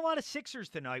 Talking a lot of Sixers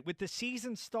tonight with the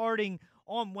season starting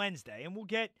on Wednesday, and we'll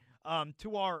get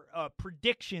to our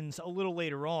predictions a little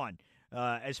later on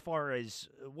as far as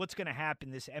what's going to happen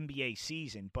this NBA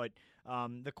season. But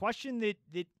the question that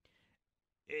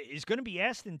is going to be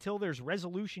asked until there's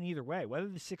resolution either way, whether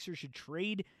the Sixers should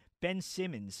trade Ben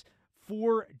Simmons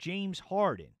for James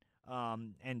Harden.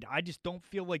 And I just don't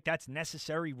feel like that's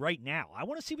necessary right now. I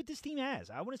want to see what this team has.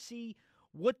 I want to see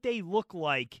what they look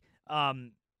like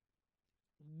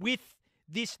with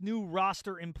this new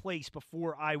roster in place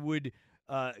before I would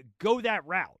go that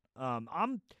route.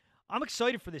 I'm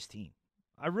excited for this team.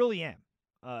 I really am.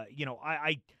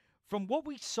 I from what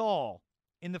we saw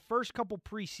in the first couple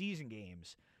preseason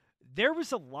games, there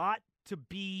was a lot to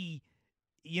be,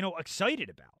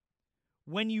 excited about.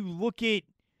 When you look at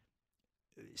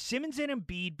Simmons and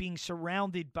Embiid being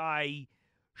surrounded by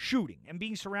shooting and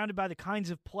being surrounded by the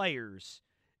kinds of players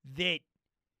that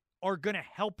are going to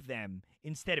help them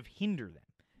instead of hinder them.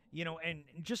 And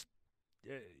just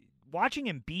watching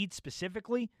Embiid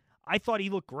specifically, I thought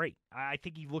he looked great. I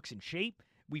think he looks in shape.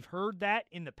 We've heard that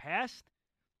in the past.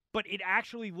 But it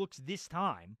actually looks this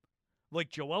time like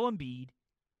Joel Embiid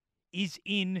is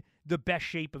in the best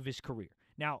shape of his career.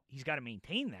 Now, he's got to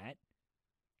maintain that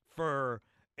for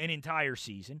an entire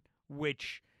season,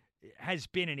 which has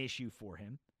been an issue for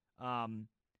him.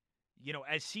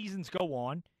 As seasons go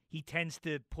on, he tends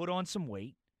to put on some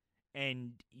weight.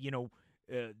 And,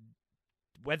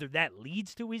 whether that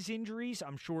leads to his injuries,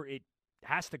 I'm sure it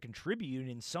has to contribute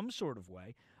in some sort of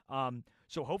way.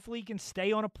 So hopefully he can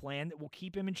stay on a plan that will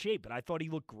keep him in shape. But I thought he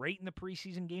looked great in the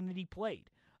preseason game that he played.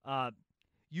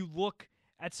 You look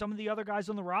at some of the other guys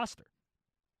on the roster.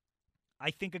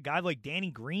 I think a guy like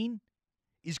Danny Green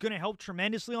is going to help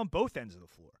tremendously on both ends of the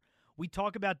floor. We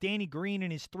talk about Danny Green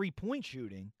and his three-point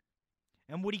shooting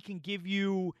and what he can give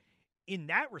you in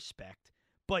that respect.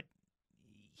 But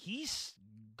he's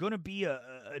going to be a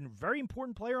very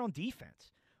important player on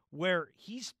defense, where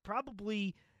he's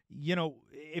probably,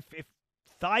 if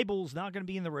Thybulle's not going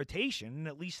to be in the rotation,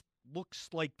 at least looks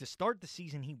like to start the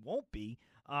season he won't be,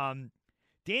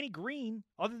 Danny Green,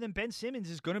 other than Ben Simmons,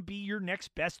 is going to be your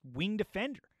next best wing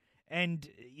defender. And,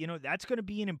 that's going to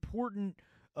be an important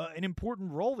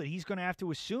role that he's going to have to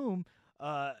assume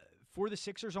for the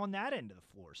Sixers on that end of the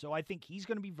floor. So I think he's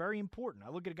going to be very important.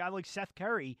 I look at a guy like Seth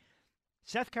Curry.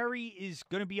 Seth Curry is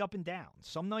going to be up and down.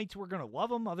 Some nights we're going to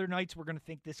love him. Other nights we're going to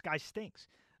think this guy stinks.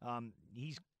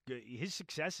 His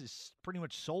success is pretty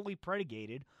much solely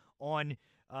predicated on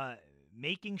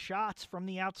making shots from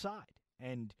the outside.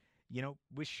 And,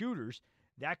 with shooters,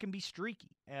 that can be streaky.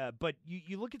 But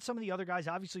you look at some of the other guys,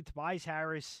 obviously Tobias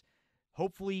Harris,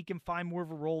 hopefully he can find more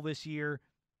of a role this year.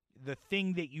 The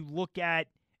thing that you look at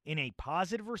in a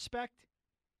positive respect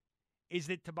is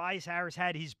that Tobias Harris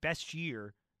had his best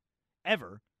year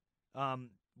ever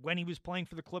when he was playing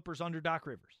for the Clippers under Doc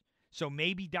Rivers. So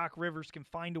maybe Doc Rivers can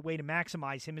find a way to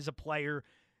maximize him as a player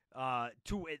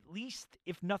to at least,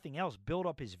 if nothing else, build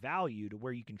up his value to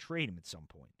where you can trade him at some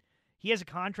point. He has a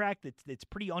contract that's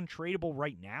pretty untradeable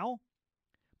right now,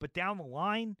 but down the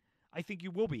line, I think you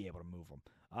will be able to move him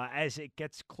as it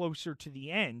gets closer to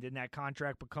the end and that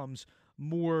contract becomes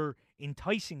more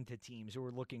enticing to teams who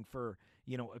are looking for,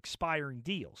 expiring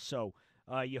deals. So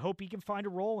you hope he can find a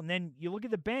role. And then you look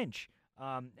at the bench,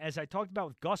 as I talked about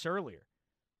with Gus earlier.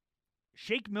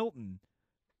 Shake Milton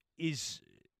is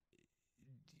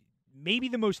maybe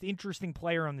the most interesting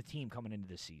player on the team coming into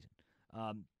this season.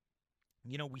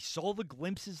 We saw the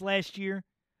glimpses last year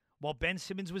while Ben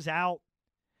Simmons was out.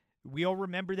 We all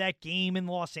remember that game in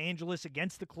Los Angeles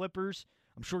against the Clippers.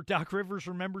 I'm sure Doc Rivers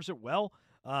remembers it well,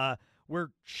 where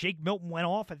Shake Milton went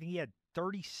off. I think he had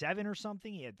 37 or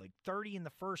something. He had like 30 in the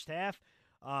first half.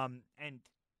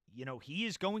 He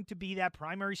is going to be that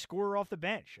primary scorer off the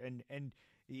bench. And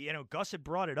Gus had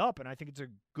brought it up, and I think it's a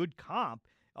good comp.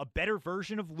 A better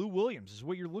version of Lou Williams is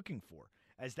what you're looking for,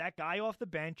 as that guy off the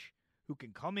bench who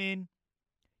can come in,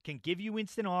 can give you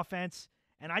instant offense,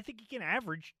 and I think he can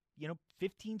average,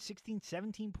 15, 16,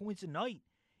 17 points a night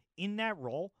in that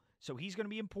role. So he's going to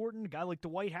be important. A guy like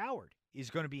Dwight Howard is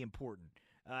going to be important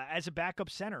as a backup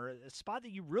center, a spot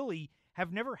that you really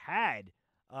have never had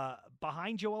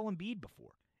behind Joel Embiid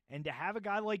before. And to have a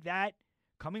guy like that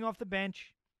coming off the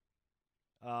bench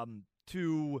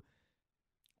to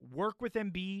work with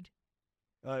Embiid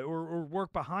or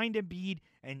work behind Embiid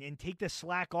and take the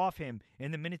slack off him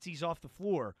in the minutes he's off the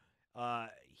floor,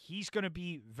 he's going to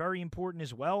be very important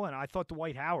as well. And I thought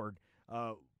Dwight Howard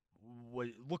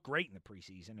looked great in the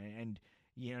preseason, and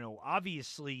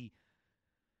obviously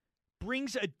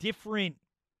brings a different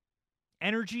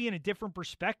energy and a different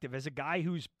perspective as a guy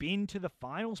who's been to the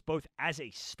finals both as a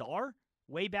star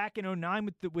way back in 2009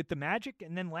 with the Magic,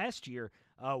 and then last year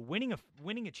winning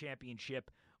a championship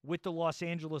with the Los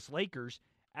Angeles Lakers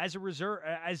as a reserve,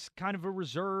 as kind of a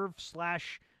reserve /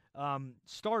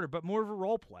 starter, but more of a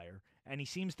role player. And he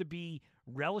seems to be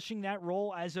relishing that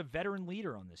role as a veteran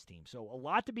leader on this team. So a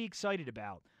lot to be excited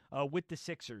about with the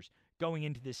Sixers going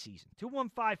into this season.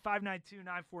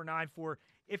 215-592-9494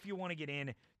 if you want to get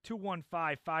in.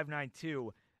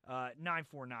 215-592-9494.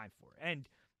 And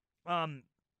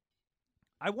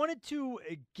I wanted to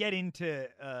get into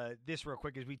this real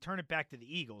quick as we turn it back to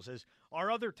the Eagles, as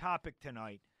our other topic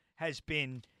tonight has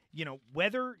been,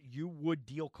 whether you would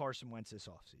deal Carson Wentz this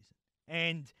offseason.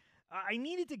 And I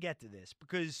needed to get to this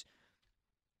because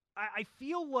I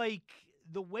feel like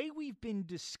the way we've been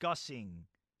discussing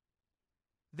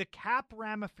the cap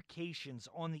ramifications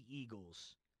on the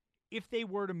Eagles, if they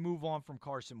were to move on from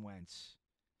Carson Wentz,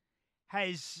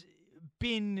 has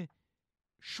been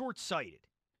short-sighted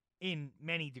in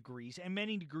many degrees, and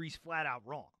many degrees flat out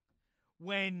wrong.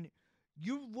 When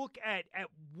you look at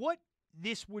what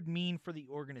this would mean for the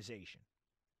organization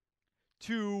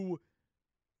to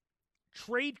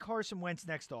trade Carson Wentz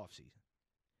next offseason.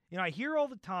 I hear all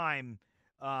the time,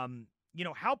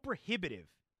 how prohibitive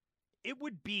it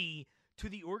would be to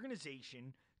the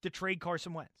organization to trade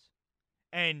Carson Wentz.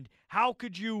 And how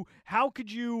could you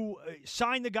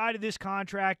sign the guy to this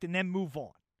contract and then move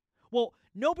on? Well,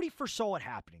 nobody foresaw it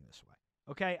happening this way,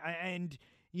 okay? And,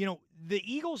 the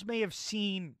Eagles may have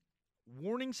seen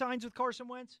warning signs with Carson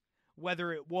Wentz,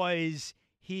 whether it was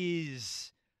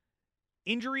his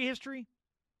injury history,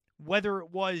 whether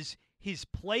it was his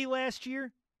play last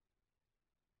year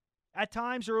at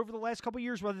times or over the last couple of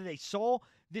years, whether they saw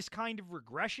this kind of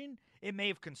regression, it may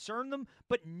have concerned them,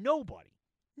 but nobody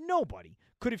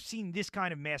could have seen this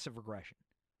kind of massive regression.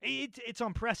 It's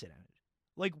unprecedented.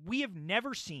 Like, we have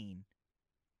never seen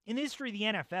in the history of the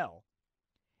NFL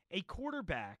a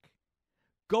quarterback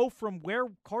go from where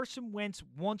Carson Wentz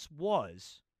once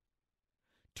was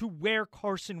to where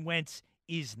Carson Wentz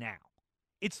is now.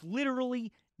 It's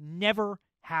literally never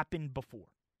happened before.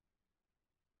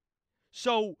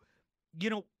 So,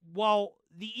 while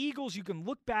the Eagles, you can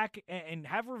look back and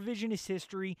have revisionist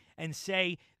history and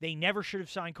say they never should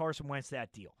have signed Carson Wentz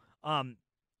that deal.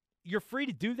 You're free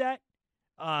to do that.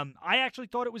 I actually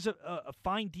thought it was a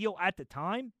fine deal at the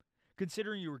time,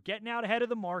 considering you were getting out ahead of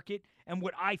the market, and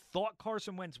what I thought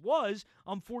Carson Wentz was,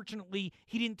 unfortunately,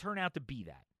 he didn't turn out to be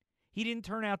that. He didn't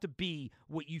turn out to be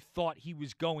what you thought he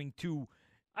was going to,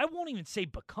 I won't even say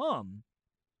become,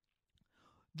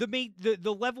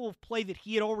 the level of play that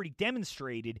he had already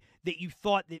demonstrated that you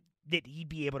thought that he'd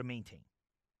be able to maintain.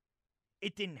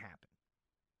 It didn't happen.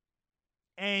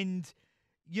 And,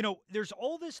 there's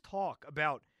all this talk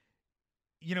about,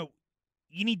 you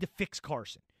need to fix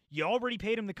Carson. You already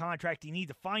paid him the contract. You need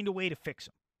to find a way to fix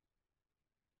him.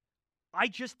 I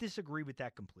just disagree with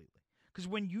that completely. Because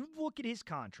when you look at his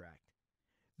contract,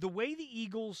 the way the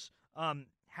Eagles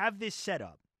have this set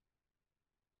up,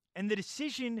 and the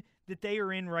decision that they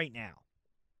are in right now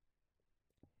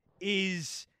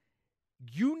is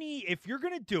if you're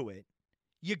going to do it,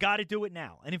 you got to do it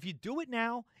now. And if you do it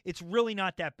now, it's really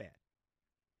not that bad.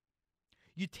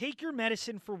 You take your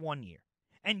medicine for 1 year.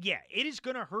 And yeah, it is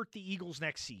going to hurt the Eagles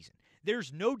next season.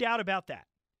 There's no doubt about that.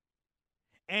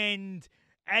 And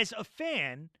as a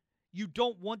fan, you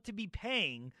don't want to be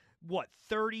paying,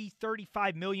 30,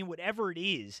 35 million, whatever it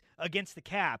is, against the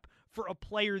cap for a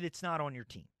player that's not on your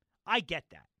team. I get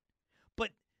that.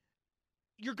 But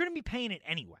you're going to be paying it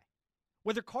anyway.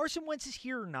 Whether Carson Wentz is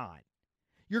here or not,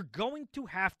 you're going to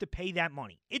have to pay that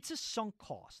money. It's a sunk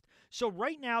cost. So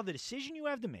right now, the decision you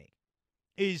have to make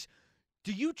is,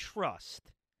 do you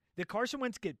trust that Carson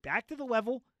Wentz get back to the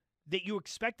level that you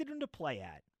expected him to play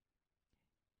at?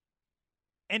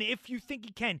 And if you think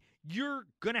he can, you're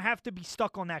going to have to be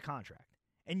stuck on that contract.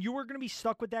 And you are going to be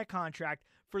stuck with that contract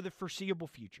for the foreseeable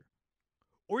future.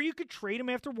 Or you could trade him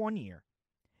after 1 year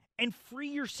and free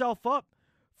yourself up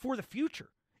for the future.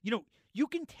 You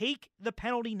can take the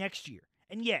penalty next year.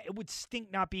 And yeah, it would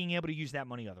stink not being able to use that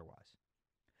money otherwise.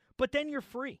 But then you're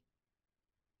free.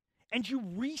 And you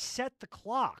reset the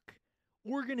clock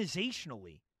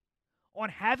organizationally on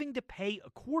having to pay a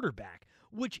quarterback,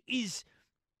 which is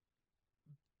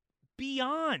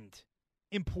beyond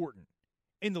important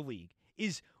in the league,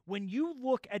 is when you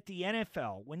look at the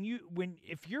NFL,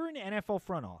 if you're an NFL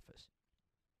front office,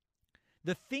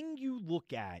 the thing you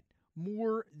look at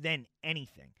more than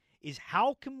anything is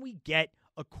how can we get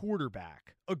a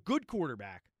quarterback, a good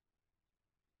quarterback,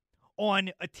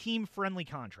 on a team-friendly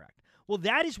contract? Well,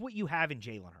 that is what you have in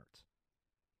Jalen Hurts.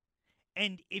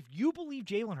 And if you believe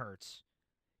Jalen Hurts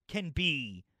can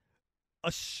be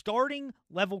a starting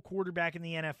level quarterback in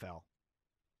the NFL,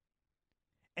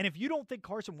 and if you don't think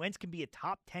Carson Wentz can be a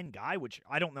top 10 guy, which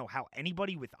I don't know how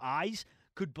anybody with eyes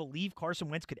could believe Carson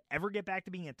Wentz could ever get back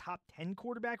to being a top 10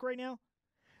 quarterback right now,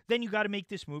 then you got to make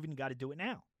this move and you got to do it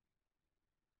now.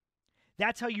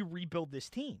 That's how you rebuild this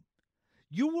team.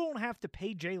 You won't have to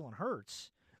pay Jalen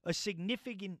Hurts a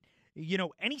significant,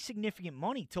 any significant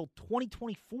money till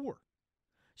 2024.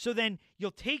 So then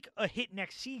you'll take a hit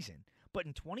next season, but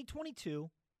in 2022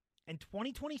 and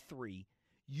 2023,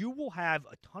 you will have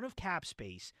a ton of cap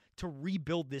space to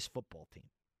rebuild this football team.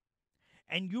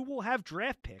 And you will have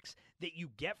draft picks that you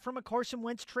get from a Carson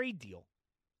Wentz trade deal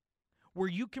where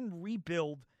you can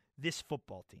rebuild this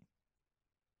football team.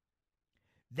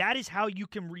 That is how you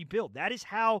can rebuild. That is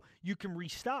how you can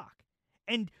restock.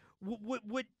 And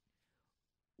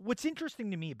what's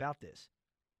interesting to me about this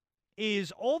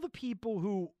is all the people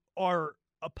who are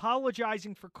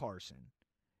apologizing for Carson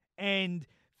and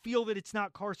feel that it's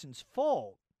not Carson's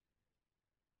fault.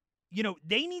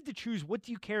 They need to choose, what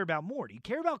do you care about more? Do you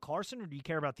care about Carson or do you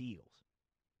care about the Eagles?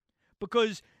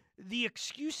 Because the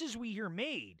excuses we hear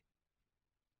made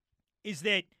is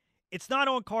that it's not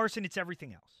on Carson, it's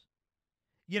everything else.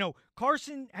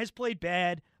 Carson has played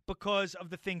bad because of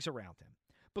the things around him,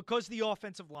 because the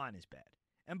offensive line is bad,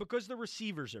 and because the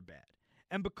receivers are bad,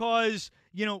 and because,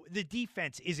 the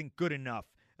defense isn't good enough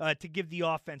to give the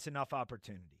offense enough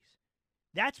opportunities.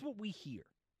 That's what we hear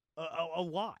a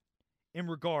lot in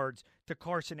regards to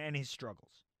Carson and his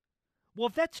struggles. Well,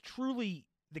 if that's truly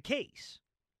the case,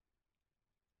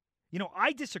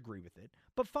 I disagree with it,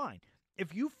 but fine.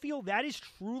 If you feel that is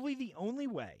truly the only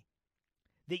way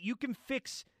that you can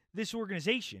fix this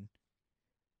organization,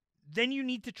 then you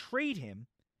need to trade him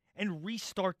and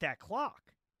restart that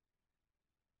clock.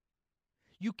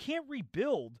 You can't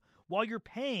rebuild while you're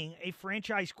paying a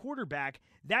franchise quarterback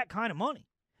that kind of money.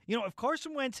 If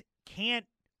Carson Wentz can't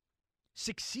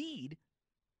succeed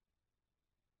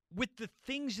with the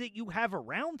things that you have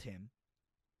around him,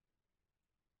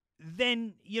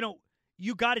 then,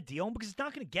 you got to deal him because it's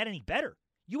not going to get any better.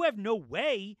 You have no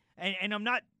way, and I'm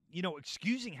not,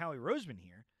 excusing Howie Roseman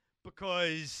here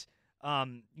because,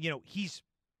 he's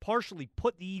partially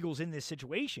put the Eagles in this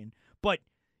situation, but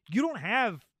you don't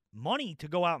have money to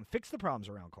go out and fix the problems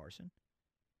around Carson.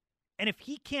 And if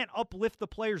he can't uplift the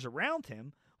players around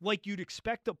him like you'd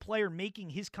expect a player making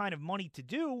his kind of money to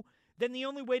do, then the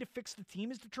only way to fix the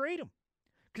team is to trade him.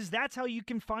 Because that's how you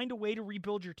can find a way to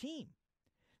rebuild your team.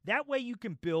 That way you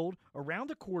can build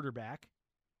around a quarterback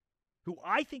who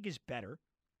I think is better,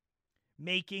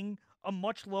 making a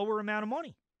much lower amount of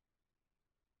money.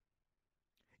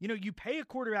 You pay a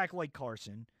quarterback like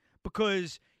Carson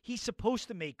because he's supposed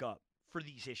to make up for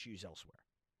these issues elsewhere.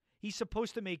 He's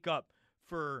supposed to make up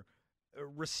for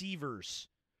receivers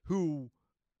who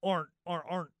aren't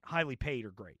highly paid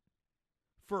or great,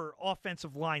 for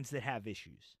offensive lines that have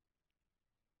issues.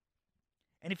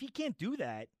 And if he can't do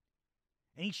that,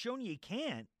 and he's shown you he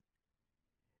can't,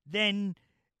 then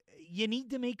you need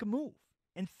to make a move.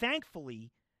 And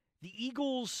thankfully, the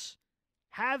Eagles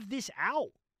have this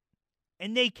out,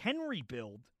 and they can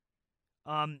rebuild,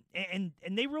 and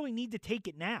they really need to take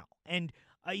it now. And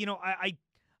I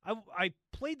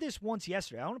played this once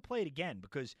yesterday. I want to play it again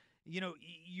because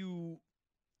you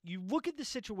look at the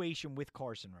situation with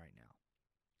Carson right now,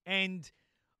 and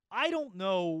I don't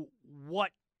know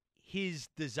what his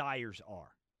desires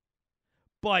are,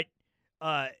 but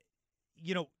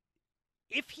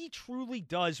if he truly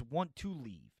does want to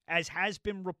leave, as has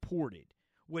been reported,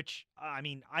 which,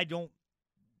 I don't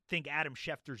think Adam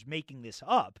Schefter's making this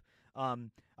up.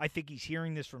 I think he's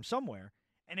hearing this from somewhere.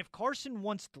 And if Carson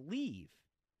wants to leave,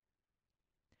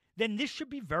 then this should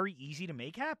be very easy to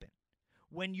make happen.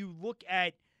 When you look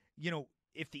at,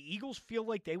 if the Eagles feel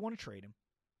like they want to trade him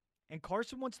and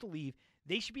Carson wants to leave,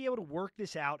 they should be able to work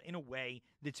this out in a way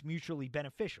that's mutually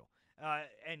beneficial.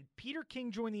 And Peter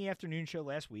King joined the afternoon show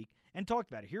last week and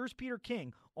talked about it. Here's Peter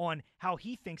King on how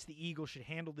he thinks the Eagles should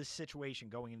handle this situation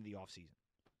going into the offseason.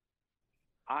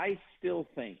 I still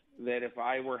think that if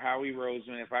I were Howie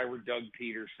Roseman, if I were Doug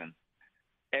Peterson,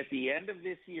 at the end of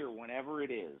this year, whenever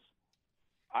it is,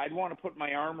 I'd want to put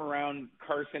my arm around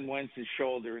Carson Wentz's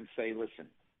shoulder and say, listen,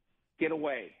 get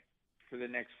away for the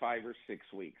next 5 or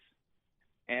 6 weeks.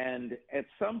 And at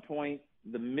some point,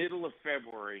 the middle of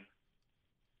February,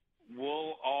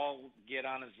 we'll all get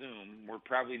on a Zoom. We're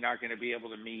probably not going to be able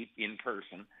to meet in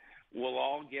person, we'll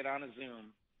all get on a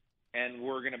Zoom and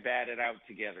we're going to bat it out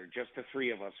together, just the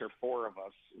three of us or four of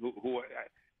us,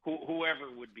 whoever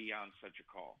would be on such a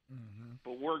call. Mm-hmm.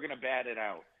 But we're going to bat it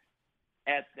out.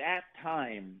 At that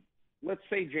time, let's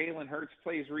say Jalen Hurts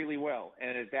plays really well,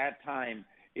 and at that time,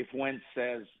 if Wentz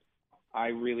says, I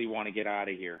really want to get out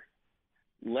of here,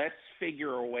 let's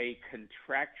figure a way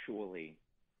contractually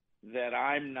that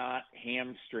I'm not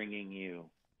hamstringing you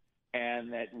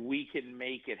and that we can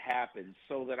make it happen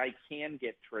so that I can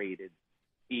get traded.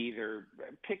 Either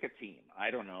pick a team, I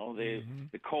don't know,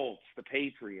 the Colts, the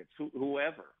Patriots,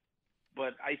 whoever.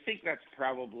 But I think that's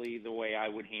probably the way I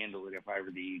would handle it if I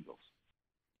were the Eagles.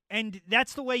 And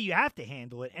that's the way you have to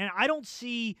handle it. And I don't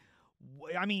see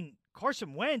 – I mean,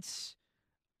 Carson Wentz,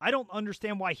 I don't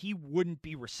understand why he wouldn't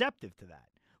be receptive to that.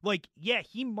 Like, yeah,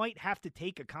 he might have to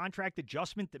take a contract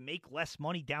adjustment to make less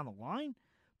money down the line,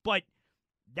 but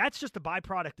that's just a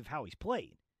byproduct of how he's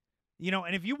played. You know,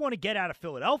 and if you want to get out of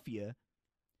Philadelphia –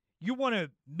 you want to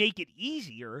make it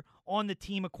easier on the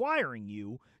team acquiring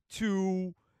you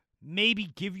to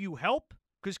maybe give you help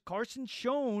because Carson's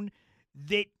shown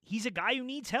that he's a guy who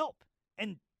needs help.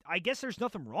 And I guess there's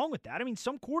nothing wrong with that. I mean,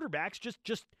 some quarterbacks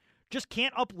just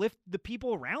can't uplift the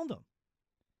people around him.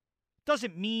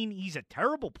 Doesn't mean he's a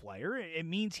terrible player. It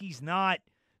means he's not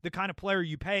the kind of player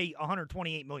you pay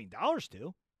 $128 million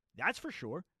to. That's for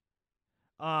sure.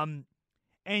 And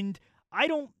I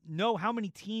don't know how many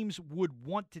teams would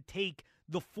want to take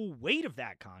the full weight of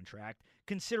that contract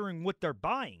considering what they're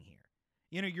buying here.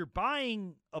 You know, you're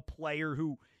buying a player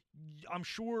who I'm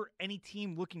sure any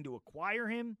team looking to acquire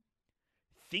him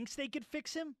thinks they could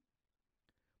fix him,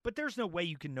 but there's no way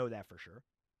you can know that for sure.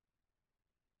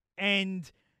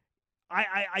 And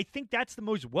I think that's the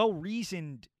most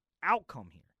well-reasoned outcome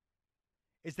here,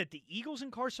 is that the Eagles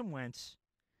and Carson Wentz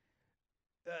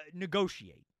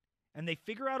negotiate. And they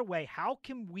figure out a way, how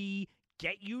can we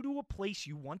get you to a place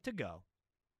you want to go?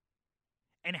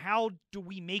 And how do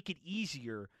we make it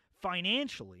easier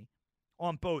financially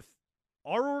on both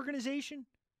our organization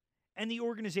and the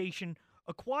organization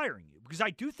acquiring you? Because I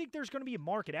do think there's going to be a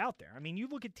market out there. I mean, you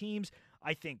look at teams,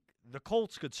 I think the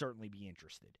Colts could certainly be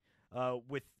interested.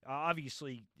 With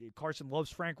obviously, Carson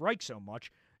loves Frank Reich so much,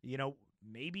 you know,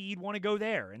 maybe he'd want to go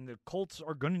there. And the Colts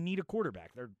are going to need a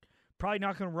quarterback. They're probably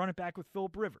not going to run it back with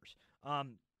Phillip Rivers.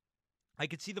 I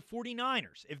could see the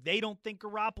 49ers if they don't think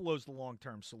Garoppolo's the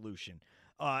long-term solution.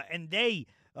 And they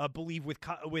believe with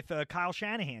Kyle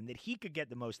Shanahan that he could get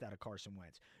the most out of Carson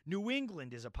Wentz. New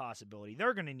England is a possibility.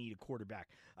 They're going to need a quarterback.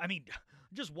 I mean,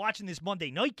 just watching this Monday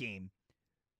night game,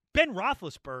 Ben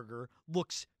Roethlisberger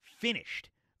looks finished.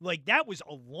 Like, that was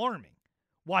alarming,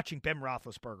 watching Ben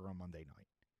Roethlisberger on Monday night.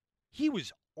 He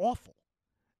was awful.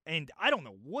 And I don't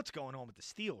know what's going on with the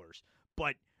Steelers,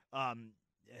 but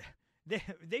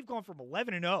they've gone from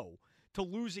 11-0 to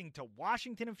losing to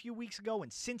Washington a few weeks ago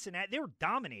and Cincinnati. They were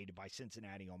dominated by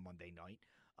Cincinnati on Monday night.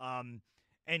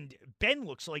 And Ben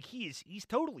looks like he's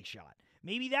totally shot.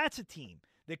 Maybe that's a team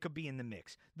that could be in the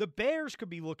mix. The Bears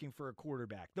could be looking for a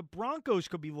quarterback. The Broncos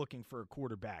could be looking for a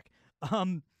quarterback.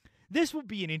 This would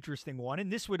be an interesting one,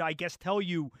 and this would, I guess, tell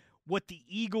you what the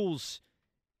Eagles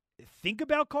think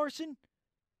about Carson.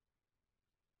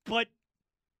 But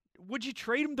would you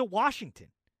trade him to Washington?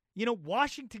 You know,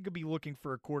 Washington could be looking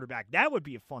for a quarterback. That would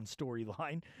be a fun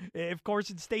storyline if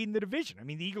Carson stayed in the division. I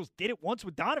mean, the Eagles did it once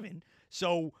with Donovan.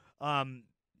 So,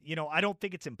 you know, I don't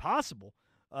think it's impossible.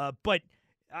 But,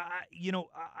 you know,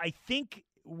 I think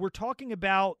we're talking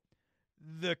about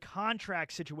the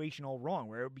contract situation all wrong,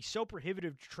 where it would be so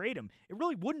prohibitive to trade him. It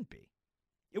really wouldn't be.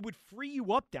 It would free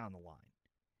you up down the line.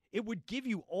 It would give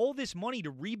you all this money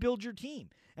to rebuild your team.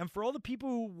 And for all the people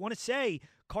who want to say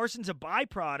Carson's a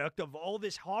byproduct of all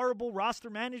this horrible roster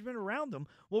management around him,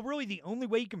 well, really the only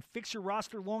way you can fix your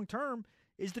roster long-term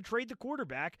is to trade the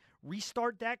quarterback,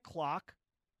 restart that clock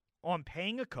on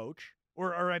paying a coach,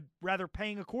 or rather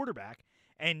paying a quarterback.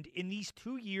 And in these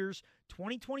 2 years,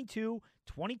 2022,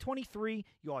 2023,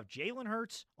 you'll have Jalen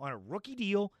Hurts on a rookie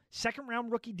deal,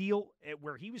 second-round rookie deal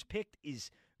where he was picked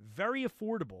is very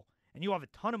affordable. And you'll have a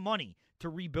ton of money to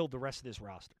rebuild the rest of this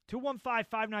roster.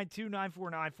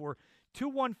 215-592-9494.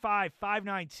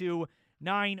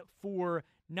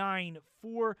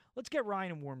 215-592-9494. Let's get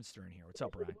Ryan and Warminster in here. What's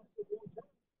up, Ryan?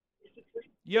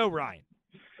 Yo, Ryan.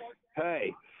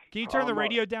 Hey. Can you turn the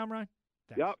radio down, Ryan?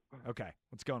 Thanks. Yep. Okay.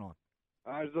 What's going on?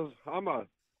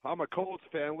 I'm a Colts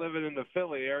fan living in the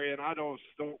Philly area, and I don't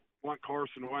want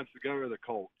Carson Wentz to go to the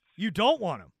Colts. You don't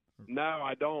want him? No,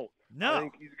 I don't. No. I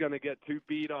think he's going to get too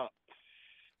beat up.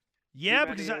 Yeah,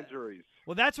 because injuries.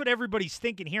 Well, that's what everybody's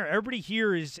thinking here. Everybody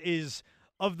here is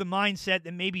of the mindset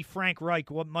that maybe Frank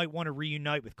Reich might want to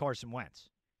reunite with Carson Wentz.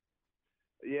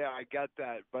 Yeah, I get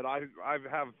that, but I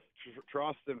have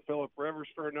trust in Phillip Rivers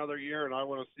for another year, and I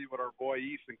want to see what our boy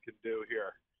Eason can do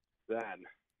here. Then.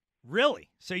 Really?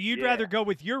 So you'd Yeah. rather go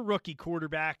with your rookie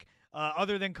quarterback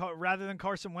rather than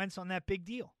Carson Wentz on that big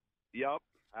deal? Yep,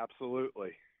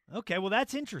 absolutely. Okay, well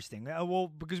that's interesting.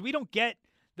 Because we don't get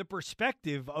the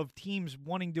perspective of fans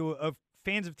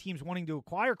of teams wanting to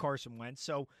acquire Carson Wentz.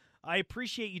 So I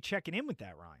appreciate you checking in with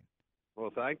that, Ryan. Well,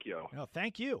 thank you. No,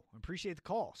 thank you. I appreciate the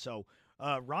call. So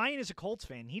Ryan is a Colts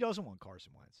fan. He doesn't want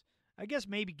Carson Wentz. I guess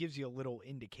maybe gives you a little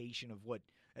indication of what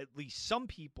at least some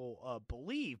people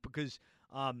believe because,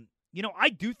 I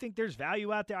do think there's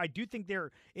value out there. I do think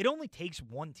it only takes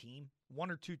one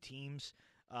or two teams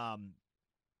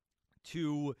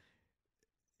to,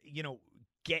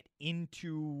 get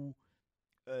into,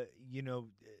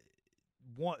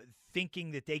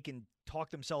 thinking that they can talk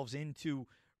themselves into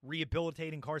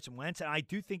rehabilitating Carson Wentz, and I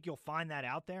do think you'll find that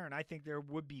out there, and I think there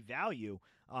would be value,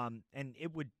 and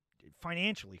it would,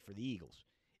 financially for the Eagles,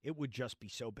 it would just be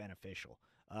so beneficial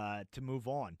to move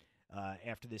on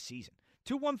after this season.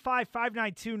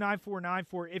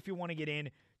 215-592-9494 if you want to get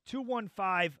in,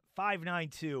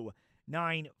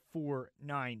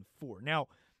 215-592-9494. Now,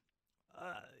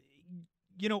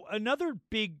 another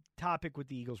big topic with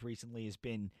the Eagles recently has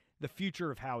been the future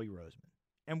of Howie Roseman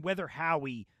and whether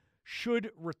Howie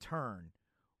should return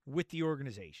with the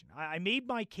organization. I made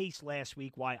my case last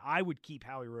week why I would keep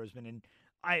Howie Roseman, and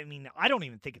I don't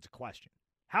even think it's a question.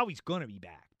 Howie's going to be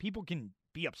back. People can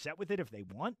be upset with it if they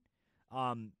want,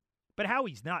 but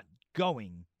Howie's not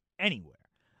going anywhere.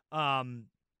 And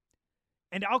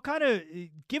I'll kind of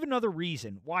give another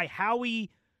reason why Howie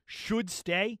should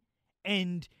stay,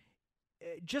 and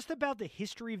just about the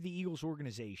history of the Eagles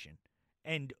organization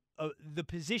and the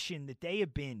position that they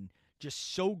have been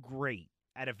just so great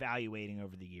at evaluating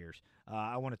over the years.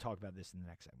 I want to talk about this in the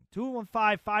next segment.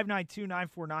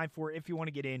 215-592-9494 if you want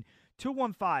to get in.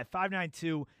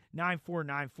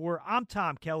 215-592-9494. I'm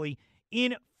Tom Kelly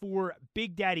in for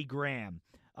Big Daddy Graham.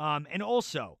 And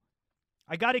also,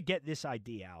 I got to get this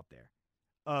idea out there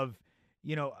of,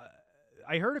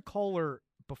 I heard a caller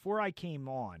before I came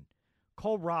on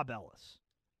call Rob Ellis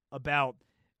about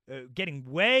getting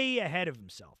way ahead of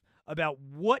himself about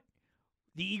what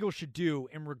the Eagles should do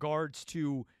in regards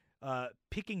to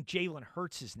picking Jalen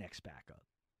Hurts' next backup.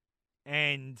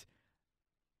 And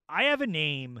I have a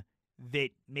name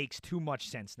that makes too much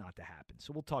sense not to happen.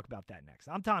 So we'll talk about that next.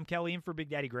 I'm Tom Kelly in for Big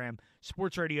Daddy Graham,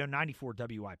 Sports Radio 94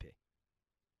 WIP.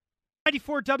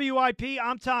 94 WIP,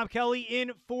 I'm Tom Kelly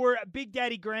in for Big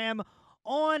Daddy Graham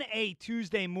on a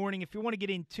Tuesday morning. If you want to get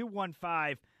in,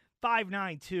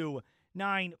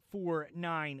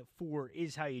 215-592-9494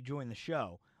 is how you join the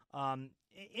show.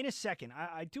 In a second,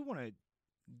 I do want to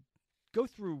go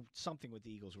through something with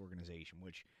the Eagles organization,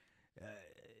 which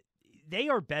they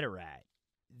are better at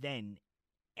than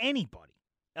anybody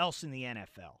else in the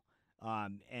NFL.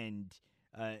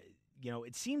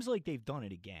 It seems like they've done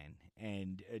it again.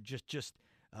 And just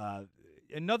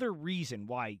another reason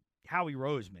why Howie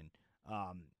Roseman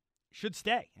should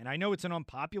stay. And I know it's an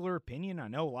unpopular opinion. I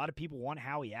know a lot of people want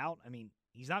Howie out. I mean,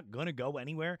 he's not going to go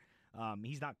anywhere.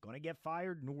 He's not going to get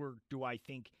fired, nor do I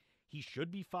think he should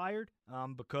be fired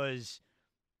because,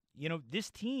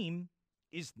 this team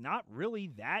is not really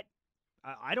that,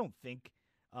 I don't think,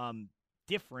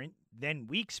 different than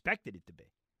we expected it to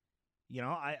be.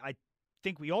 I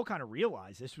think we all kind of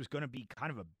realized this was going to be kind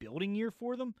of a building year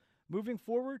for them moving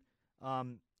forward.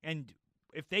 And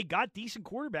if they got decent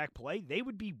quarterback play, they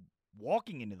would be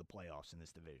walking into the playoffs in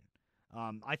this division.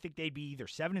 I think they'd be either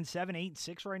 7-7,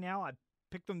 8-6 right now. I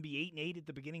picked them to be 8-8 at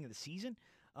the beginning of the season.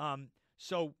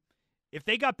 So if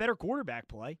they got better quarterback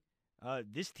play,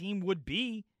 this team would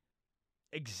be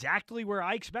exactly where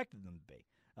I expected them to be.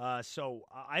 So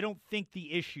I don't think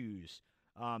the issues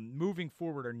moving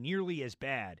forward are nearly as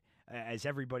bad as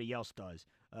everybody else does,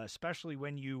 especially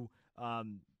when you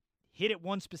hit at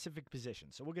one specific position.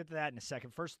 So we'll get to that in a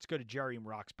second. First, let's go to Jerry in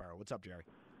Roxborough. What's up, Jerry?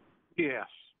 Yes,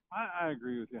 I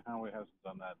agree with you. Howie hasn't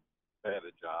done that bad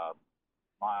a job.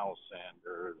 Miles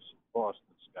Sanders,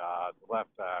 Boston Scott, the left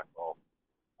tackle,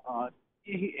 and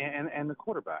the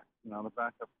quarterback, the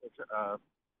backup pitcher.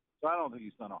 So I don't think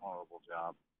he's done a horrible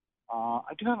job.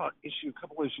 I do have a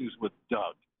couple issues with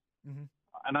Doug. Mm-hmm.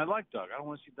 And I like Doug. I don't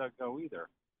want to see Doug go either.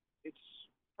 It's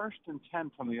 1st and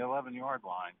 10 from the 11-yard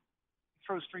line. He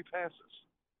throws 3 passes.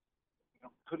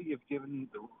 Could he have given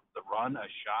the run a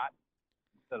shot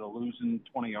instead of losing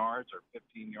 20 yards or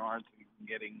 15 yards and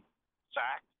getting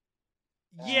sacked?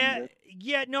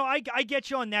 No, I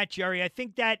get you on that, Jerry. I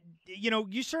think that,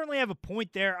 you certainly have a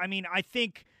point there. I mean, I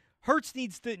think Hurts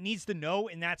needs to know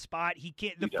in that spot. He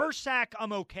can't. The first sack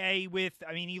I'm okay with.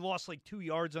 I mean, he lost like 2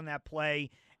 yards on that play,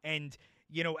 and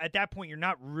at that point you're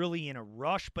not really in a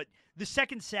rush. But the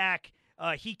second sack,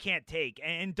 he can't take,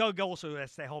 and Doug also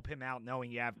has to help him out,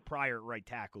 knowing you have Pryor at right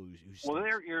tackle. Well,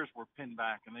 their ears were pinned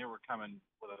back, and they were coming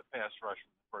with a pass rush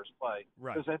from the first play,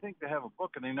 right? Because I think they have a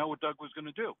book and they know what Doug was going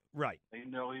to do. Right. They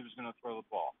know he was going to throw the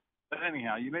ball. But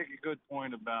anyhow, you make a good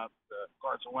point about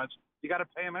Carson Wentz. You got to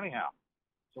pay him anyhow.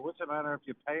 So what's it matter if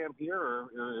you pay him here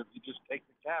or if you just take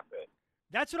the cap hit?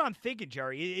 That's what I'm thinking,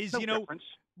 Jerry. Is difference.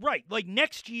 Right? Like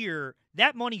next year,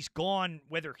 that money's gone,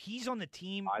 whether he's on the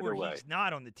team Either or way. he's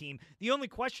not on the team. The only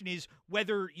question is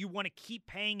whether you want to keep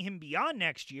paying him beyond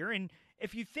next year. And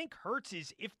if you think Hurts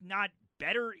is, if not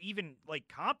better, even like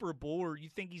comparable, or you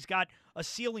think he's got a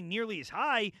ceiling nearly as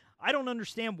high, I don't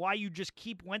understand why you just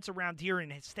keep Wentz around here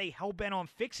and stay hell bent on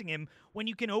fixing him when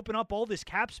you can open up all this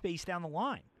cap space down the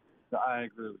line. I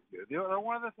agree with you. The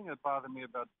one other thing that bothered me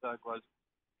about Doug was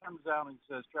he comes out and he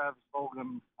says Travis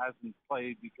Fulgham hasn't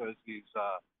played because he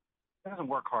doesn't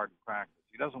work hard in practice.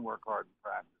 He doesn't work hard in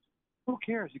practice. Who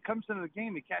cares? He comes into the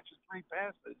game, he catches 3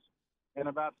 passes in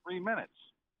about 3 minutes.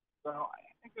 So I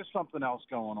think there's something else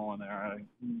going on there.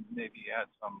 Maybe he had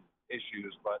some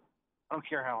issues, but I don't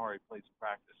care how hard he plays in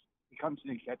practice. He comes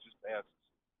in and catches passes.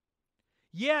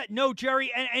 Yeah, no,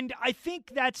 Jerry, and I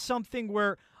think that's something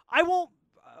where I won't.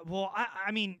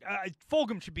 I mean,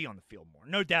 Fulgham should be on the field more,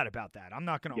 no doubt about that. I'm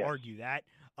not going to argue that,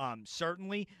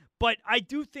 certainly. But I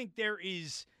do think there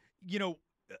is,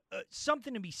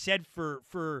 something to be said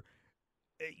for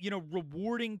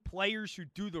rewarding players who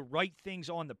do the right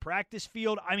things on the practice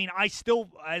field. I mean, I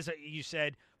still, as you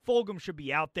said, Fulgham should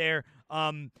be out there.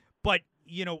 But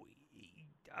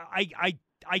I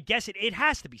guess it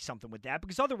has to be something with that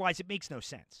because otherwise it makes no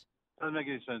sense. Doesn't make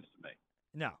any sense to me.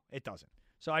 No, it doesn't.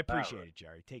 So I appreciate it,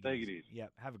 Jerry. Take it easy. It easy. Yeah,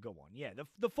 have a good one. Yeah,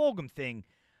 the Fulgham thing,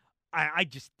 I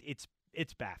just it's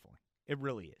baffling. It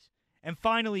really is. And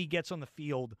finally, he gets on the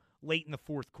field late in the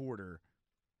fourth quarter,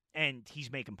 and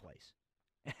he's making plays.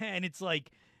 And it's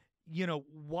like,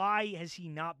 why has he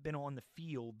not been on the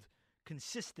field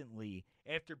consistently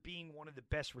after being one of the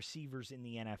best receivers in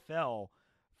the NFL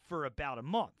for about a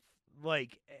month?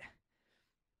 Like,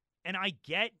 and I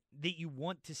get that you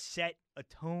want to set a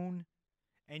tone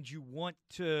and you want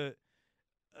to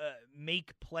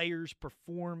make players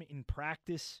perform in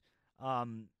practice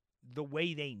the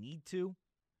way they need to,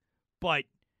 but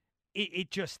it's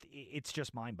just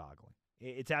mind-boggling.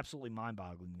 It's absolutely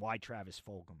mind-boggling why Travis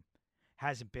Fulgham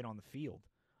hasn't been on the field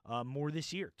more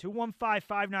this year.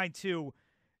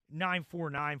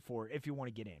 215-592-9494 if you want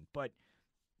to get in. But,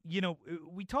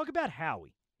 we talk about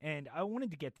Howie, and I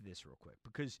wanted to get to this real quick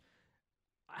because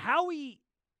Howie,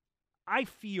 I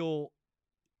feel,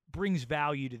 brings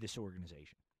value to this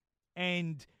organization.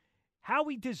 And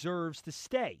Howie deserves to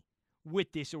stay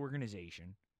with this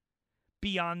organization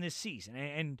beyond this season.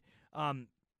 And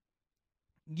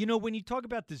when you talk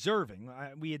about deserving,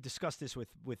 we had discussed this with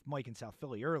Mike in South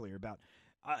Philly earlier about,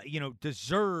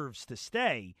 deserves to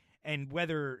stay and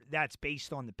whether that's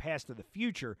based on the past or the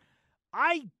future.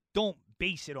 I don't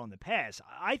base it on the past.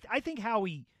 I think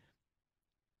Howie,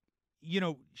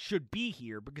 should be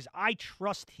here because I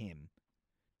trust him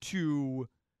to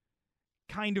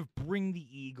kind of bring the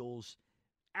Eagles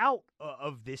out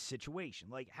of this situation.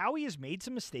 Like, Howie has made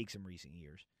some mistakes in recent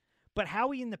years, but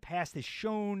Howie in the past has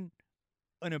shown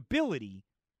an ability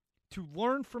to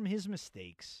learn from his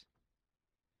mistakes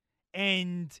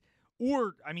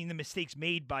the mistakes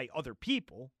made by other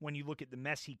people when you look at the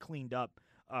mess he cleaned up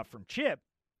from Chip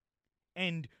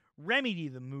and remedy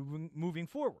them moving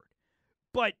forward.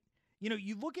 But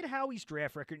you look at Howie's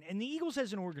draft record and the Eagles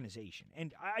as an organization,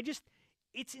 and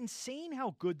it's insane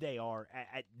how good they are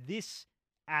at this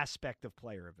aspect of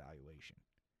player evaluation.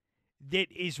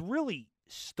 That is really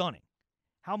stunning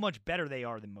how much better they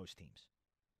are than most teams.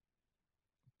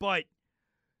 But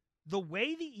the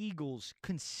way the Eagles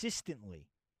consistently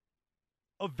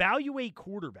evaluate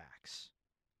quarterbacks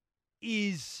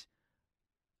is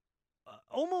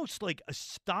almost like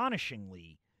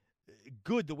astonishingly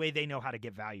good the way they know how to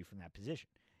get value from that position.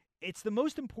 It's the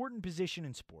most important position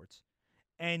in sports.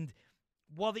 And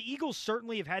while the Eagles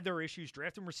certainly have had their issues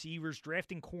drafting receivers,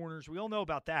 drafting corners, we all know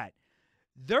about that,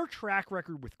 their track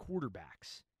record with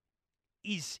quarterbacks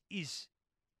is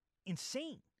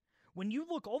insane. When you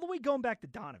look all the way going back to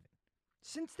Donovan,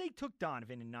 since they took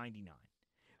Donovan in 99,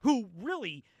 who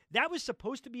really, that was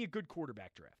supposed to be a good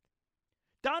quarterback draft.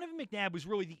 Donovan McNabb was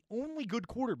really the only good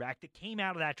quarterback that came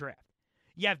out of that draft.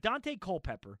 You have Dante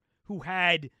Culpepper, who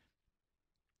had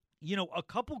a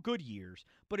couple good years,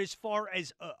 but as far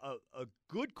as a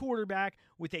good quarterback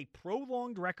with a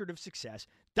prolonged record of success,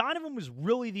 Donovan was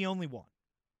really the only one.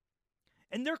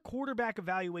 And their quarterback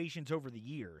evaluations over the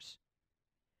years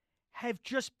have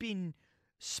just been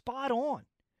spot on.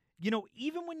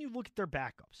 Even when you look at their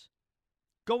backups,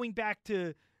 going back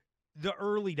to the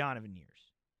early Donovan years,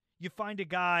 you find a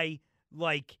guy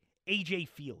like A.J.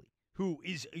 Feely, who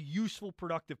is a useful,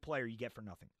 productive player you get for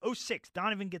nothing. 2006,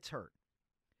 Donovan gets hurt.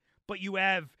 But you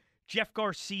have Jeff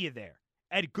Garcia there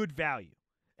at good value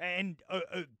and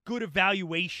a good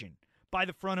evaluation by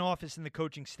the front office and the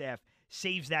coaching staff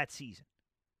saves that season.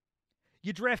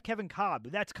 You draft Kevin Kolb,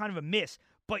 but that's kind of a miss.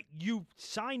 But you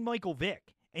sign Michael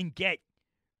Vick and get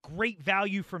great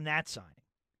value from that signing.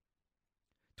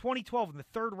 2012 in the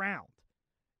third round.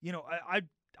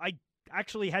 I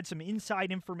actually had some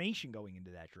inside information going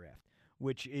into that draft,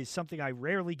 which is something I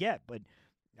rarely get. But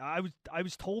I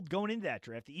was told going into that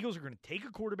draft, the Eagles are going to take a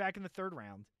quarterback in the third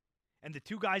round, and the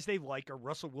two guys they like are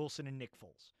Russell Wilson and Nick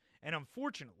Foles. And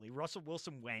unfortunately, Russell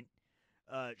Wilson went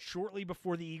shortly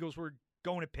before the Eagles were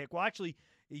going to pick. Well, actually,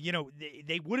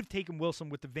 they would have taken Wilson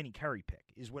with the Vinny Curry pick,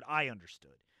 is what I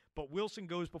understood. But Wilson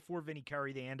goes before Vinny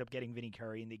Curry. They end up getting Vinny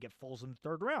Curry, and they get Foles in the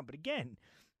third round. But again,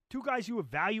 two guys who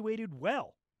evaluated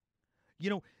well.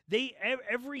 They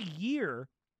every year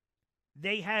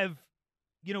they have,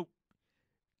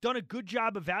 done a good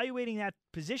job evaluating that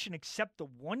position, except the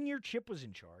 1 year Chip was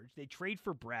in charge. They trade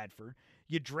for Bradford.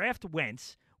 You draft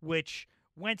Wentz, which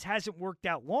Wentz hasn't worked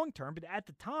out long term, but at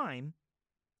the time,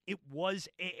 it was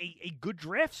a good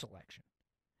draft selection.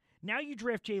 Now you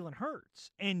draft Jalen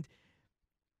Hurts, and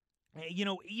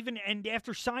and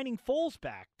after signing Foles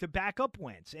back to back up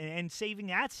Wentz and saving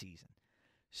that season.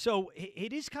 So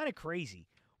it is kind of crazy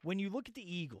when you look at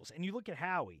the Eagles and you look at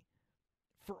Howie,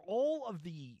 for all of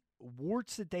the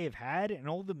warts that they have had and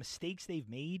all the mistakes they've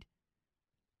made.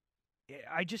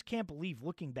 I just can't believe,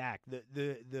 looking back,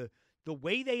 the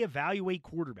way they evaluate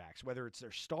quarterbacks, whether it's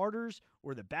their starters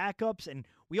or the backups, and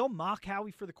we all mock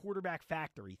Howie for the quarterback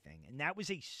factory thing, and that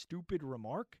was a stupid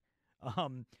remark,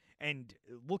 and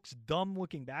it looks dumb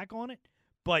looking back on it,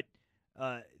 but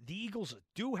the Eagles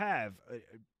do have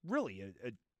really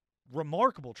a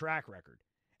remarkable track record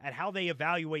at how they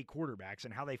evaluate quarterbacks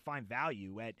and how they find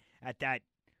value at that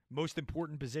most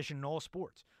important position in all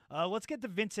sports. Let's get to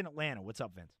Vince in Atlanta. What's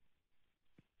up, Vince?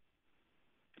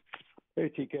 Hey,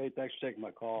 TK. Thanks for taking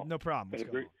my call. No problem.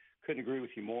 Couldn't agree with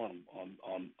you more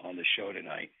on the show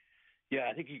tonight. Yeah,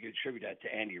 I think you could attribute that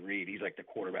to Andy Reid. He's like the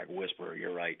quarterback whisperer.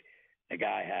 You're right. The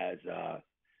guy has a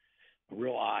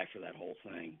real eye for that whole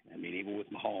thing. I mean, even with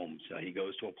Mahomes, he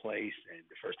goes to a place, and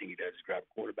the first thing he does is grab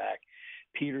a quarterback.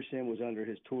 Peterson was under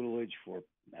his tutelage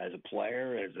as a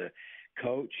player, as a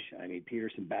coach. I mean,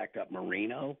 Peterson backed up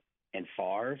Marino and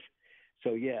Favre.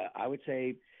 So, yeah, I would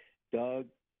say Doug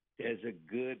has a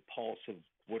good pulse of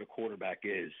what a quarterback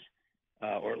is,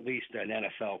 or at least an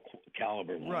NFL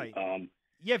caliber one. Right.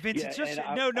 Yeah, Vince, it's just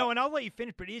and I'll let you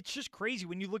finish, but it's just crazy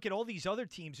when you look at all these other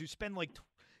teams who spend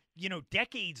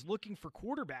decades looking for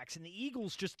quarterbacks, and the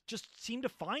Eagles just seem to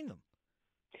find them.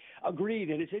 Agreed,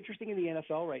 and it's interesting in the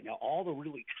NFL right now, all the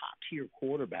really top-tier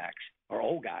quarterbacks are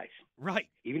old guys. Right.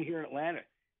 Even here in Atlanta,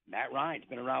 Matt Ryan's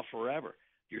been around forever.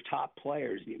 Your top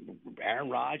players, Aaron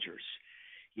Rodgers,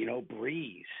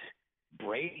 Breeze,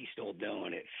 Brady's still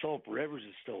doing it. Phillip Rivers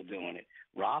is still doing it.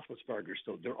 Roethlisberger's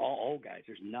they're all old guys.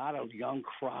 There's not a young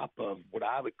crop of what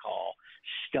I would call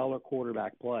stellar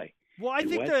quarterback play. Well,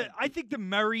 I think the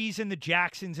Murrays and the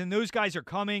Jacksons and those guys are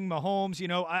coming. Mahomes,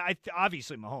 I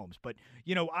obviously Mahomes, but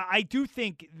I do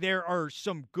think there are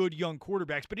some good young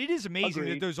quarterbacks. But it is amazing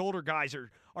that those older guys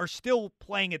are still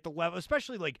playing at the level,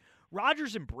 especially like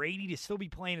Rodgers and Brady, to still be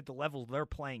playing at the level they're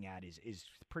playing at is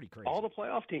pretty crazy. All the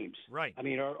playoff teams, right? I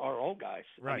mean, are old guys.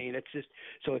 Right. I mean, it's just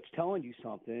so it's telling you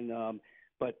something.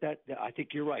 But I think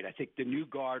you're right. I think the new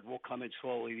guard will come in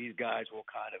slowly. These guys will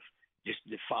kind of. Just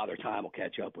the father time will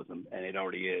catch up with them, and it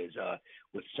already is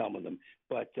with some of them.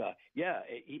 But,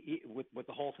 with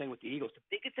the whole thing with the Eagles, the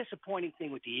biggest disappointing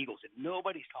thing with the Eagles, and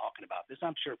nobody's talking about this,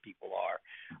 I'm sure people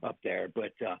are up there,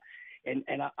 but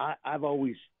I've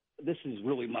always – this is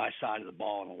really my side of the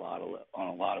ball in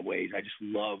a lot of ways. I just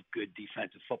love good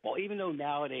defensive football, even though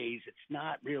nowadays it's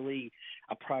not really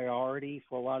a priority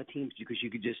for a lot of teams because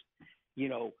you could just,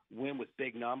 win with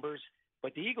big numbers.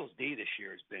 But the Eagles' D this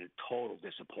year has been a total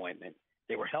disappointment.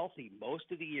 They were healthy most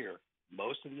of the year.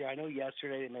 I know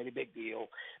yesterday they made a big deal,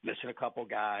 missing a couple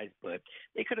guys, but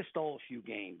they could have stole a few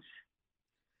games,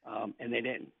 and they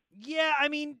didn't. Yeah, I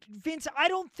mean, Vince, I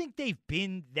don't think they've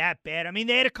been that bad. I mean,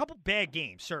 they had a couple bad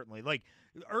games, certainly. Like,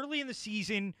 early in the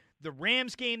season, the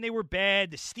Rams game, they were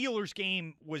bad. The Steelers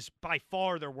game was by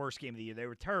far their worst game of the year. They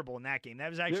were terrible in that game. That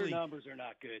was actually their numbers are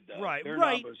not good, though. Right, their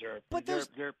right. Numbers are, but they're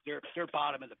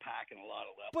bottom of the pack in a lot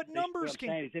of levels. But numbers what I'm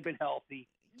saying is they've been healthy.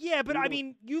 Yeah, but I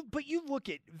mean, you look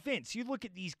at Vince. You look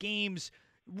at these games.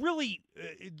 Really,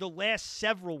 the last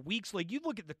several weeks, like you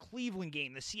look at the Cleveland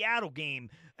game, the Seattle game.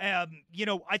 I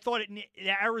thought in the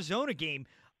Arizona game,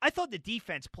 I thought the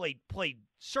defense played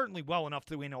certainly well enough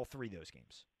to win all three of those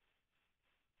games.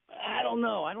 I don't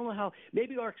know. I don't know how.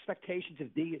 Maybe our expectations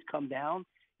of D has come down.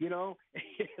 The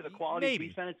quality of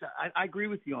defense. I agree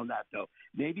with you on that, though.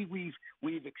 Maybe we've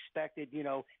expected.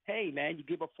 Hey man, you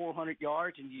give up 400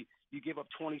 yards and you give up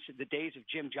 20. The days of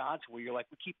Jim Johnson, where you're like,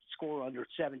 we keep the score under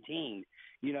 17.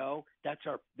 That's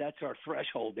our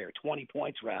threshold there. 20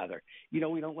 points rather. We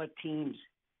don't let teams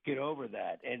get over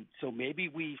that, and so maybe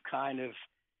we've kind of,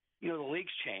 the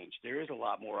league's changed. There is a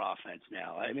lot more offense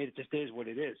now. I mean, it just is what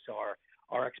it is. So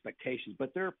our expectations,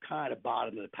 but they're kind of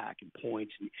bottom of the pack in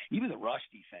points. And even the rush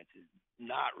defense is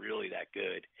not really that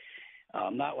good,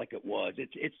 not like it was.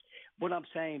 It's what I'm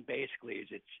saying basically is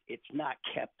it's not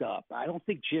kept up. I don't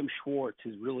think Jim Schwartz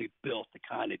has really built the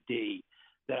kind of D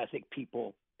that I think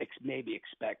people maybe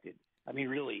expected. I mean,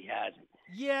 really, he hasn't.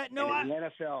 Yeah, no. And in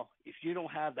the NFL, if you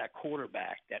don't have that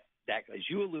quarterback that as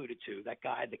you alluded to, that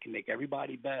guy that can make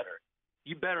everybody better,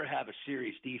 you better have a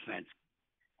serious defense.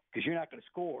 Because you're not going to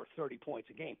score 30 points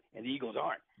a game, and the Eagles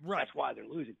aren't. Right. That's why they're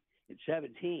losing. In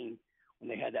 17, when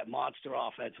they had that monster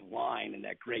offensive line and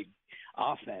that great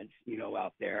offense,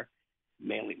 out there,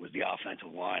 mainly it was the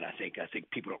offensive line. I think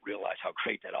people don't realize how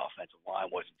great that offensive line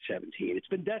was in 17. It's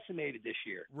been decimated this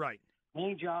year. Right.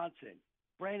 Lane Johnson,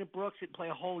 Brandon Brooks didn't play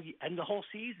the whole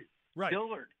season. Right.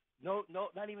 Dillard, no,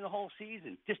 not even the whole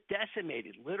season. Just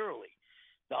decimated, literally.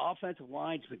 The offensive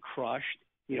line's been crushed.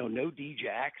 No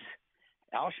D-Jacks.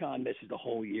 Alshon misses the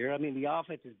whole year. I mean, the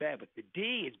offense is bad, but the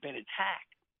D has been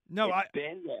intact. It's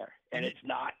been there, and it's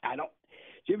not.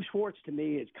 Jim Schwartz, to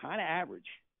me, is kind of average.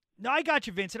 No, I got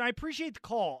you, Vince, and I appreciate the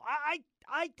call. I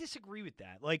disagree with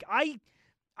that. Like, I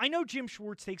know Jim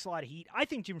Schwartz takes a lot of heat. I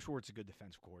think Jim Schwartz is a good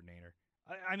defensive coordinator.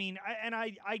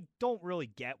 I don't really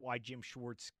get why Jim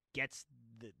Schwartz gets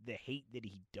the hate that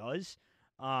he does.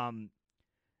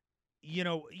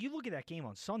 You look at that game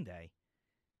on Sunday,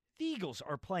 the Eagles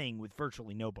are playing with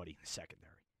virtually nobody in the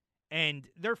secondary, and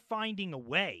they're finding a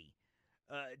way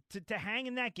to hang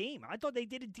in that game. I thought they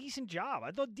did a decent job. I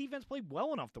thought the defense played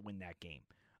well enough to win that game.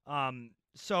 But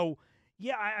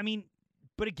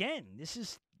again,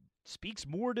 this speaks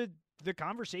more to the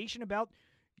conversation about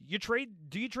do you trade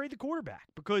the quarterback?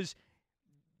 Because,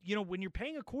 when you're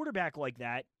paying a quarterback like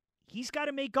that, he's got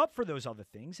to make up for those other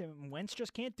things, and Wentz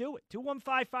just can't do it.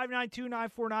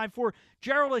 215-592-9494.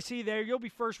 Gerald, I see you there. You'll be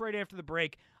first right after the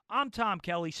break. I'm Tom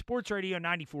Kelly, Sports Radio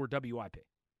 94 WIP.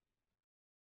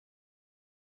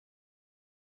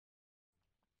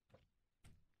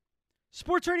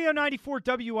 Sports Radio 94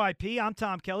 WIP. I'm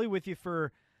Tom Kelly with you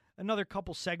for another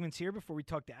couple segments here before we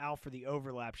talk to Al for the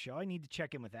Overlap Show. I need to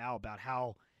check in with Al about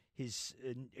how his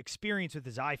experience with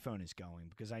his iPhone is going,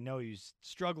 because I know he's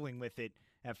struggling with it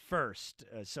at first,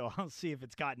 so I'll see if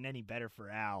it's gotten any better for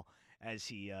Al as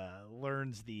he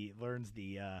learns the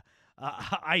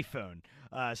iPhone.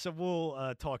 So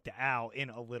we'll talk to Al in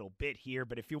a little bit here.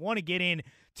 But if you want to get in,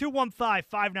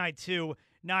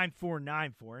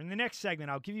 215-592-9494. In the next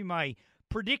segment, I'll give you my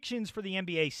predictions for the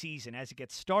NBA season as it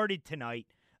gets started tonight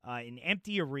in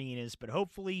empty arenas. But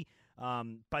hopefully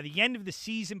by the end of the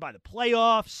season, by the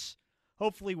playoffs,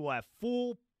 hopefully we'll have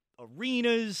full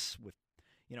arenas with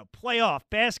playoff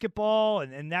basketball,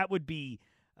 and that would be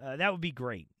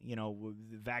great. The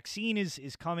vaccine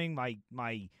is coming. My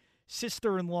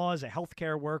sister-in-law is a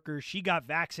healthcare worker. She got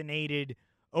vaccinated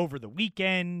over the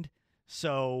weekend,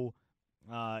 so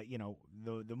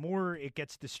the more it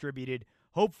gets distributed,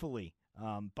 hopefully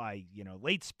by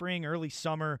late spring, early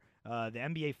summer, the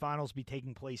NBA Finals be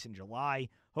taking place in July.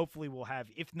 Hopefully, we'll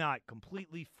have, if not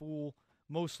completely full,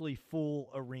 mostly full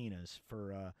arenas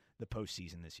for the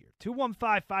postseason this year.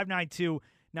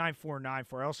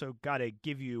 215-592-9494. I also got to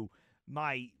give you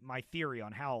my theory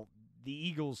on how the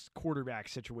Eagles quarterback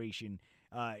situation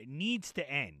needs to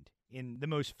end in the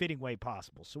most fitting way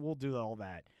possible. So we'll do all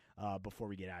that before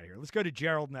we get out of here. Let's go to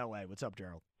Gerald in L.A. What's up,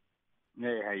 Gerald?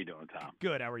 Hey, how you doing, Tom?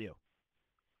 Good. How are you?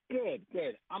 Good.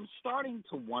 I'm starting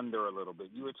to wonder a little bit.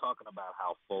 You were talking about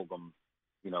how Fulgham,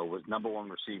 was number one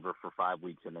receiver for 5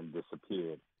 weeks and then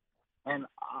disappeared. And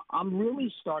I'm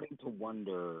really starting to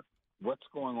wonder what's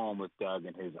going on with Doug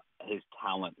and his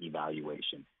talent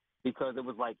evaluation, because it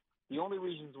was like the only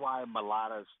reasons why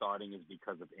Mailata is starting is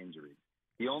because of injuries.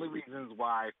 The only reasons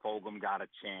why Fulgham got a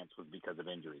chance was because of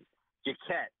injuries.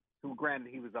 Jaquette who,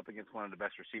 granted, he was up against one of the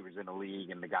best receivers in the league,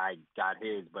 and the guy got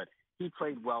his, but he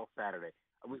played well Saturday.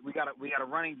 We got a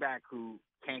running back who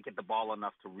can't get the ball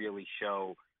enough to really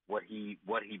show what he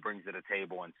brings to the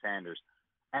table in Sanders.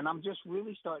 And I'm just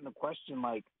really starting to question,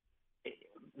 like,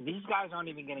 these guys aren't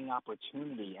even getting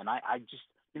opportunity. And I just,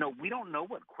 we don't know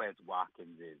what Quez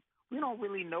Watkins is. We don't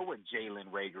really know what Jalen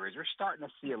Reagor is. We're starting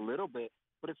to see a little bit,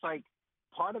 but it's like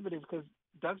part of it is because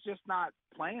Doug's just not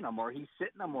playing them, or he's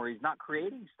sitting them, or he's not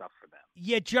creating stuff for them.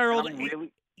 Yeah, Gerald.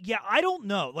 Really, I don't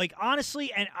know. Like,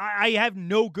 honestly, and I have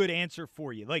no good answer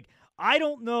for you. Like, I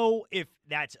don't know if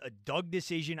that's a Doug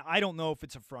decision. I don't know if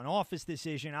it's a front office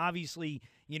decision. Obviously,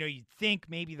 you'd think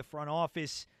maybe the front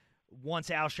office wants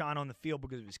Alshon on the field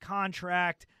because of his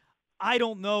contract. I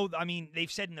don't know. I mean,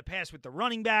 they've said in the past with the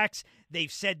running backs,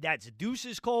 they've said that's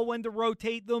Deuce's call when to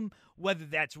rotate them. Whether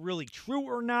that's really true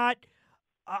or not,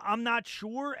 I'm not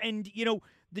sure. And,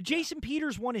 the Jason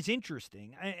Peters one is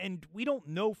interesting, and we don't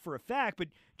know for a fact, but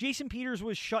Jason Peters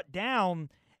was shut down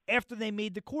after they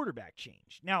made the quarterback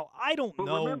change. Now, I don't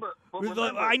know. Remember,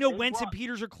 I know Wentz and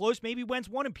Peters are close. Maybe Wentz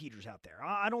wanted Peters out there.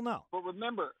 I don't know. But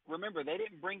remember, they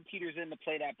didn't bring Peters in to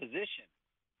play that position.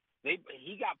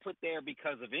 He got put there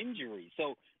because of injury.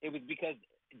 So it was because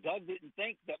Doug didn't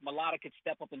think that Mailata could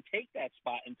step up and take that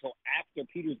spot until after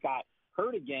Peters got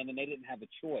hurt again, and they didn't have a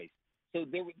choice. So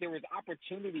there was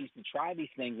opportunities to try these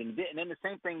things, and then the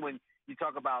same thing when you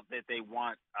talk about that they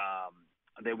want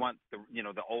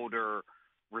the older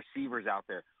receivers out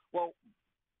there. Well,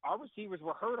 our receivers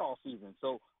were hurt all season,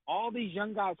 so all these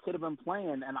young guys could have been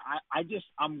playing, and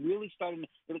I'm really starting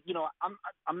to,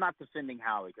 I'm not defending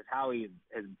Howie because Howie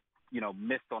has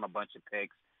missed on a bunch of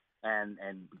picks and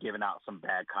given out some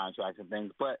bad contracts and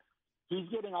things, but he's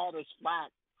getting all this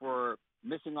flack for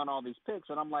missing on all these picks,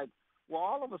 and I'm like, well,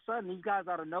 all of a sudden, these guys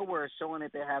out of nowhere are showing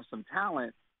that they have some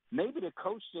talent. Maybe the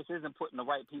coach just isn't putting the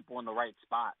right people in the right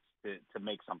spots to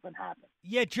make something happen.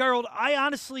 Yeah, Gerald, I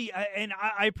honestly, and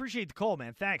I appreciate the call,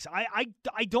 man. Thanks. I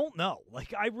don't know.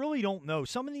 Like, I really don't know.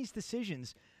 Some of these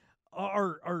decisions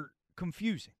are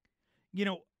confusing.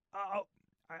 And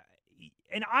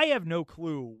I have no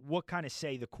clue what kind of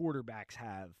say the quarterbacks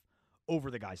have over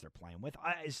the guys they're playing with.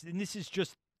 And this is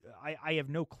just, I have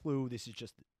no clue. This is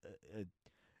just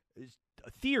a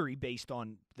theory based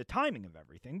on the timing of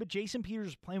everything, but Jason Peters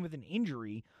was playing with an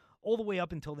injury all the way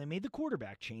up until they made the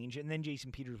quarterback change, and then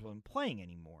Jason Peters wasn't playing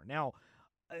anymore. Now,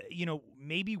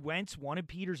 maybe Wentz wanted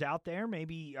Peters out there.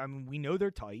 Maybe, we know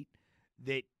they're tight,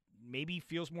 that maybe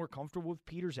feels more comfortable with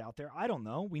Peters out there. I don't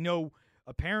know. We know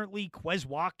apparently Quez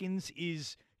Watkins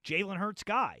is Jalen Hurts'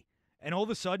 guy, and all of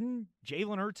a sudden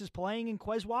Jalen Hurts is playing and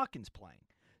Quez Watkins playing.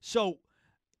 So,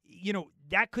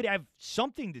 that could have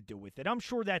something to do with it. I'm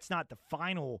sure that's not the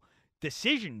final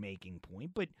decision-making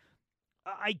point, but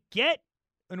I get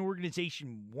an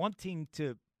organization wanting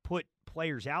to put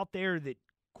players out there that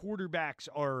quarterbacks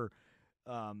are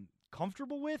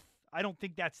comfortable with. I don't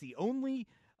think that's the only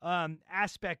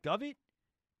aspect of it.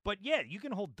 But, yeah, you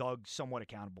can hold Doug somewhat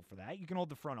accountable for that. You can hold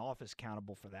the front office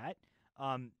accountable for that.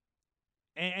 And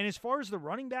as far as the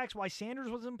running backs, why Sanders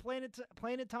wasn't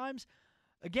playing at times,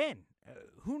 again,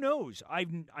 who knows? I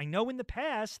know in the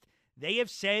past they have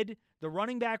said the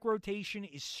running back rotation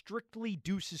is strictly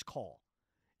Deuce's call.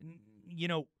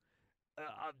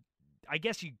 I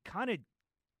guess you kind of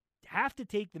have to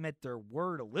take them at their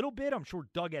word a little bit. I'm sure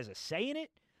Doug has a say in it.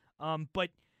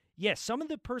 But, yeah, some of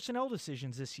the personnel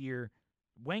decisions this year,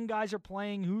 when guys are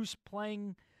playing, who's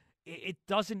playing, it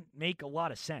doesn't make a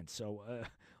lot of sense. So,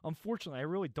 unfortunately, I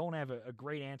really don't have a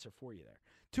great answer for you there.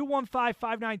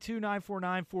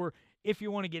 215-592-9494 if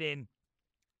you want to get in.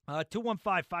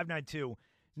 215-592-9494.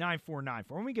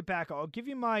 When we get back, I'll give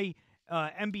you my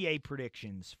NBA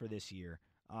predictions for this year.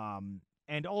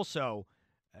 And also,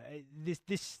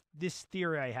 this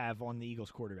theory I have on the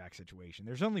Eagles quarterback situation.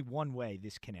 There's only one way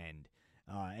this can end,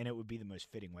 and it would be the most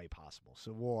fitting way possible.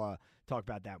 So we'll talk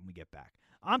about that when we get back.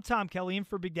 I'm Tom Kelly in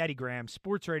for Big Daddy Graham,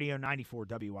 Sports Radio 94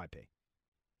 WIP.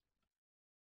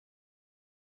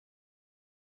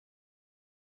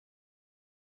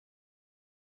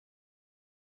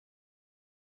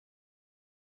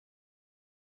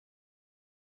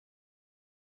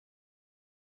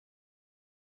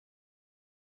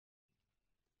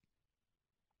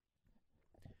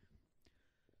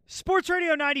 Sports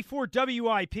Radio 94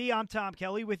 WIP. I'm Tom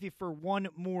Kelly with you for one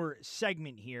more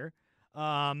segment here.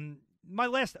 My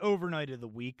last overnight of the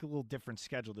week, a little different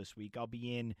schedule this week. I'll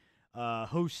be in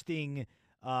hosting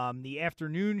the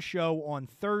afternoon show on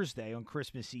Thursday on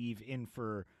Christmas Eve in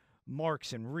for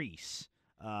Marks and Reese.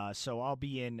 So I'll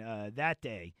be in that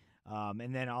day.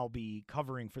 And then I'll be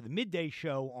covering for the midday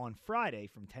show on Friday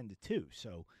from 10 to 2.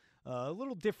 So a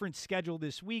little different schedule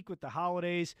this week with the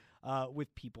holidays,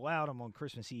 with people out. I'm on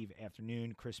Christmas Eve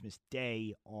afternoon, Christmas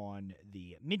Day on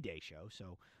the midday show,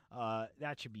 so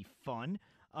that should be fun.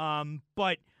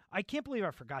 But I can't believe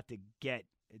I forgot to get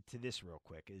to this real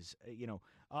quick.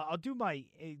 I'll do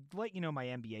let you know my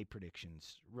NBA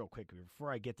predictions real quick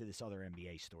before I get to this other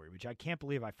NBA story, which I can't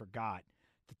believe I forgot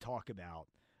to talk about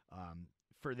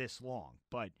for this long.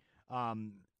 But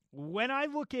when I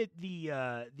look at the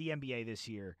NBA this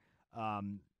year, I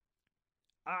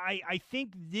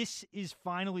think this is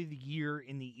finally the year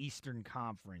in the Eastern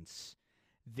Conference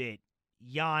that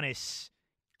Giannis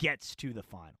gets to the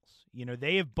finals.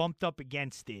 They have bumped up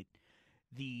against it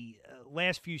the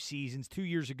last few seasons. 2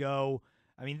 years ago,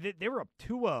 I mean, they were up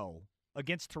 2-0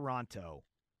 against Toronto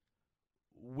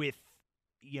with,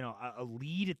 a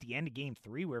lead at the end of Game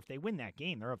 3, where if they win that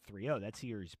game, they're up 3-0. That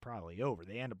series is probably over.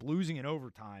 They end up losing in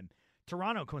overtime.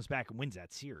 Toronto comes back and wins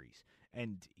that series.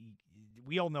 And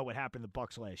we all know what happened to the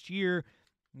Bucks last year.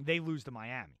 They lose to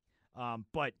Miami.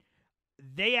 But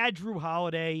they add Drew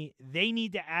Holiday. They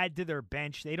need to add to their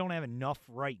bench. They don't have enough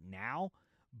right now.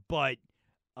 But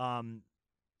I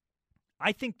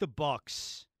think the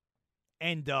Bucks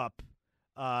end up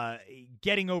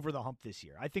getting over the hump this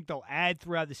year. I think they'll add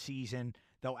throughout the season.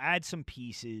 They'll add some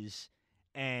pieces,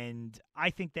 and I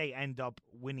think they end up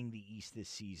winning the East this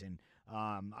season.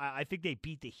 I think they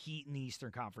beat the Heat in the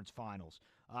Eastern Conference Finals.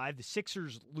 I have the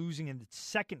Sixers losing in the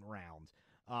second round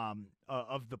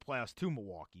of the playoffs to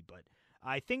Milwaukee, but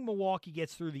I think Milwaukee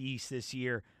gets through the East this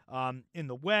year. In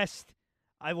the West,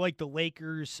 I like the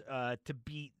Lakers to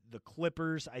beat the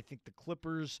Clippers. I think the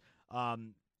Clippers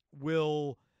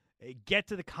will get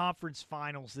to the conference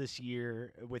finals this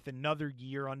year with another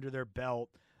year under their belt,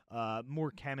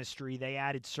 more chemistry. They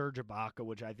added Serge Ibaka,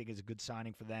 which I think is a good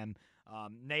signing for them.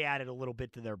 They added a little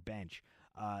bit to their bench.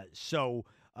 So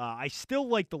I still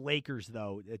like the Lakers,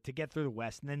 though, to get through the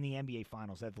West. And then the NBA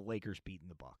Finals, I have the Lakers beating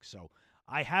the Bucks. So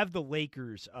I have the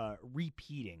Lakers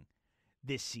repeating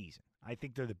this season. I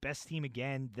think they're the best team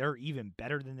again. They're even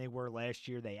better than they were last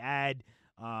year. They add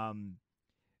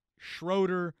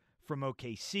Schroeder from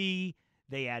OKC.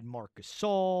 They add Marc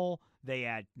Gasol. They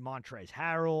add Montrezl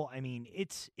Harrell. I mean,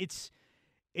 it's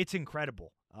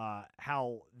incredible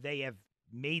how they have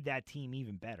made that team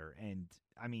even better. And,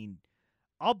 I mean,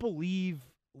 I'll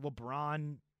believe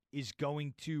LeBron is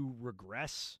going to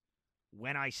regress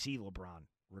when I see LeBron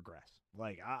regress.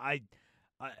 Like,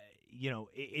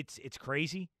 it's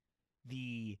crazy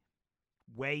the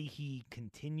way he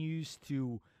continues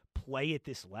to play at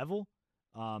this level.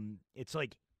 It's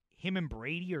like him and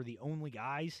Brady are the only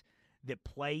guys that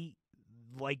play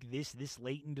like this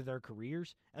late into their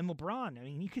careers. And LeBron, I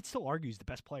mean, you could still argue he's the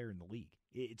best player in the league.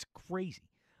 It's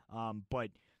crazy. But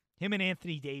him and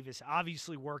Anthony Davis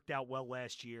obviously worked out well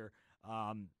last year.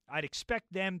 I'd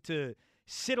expect them to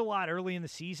sit a lot early in the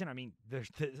season. I mean,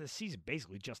 the season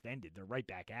basically just ended. They're right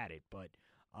back at it. But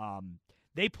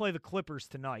they play the Clippers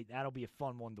tonight. That'll be a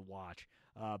fun one to watch.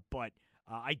 But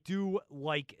I do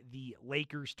like the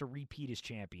Lakers to repeat as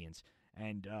champions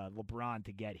and LeBron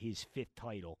to get his 5th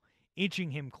title,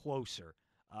 inching him closer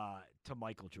to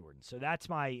Michael Jordan. So that's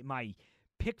my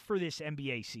pick for this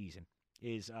NBA season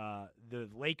is the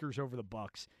Lakers over the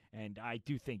Bucks, and I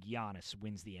do think Giannis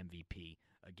wins the MVP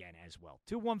again as well.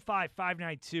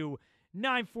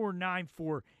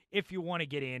 215-592-9494 if you want to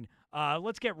get in.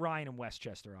 Let's get Ryan in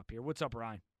Westchester up here. What's up,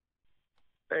 Ryan?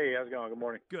 Hey, how's it going? Good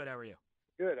morning. Good. How are you?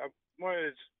 Good.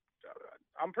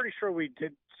 I'm pretty sure we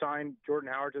did sign Jordan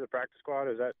Howard to the practice squad.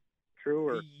 Is that true?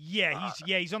 Or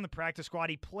he's on the practice squad.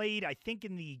 He played, I think,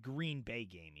 in the Green Bay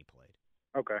game. He played.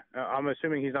 Okay. I'm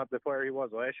assuming he's not the player he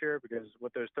was last year because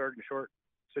with those third and short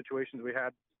situations we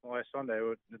had last Sunday,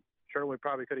 sure we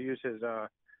probably could have used his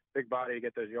big body to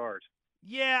get those yards.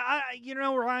 Yeah,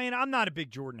 Ryan, I'm not a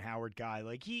big Jordan Howard guy.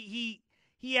 Like he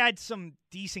had some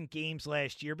decent games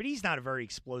last year, but he's not a very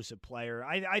explosive player.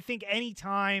 I think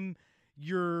anytime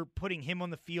you're putting him on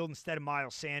the field instead of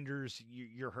Miles Sanders,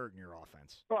 you're hurting your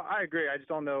offense. Well, I agree. I just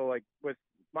don't know, like, with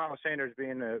Miles Sanders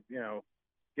being,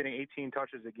 getting 18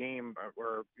 touches a game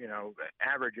or,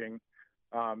 averaging,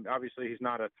 obviously he's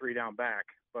not a 3-down back.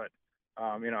 But,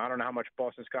 I don't know how much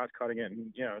Boston Scott's cutting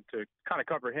in, to kind of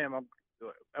cover him.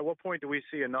 At what point do we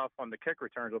see enough on the kick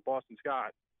returns with Boston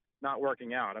Scott not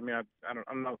working out? I mean,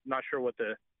 I'm not sure what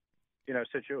the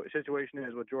situation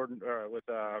is with Jordan with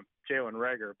Jalen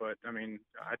Reagor, but I mean,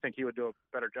 I think he would do a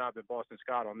better job than Boston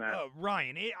Scott on that.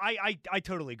 Ryan, I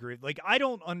totally agree. Like, I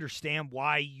don't understand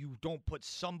why you don't put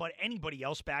anybody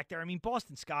else back there. I mean,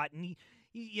 Boston Scott, and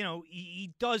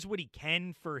he does what he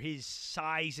can for his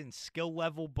size and skill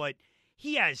level, but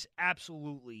he has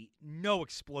absolutely no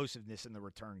explosiveness in the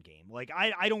return game. Like,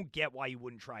 I don't get why you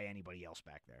wouldn't try anybody else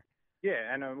back there.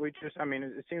 Yeah, and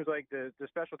it seems like the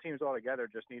special teams altogether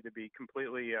just need to be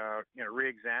completely,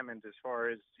 re-examined as far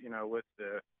as, with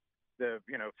the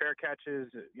fair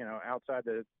catches, outside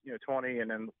the, 20 and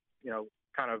then,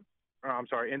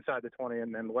 inside the 20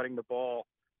 and then letting the ball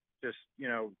just,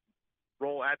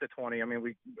 roll at the 20. I mean,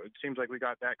 it seems like we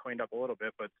got that cleaned up a little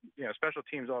bit, but, special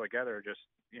teams altogether are just,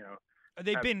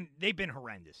 They've been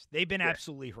horrendous. They've been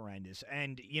absolutely horrendous.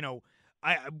 And,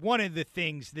 one of the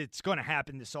things that's going to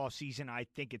happen this offseason, I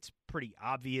think it's pretty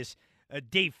obvious.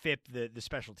 Dave Phipp, the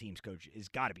special teams coach, has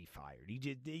got to be fired.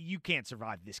 You can't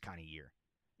survive this kind of year.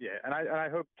 Yeah, and I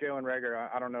hope Jalen Reagor,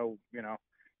 I don't know,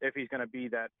 if he's going to be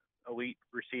that elite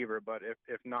receiver, but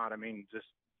if not, I mean, just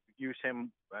use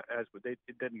him as what they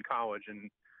did in college. And,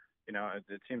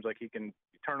 it seems like he can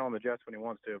turn on the jets when he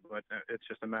wants to, but it's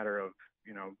just a matter of,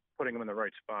 putting him in the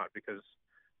right spot because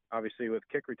obviously with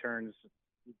kick returns,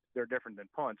 they're different than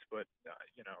punts, but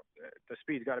the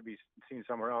speed's got to be seen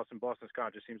somewhere else. And Boston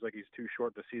Scott just seems like he's too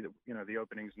short to see the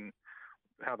openings and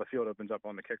how the field opens up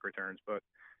on the kick returns. But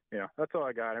that's all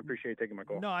I got. I appreciate you taking my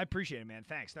call. No, I appreciate it, man.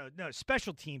 Thanks. No,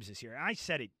 special teams this year. I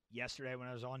said it yesterday when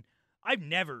I was on. I've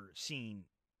never seen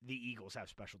the Eagles have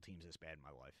special teams this bad in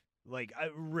my life. Like,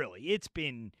 really, it's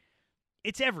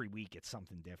every week it's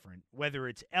something different. Whether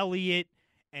it's Elliott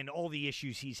and all the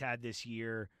issues he's had this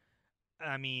year.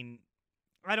 I mean,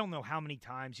 I don't know how many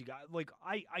times you got. Like,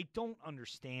 I don't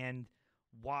understand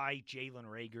why Jalen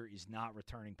Reagor is not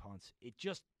returning punts. It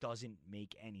just doesn't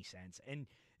make any sense. And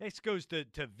this goes to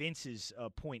Vince's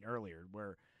point earlier,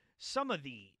 where some of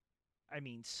the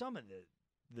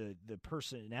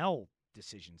personnel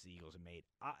decisions the Eagles have made.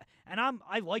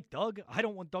 I like Doug. I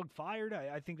don't want Doug fired.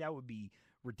 I think that would be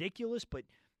ridiculous, but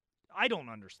I don't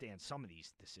understand some of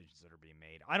these decisions that are being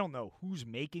made. I don't know who's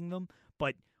making them,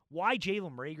 but why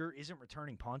Jalen Reagor isn't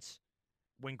returning punts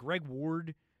when Greg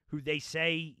Ward, who they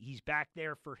say he's back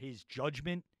there for his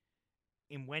judgment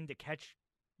in when to catch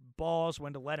balls,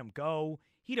 when to let him go,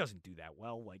 he doesn't do that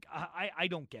well. Like, I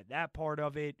don't get that part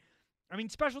of it. I mean,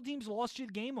 special teams lost you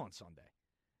the game on Sunday.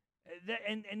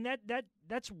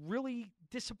 That's really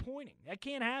disappointing. That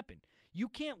can't happen. You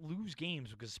can't lose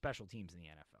games because of special teams in the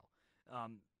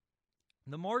NFL.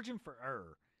 The margin for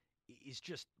error is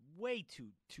just way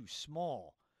too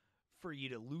small for you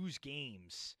to lose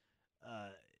games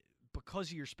because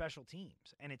of your special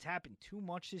teams. And it's happened too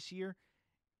much this year,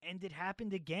 and it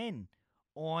happened again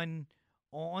on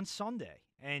Sunday.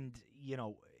 And,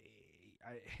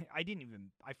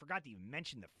 I forgot to even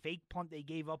mention the fake punt they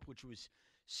gave up, which was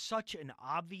such an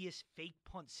obvious fake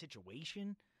punt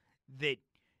situation that,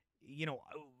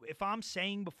 if I'm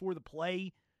saying before the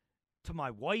play to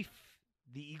my wife,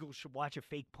 the Eagles should watch a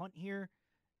fake punt here,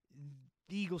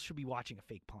 the Eagles should be watching a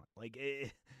fake punt. Like,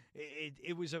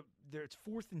 it was it's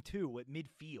 4th and 2 at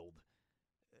midfield.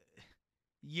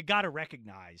 You got to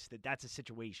recognize that that's a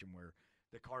situation where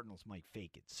the Cardinals might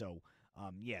fake it. So,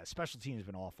 special teams have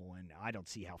been awful, and I don't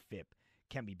see how Phipp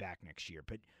can be back next year.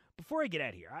 But before I get out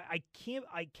of here, I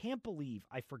can't believe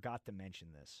I forgot to mention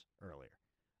this earlier.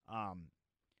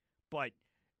 But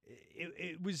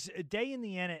it was a day in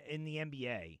the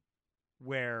NBA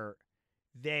where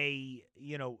they,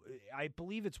 I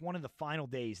believe it's one of the final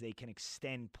days they can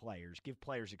extend players, give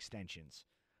players extensions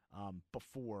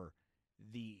before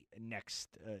the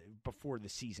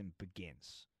season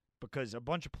begins, because a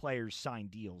bunch of players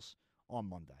signed deals on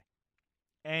Monday.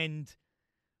 And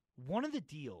one of the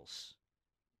deals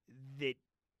that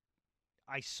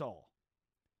I saw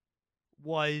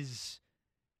was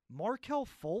Markelle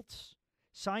Fultz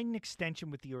signed an extension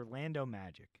with the Orlando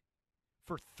Magic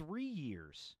for 3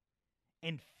 years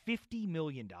and $50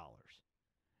 million.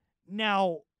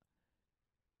 Now,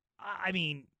 I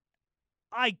mean,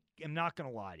 I am not going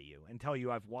to lie to you and tell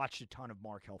you I've watched a ton of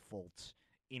Markelle Fultz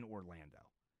in Orlando.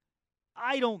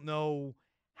 I don't know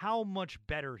how much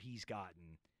better he's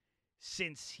gotten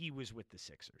since he was with the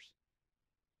Sixers.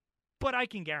 But I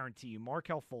can guarantee you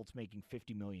Markelle Fultz making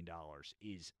 $50 million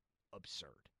is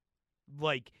absurd.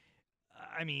 Like,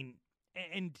 I mean,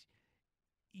 and,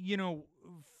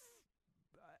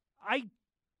 I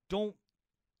don't,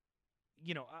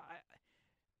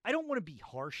 I don't want to be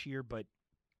harsh here, but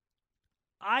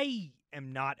I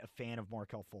am not a fan of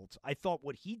Markelle Fultz. I thought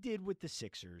what he did with the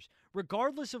Sixers,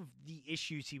 regardless of the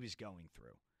issues he was going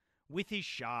through with his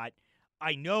shot,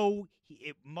 I know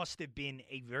it must have been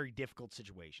a very difficult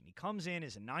situation. He comes in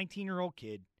as a 19-year-old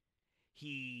kid.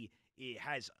 He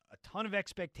has a ton of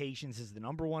expectations as the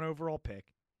number 1 overall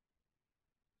pick.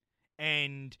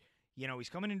 And, he's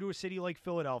coming into a city like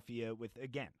Philadelphia with,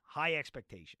 again, high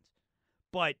expectations.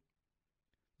 But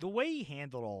the way he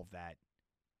handled all of that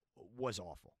was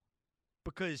awful.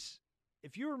 Because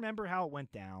if you remember how it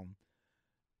went down,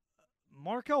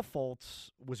 Markelle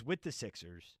Fultz was with the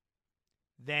Sixers.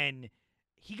 Then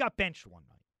he got benched one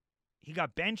night. He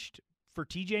got benched for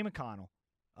T.J. McConnell.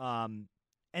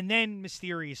 And then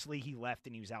mysteriously he left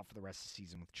and he was out for the rest of the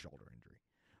season with shoulder injury.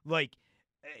 Like,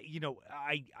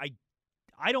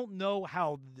 I don't know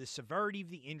how the severity of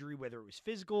the injury, whether it was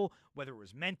physical, whether it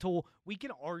was mental, we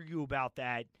can argue about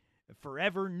that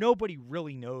forever. Nobody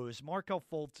really knows. Markelle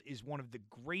Fultz is one of the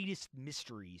greatest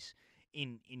mysteries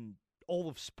in all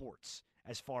of sports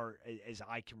as far as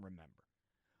I can remember.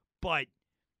 But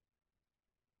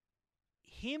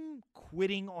him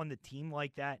quitting on the team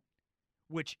like that,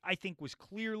 which I think was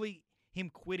clearly him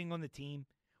quitting on the team,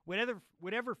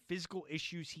 whatever physical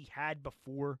issues he had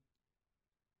before,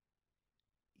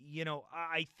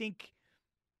 I think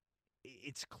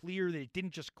it's clear that it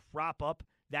didn't just crop up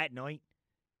that night.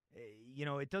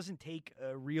 It doesn't take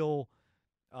a real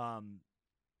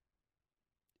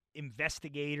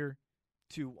investigator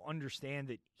to understand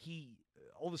that he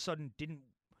all of a sudden didn't,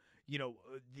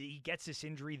 he gets this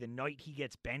injury the night he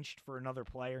gets benched for another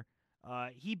player.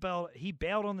 He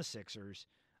bailed on the Sixers.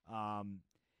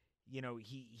 It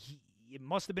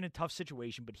must have been a tough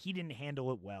situation, but he didn't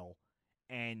handle it well.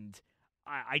 And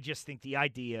I just think the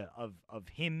idea of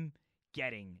him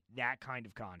getting that kind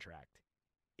of contract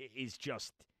is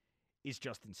just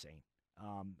insane.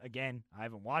 Again, I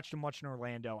haven't watched him much in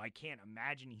Orlando. I can't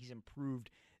imagine he's improved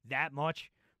that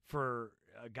much for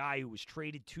a guy who was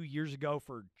traded 2 years ago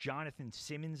for Jonathan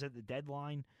Simmons at the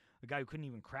deadline, a guy who couldn't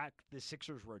even crack the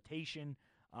Sixers rotation.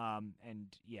 And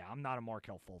yeah, I'm not a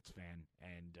Markelle Fultz fan,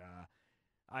 and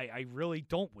I really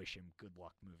don't wish him good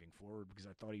luck moving forward because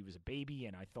I thought he was a baby,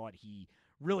 and I thought he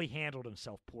really handled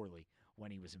himself poorly when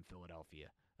he was in Philadelphia.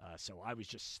 So I was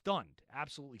just stunned,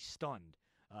 absolutely stunned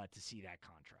to see that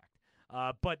contract.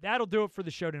 But that'll do it for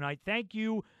the show tonight. Thank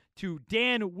you to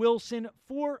Dan Wilson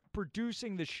for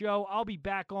producing the show. I'll be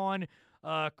back on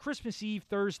Christmas Eve,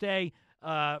 Thursday,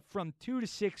 from 2 to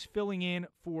 6, filling in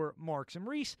for Marks and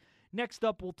Reese. Next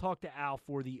up, we'll talk to Al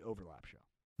for the Overlap Show.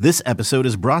 This episode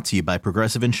is brought to you by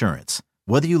Progressive Insurance.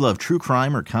 Whether you love true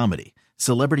crime or comedy,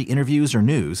 celebrity interviews or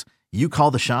news, you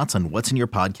call the shots on what's in your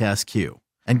podcast queue.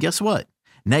 And guess what?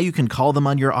 Now you can call them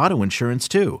on your auto insurance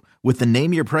too with the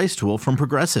Name Your Price tool from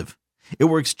Progressive. It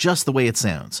works just the way it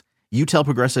sounds. You tell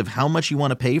Progressive how much you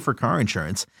want to pay for car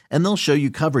insurance, and they'll show you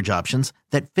coverage options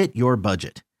that fit your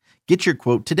budget. Get your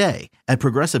quote today at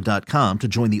Progressive.com to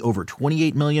join the over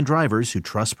 28 million drivers who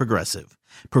trust Progressive.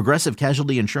 Progressive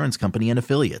Casualty Insurance Company and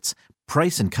Affiliates.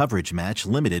 Price and coverage match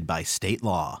limited by state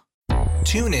law.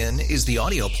 TuneIn is the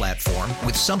audio platform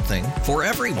with something for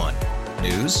everyone.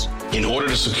 News. In order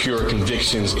to secure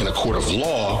convictions in a court of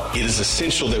law, it is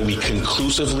essential that we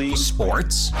conclusively.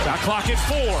 Sports. Got clock at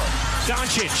 4.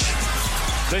 Doncic.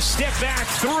 The step back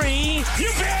 3.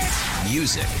 You bet.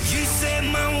 Music. You set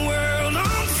my world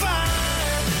on fire.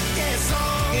 Yes,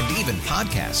 and even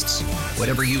podcasts.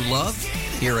 Whatever you love,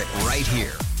 hear it right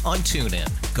here on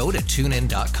TuneIn. Go to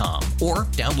TuneIn.com or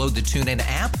download the TuneIn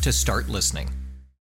app to start listening.